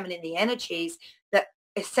divine feminine, the energies that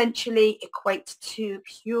essentially equate to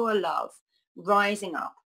pure love rising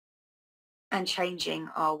up and changing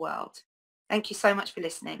our world. Thank you so much for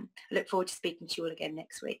listening. I look forward to speaking to you all again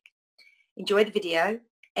next week. Enjoy the video.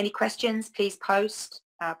 Any questions, please post.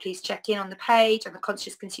 Please check in on the page, on the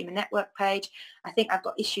Conscious Consumer Network page. I think I've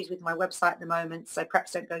got issues with my website at the moment, so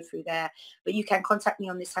perhaps don't go through there. But you can contact me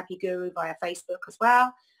on this Happy Guru via Facebook as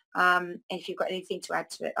well. And if you've got anything to add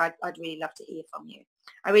to it, I'd really love to hear from you.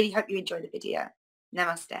 I really hope you enjoy the video.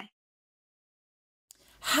 Namaste.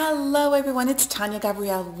 Hello everyone, it's Tanya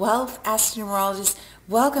Gabrielle, Wealth Astronumerologist.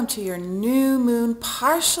 Welcome to your new moon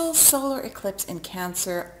partial solar eclipse in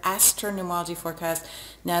Cancer astronumerology forecast.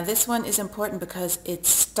 Now this one is important because it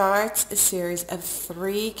starts a series of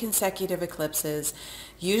 3 consecutive eclipses.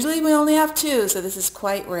 Usually we only have 2, so this is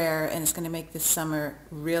quite rare, and it's going to make this summer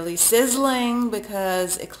really sizzling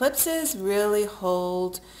because eclipses really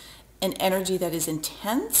hold an energy that is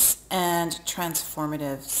intense and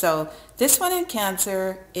transformative. So this one in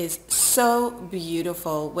Cancer is so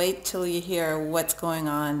beautiful. Wait till you hear what's going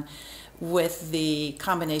on with the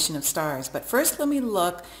combination of stars. But first let me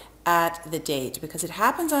look at the date, because it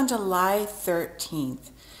happens on July 13th.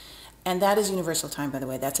 And that is universal time, by the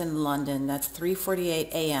way. That's in London. That's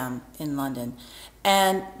 3:48 a.m. in London.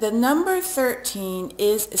 And the number 13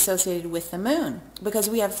 is associated with the moon, because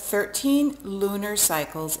we have 13 lunar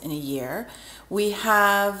cycles in a year. We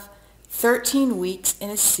have 13 weeks in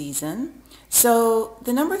a season. So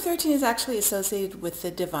the number 13 is actually associated with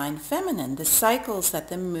the divine feminine, the cycles that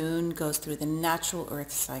the moon goes through, the natural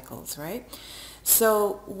earth cycles, right?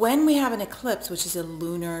 So when we have an eclipse, which is a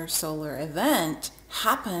lunar solar event,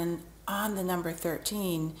 happen on the number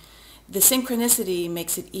 13, the synchronicity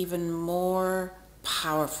makes it even more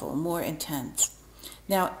powerful, more intense.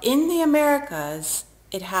 Now, in the Americas,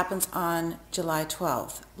 it happens on July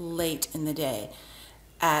 12th, late in the day,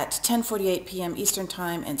 at 10:48 p.m. Eastern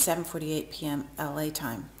Time and 7:48 p.m. LA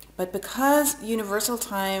time. But because universal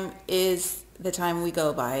time is the time we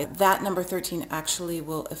go by, that number 13 actually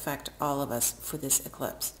will affect all of us for this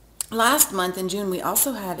eclipse. Last month in June, we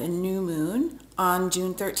also had a new moon on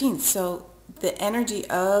June 13th. So the energy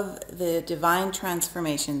of the divine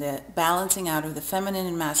transformation, the balancing out of the feminine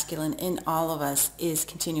and masculine in all of us is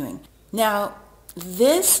continuing. Now,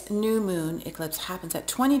 This new moon eclipse happens at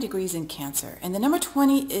 20 degrees in Cancer, and the number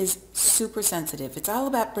 20 is super sensitive. It's all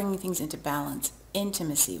about bringing things into balance,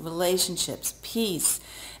 intimacy, relationships, peace.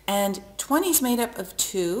 And 20 is made up of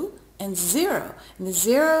 2 and 0. And the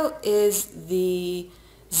 0 is the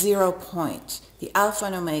 0 point, the alpha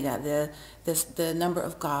and omega, the number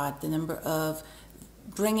of God, the number of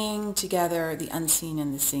bringing together the unseen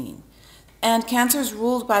and the seen. And Cancer is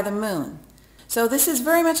ruled by the moon. So this is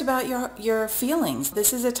very much about your feelings.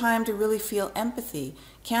 This is a time to really feel empathy.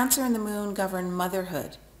 Cancer and the moon govern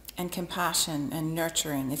motherhood and compassion and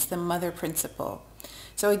nurturing. It's the mother principle.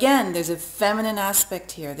 So again, there's a feminine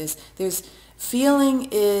aspect here. There's feeling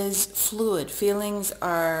is fluid. Feelings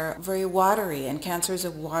are very watery, and Cancer is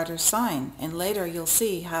a water sign. And later you'll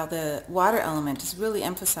see how the water element is really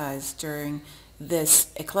emphasized during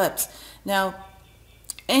this eclipse. Now,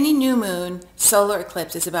 any new moon solar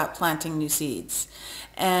eclipse is about planting new seeds,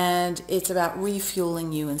 and it's about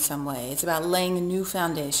refueling you in some way. It's about laying a new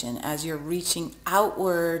foundation as you're reaching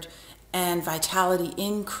outward and vitality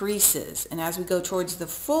increases. And as we go towards the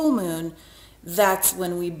full moon, that's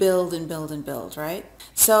when we build and build and build, right?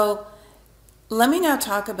 So let me now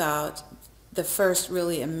talk about the first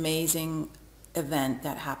really amazing event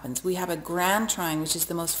that happens. We have a grand trine, which is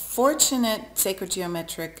the most fortunate sacred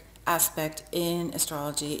geometric aspect in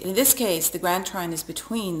astrology. In this case, the grand trine is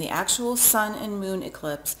between the actual sun and moon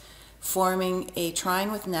eclipse, forming a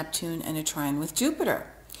trine with Neptune and a trine with Jupiter.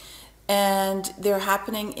 And they're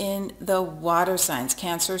happening in the water signs,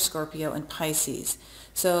 Cancer, Scorpio, and Pisces.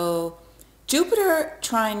 So Jupiter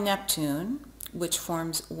trine Neptune, which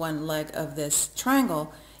forms one leg of this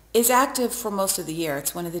triangle, is active for most of the year.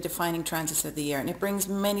 It's one of the defining transits of the year, and it brings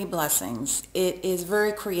many blessings. It is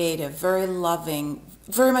very creative, very loving,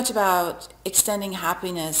 very much about extending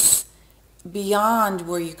happiness beyond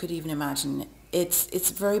where you could even imagine. It's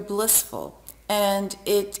very blissful, and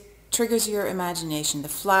it triggers your imagination, the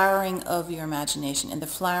flowering of your imagination and the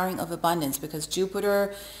flowering of abundance, because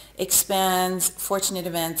Jupiter expands fortunate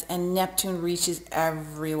events and Neptune reaches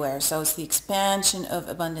everywhere. So it's the expansion of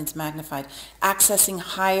abundance magnified, accessing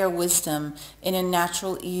higher wisdom in a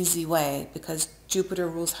natural, easy way, because Jupiter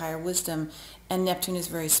rules higher wisdom and Neptune is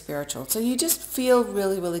very spiritual. So you just feel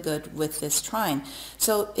really, really good with this trine.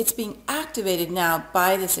 So it's being activated now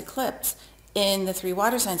by this eclipse in the 3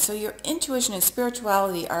 water signs. So your intuition and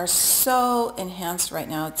spirituality are so enhanced right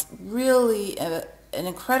now. It's really an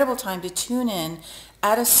incredible time to tune in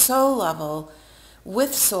at a soul level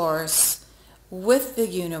with Source, with the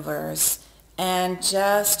universe, and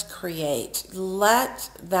just create. Let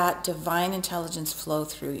that divine intelligence flow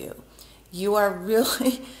through you. You are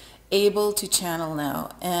really able to channel now,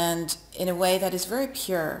 and in a way that is very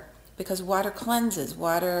pure, because water cleanses.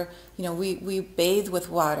 Water, we bathe with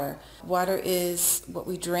water. Water is what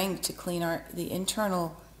we drink to clean the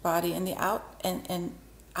internal body and the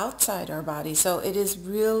outside our body. So it is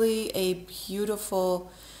really a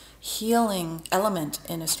beautiful healing element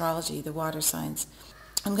in astrology, the water signs.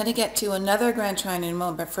 I'm going to get to another grand trine in a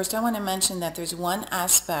moment, but first I want to mention that there's one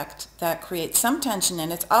aspect that creates some tension,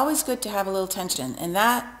 and it's always good to have a little tension, and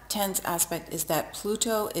that tense aspect is that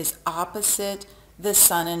Pluto is opposite the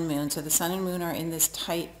sun and moon. So the sun and moon are in this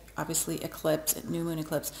tight, obviously, eclipse, new moon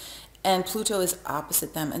eclipse, and Pluto is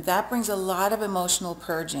opposite them, and that brings a lot of emotional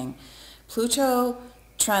purging. Pluto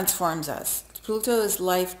transforms us. Pluto is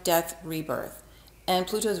life, death, rebirth. And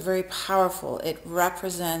Pluto is very powerful. It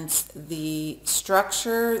represents the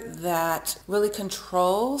structure that really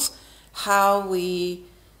controls how we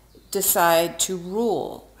decide to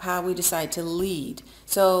rule, how we decide to lead.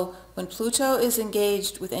 So when Pluto is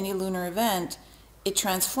engaged with any lunar event, it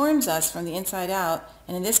transforms us from the inside out.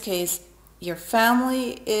 And in this case, your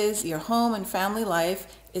home and family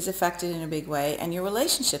life is affected in a big way, and your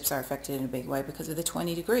relationships are affected in a big way because of the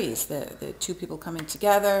 20 degrees, the two people coming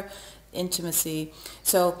together, intimacy.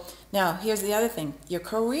 So now here's the other thing. Your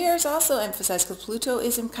career is also emphasized because Pluto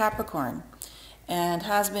is in Capricorn and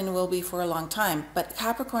has been, will be for a long time. But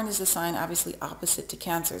Capricorn is a sign obviously opposite to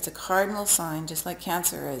Cancer. It's a cardinal sign, just like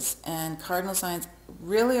Cancer is. And cardinal signs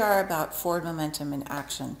really are about forward momentum and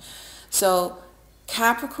action. So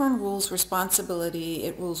Capricorn rules responsibility.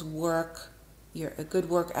 It rules work, a good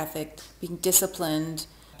work ethic, being disciplined,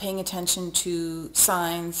 paying attention to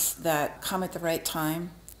signs that come at the right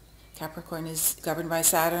time. Capricorn is governed by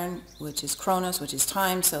Saturn, which is Chronos, which is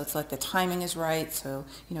time, so it's like the timing is right, so,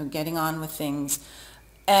 getting on with things.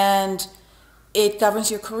 And it governs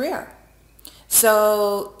your career.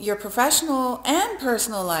 So your professional and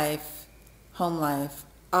personal life, home life,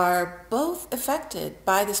 are both affected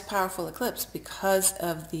by this powerful eclipse because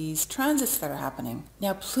of these transits that are happening.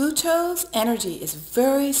 Now, Pluto's energy is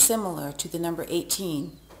very similar to the number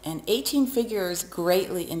 18, and 18 figures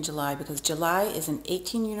greatly in July because July is an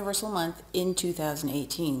 18 universal month in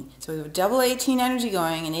 2018. So we have double 18 energy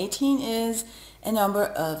going, and 18 is a number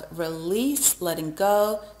of release, letting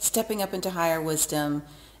go, stepping up into higher wisdom,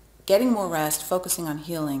 getting more rest, focusing on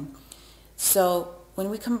healing. So when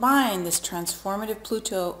we combine this transformative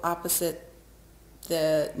Pluto opposite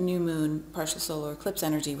the new moon partial solar eclipse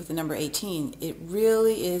energy with the number 18, it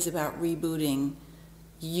really is about rebooting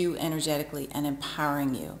you energetically and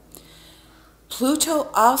empowering you. Pluto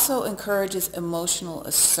also encourages emotional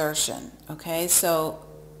assertion, okay? So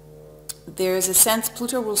there's a sense,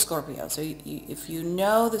 Pluto rules Scorpio, so if you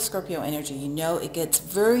know the Scorpio energy, you know it gets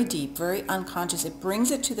very deep, very unconscious. It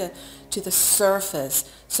brings it to the surface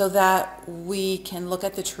so that we can look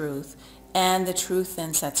at the truth, and the truth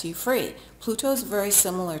then sets you free. Pluto is very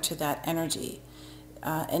similar to that energy,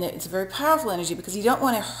 and it's a very powerful energy because you don't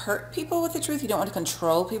want to hurt people with the truth. You don't want to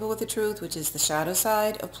control people with the truth, which is the shadow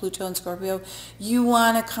side of Pluto and Scorpio. You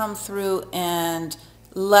want to come through and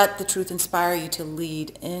let the truth inspire you to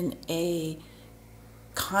lead in a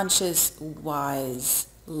conscious, wise,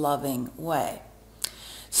 loving way.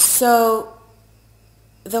 So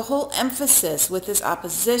the whole emphasis with this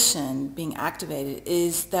opposition being activated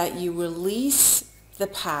is that you release the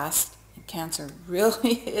past. Cancer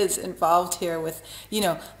really is involved here with,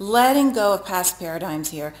 letting go of past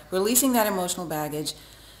paradigms here, releasing that emotional baggage.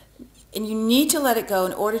 And you need to let it go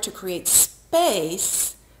in order to create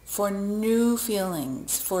space for new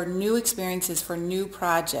feelings, for new experiences, for new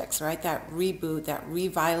projects, right? That reboot, that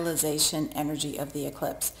revitalization energy of the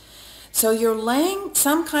eclipse. So you're laying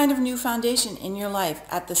some kind of new foundation in your life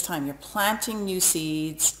at this time. You're planting new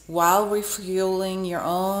seeds while refueling your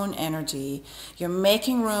own energy. You're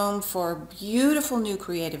making room for beautiful new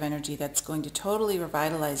creative energy that's going to totally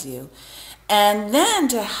revitalize you. And then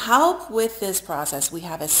to help with this process, we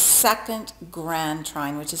have a second grand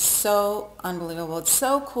trine, which is so unbelievable. It's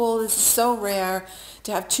so cool. This is so rare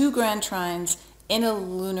to have two grand trines in a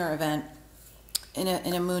lunar event, in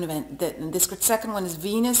a moon event. This second one is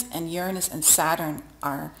Venus and Uranus and Saturn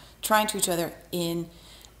are trine to each other in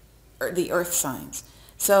the earth signs.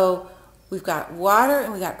 So we've got water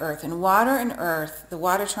and we've got earth. And water and earth, the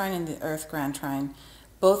water trine and the earth grand trine,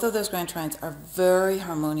 both of those grand trines are very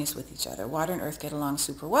harmonious with each other. Water and earth get along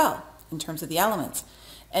super well in terms of the elements.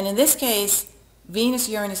 And in this case, Venus,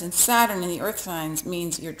 Uranus, and Saturn in the earth signs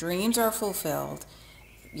means your dreams are fulfilled,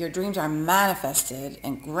 your dreams are manifested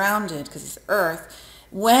and grounded because it's earth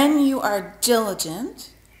when you are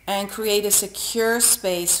diligent and create a secure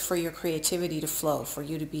space for your creativity to flow, for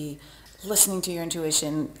you to be listening to your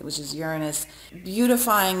intuition, which is Uranus,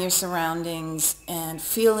 beautifying your surroundings and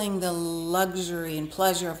feeling the luxury and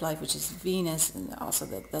pleasure of life, which is Venus, and also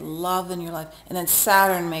the love in your life. And then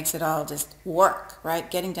Saturn makes it all just work,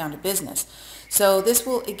 right? Getting down to business. So this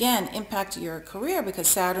will, again, impact your career because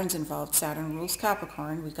Saturn's involved. Saturn rules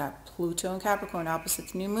Capricorn. We've got Pluto and Capricorn opposite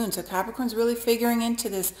the new moon. So Capricorn's really figuring into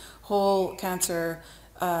this whole Cancer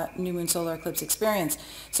new moon solar eclipse experience.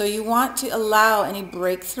 So you want to allow any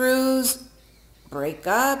breakthroughs,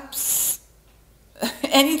 breakups,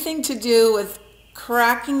 anything to do with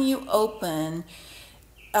cracking you open.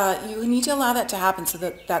 You need to allow that to happen so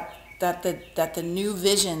that the new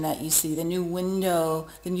vision that you see, the new window,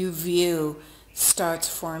 the new view starts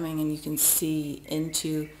forming and you can see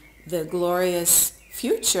into the glorious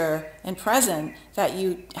future and present that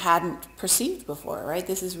you hadn't perceived before, right?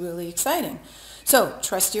 This is really exciting. So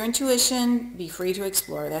trust your intuition, be free to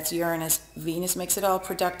explore. That's Uranus. Venus makes it all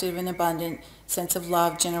productive and abundant, sense of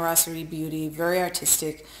love, generosity, beauty, very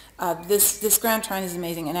artistic. This grand trine is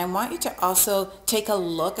amazing. And I want you to also take a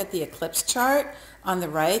look at the eclipse chart on the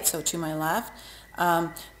right, so to my left.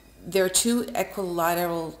 There are two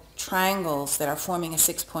equilateral triangles that are forming a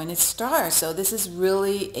six-pointed star. So this is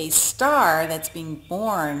really a star that's being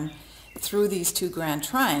born through these two grand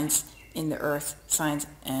trines in the earth signs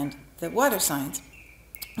and the water signs.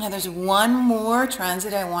 Now there's one more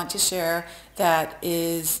transit I want to share that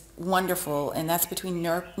is wonderful, and that's between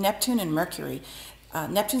Neptune and Mercury.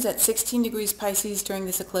 Neptune's at 16 degrees Pisces during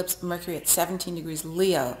this eclipse, Mercury at 17 degrees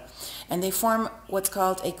Leo. And they form what's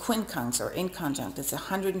called a quincunx or inconjunct. It's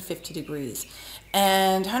 150 degrees.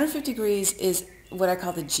 And 150 degrees is what I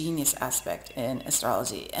call the genius aspect in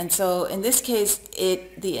astrology. And so in this case,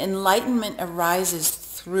 the enlightenment arises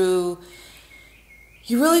through,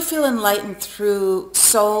 you really feel enlightened through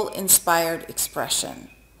soul-inspired expression.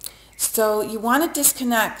 So you want to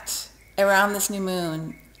disconnect around this new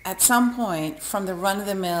moon at some point from the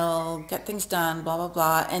run-of-the-mill, get things done, blah, blah,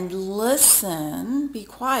 blah, and listen, be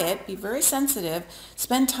quiet, be very sensitive,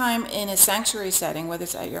 spend time in a sanctuary setting, whether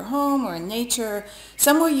it's at your home or in nature,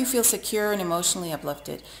 somewhere you feel secure and emotionally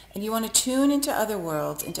uplifted. And you want to tune into other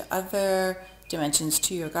worlds, into other dimensions,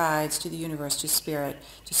 to your guides, to the universe, to spirit,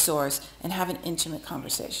 to source, and have an intimate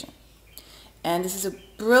conversation. And this is a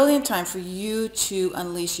brilliant time for you to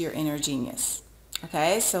unleash your inner genius.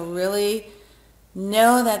 Okay, so really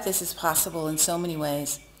know that this is possible in so many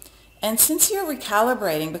ways. And since you're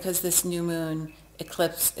recalibrating, because this new moon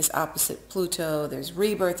eclipse is opposite Pluto, there's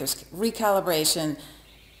rebirth, there's recalibration,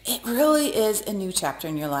 it really is a new chapter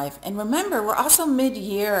in your life. And remember, we're also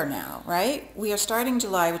mid-year now, right? We are starting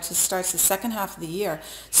July, which starts the second half of the year.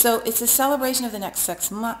 So it's a celebration of the next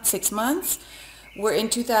 6 months. We're in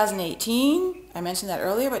 2018. I mentioned that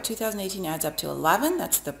earlier, but 2018 adds up to 11.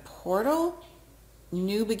 That's the portal.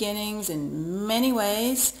 New beginnings in many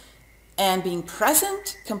ways, and being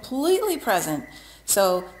present, completely present.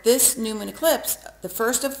 So this new moon eclipse, the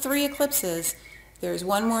first of 3 eclipses, there's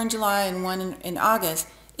one more in July and one in August,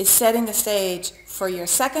 is setting the stage for your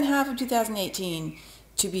second half of 2018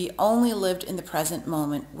 to be only lived in the present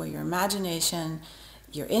moment, where your imagination,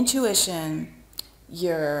 your intuition,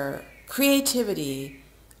 your creativity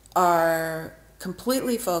are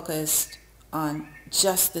completely focused on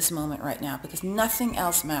just this moment right now, because nothing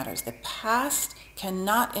else matters. The past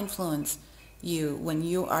cannot influence you when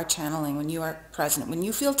you are channeling, when you are present. When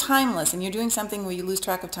you feel timeless and you're doing something where you lose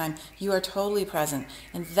track of time, you are totally present.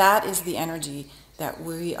 And that is the energy that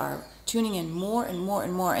we are tuning in more and more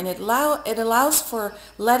and more. And it allows for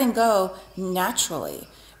letting go naturally.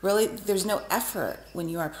 Really, there's no effort when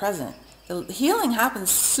you are present. The healing happens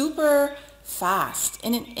super fast,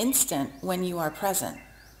 in an instant, when you are present.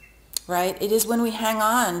 Right? It is when we hang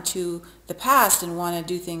on to the past and want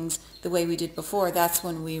to do things the way we did before, that's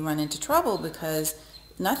when we run into trouble, because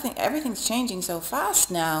everything's changing so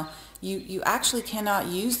fast now. You actually cannot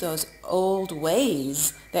use those old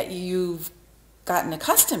ways that you've gotten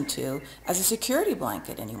accustomed to as a security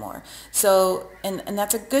blanket anymore. So, and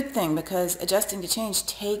that's a good thing, because adjusting to change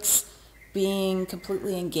takes being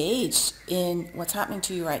completely engaged in what's happening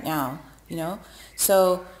to you right now, you know?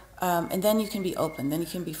 So, and then you can be open, then you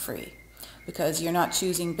can be free, because you're not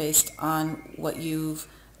choosing based on what you've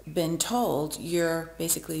been told. You're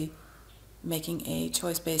basically making a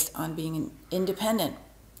choice based on being an independent,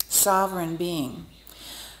 sovereign being.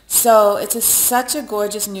 So it's such a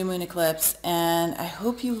gorgeous new moon eclipse, and I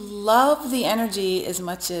hope you love the energy as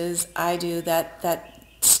much as I do. That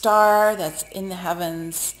star that's in the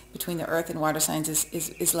heavens between the earth and water signs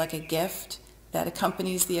is like a gift that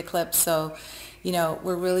accompanies the eclipse. So, you know,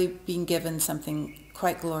 we're really being given something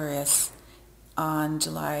quite glorious on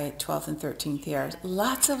July 12th and 13th here.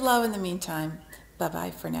 Lots of love in the meantime.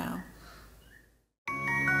 Bye-bye for now.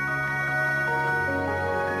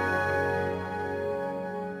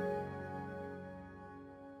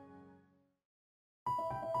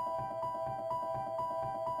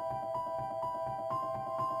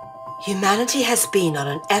 Humanity has been on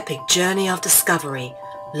an epic journey of discovery,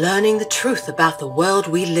 learning the truth about the world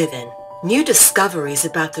we live in. New discoveries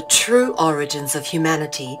about the true origins of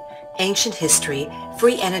humanity, ancient history,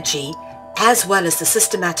 free energy, as well as the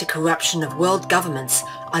systematic corruption of world governments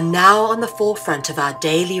are now on the forefront of our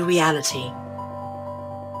daily reality.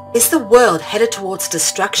 Is the world headed towards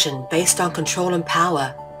destruction based on control and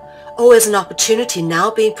power? Or is an opportunity now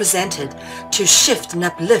being presented to shift and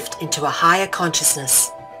uplift into a higher consciousness?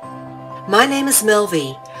 My name is Mel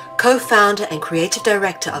V, co-founder and creative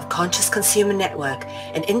director of Conscious Consumer Network,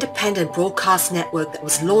 an independent broadcast network that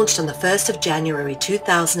was launched on the 1st of January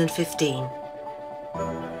 2015.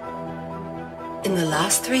 In the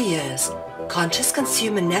last 3 years, Conscious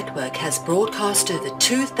Consumer Network has broadcast over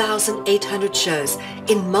 2,800 shows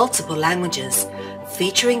in multiple languages,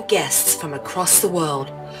 featuring guests from across the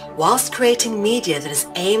world, whilst creating media that is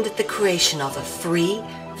aimed at the creation of a free,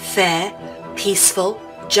 fair, peaceful,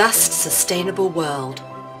 just, sustainable world.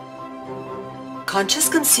 Conscious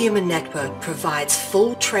Consumer Network provides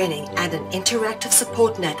full training and an interactive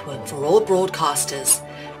support network for all broadcasters,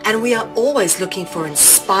 and we are always looking for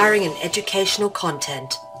inspiring and educational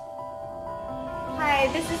content. Hi,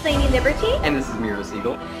 this is Lainey Liberty. And this is Mira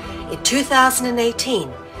Siegel. In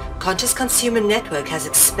 2018, Conscious Consumer Network has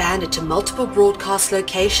expanded to multiple broadcast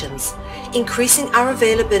locations, increasing our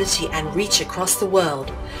availability and reach across the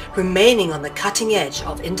world, remaining on the cutting edge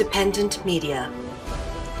of independent media.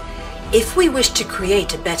 If we wish to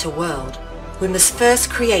create a better world, we must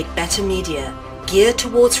first create better media, geared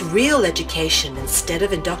towards real education instead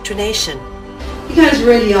of indoctrination. You guys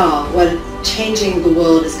really are what changing the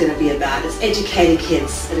world is going to be about. It's educating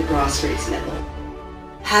kids at a grassroots level.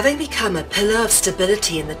 Having become a pillar of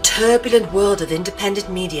stability in the turbulent world of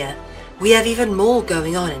independent media, we have even more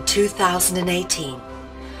going on in 2018.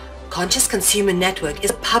 Conscious Consumer Network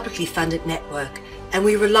is a publicly funded network, and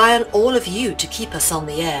we rely on all of you to keep us on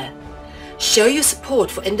the air. Show your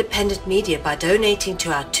support for independent media by donating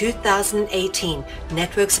to our 2018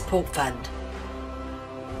 Network Support Fund.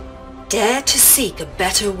 Dare to seek a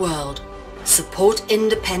better world. Support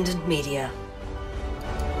independent media.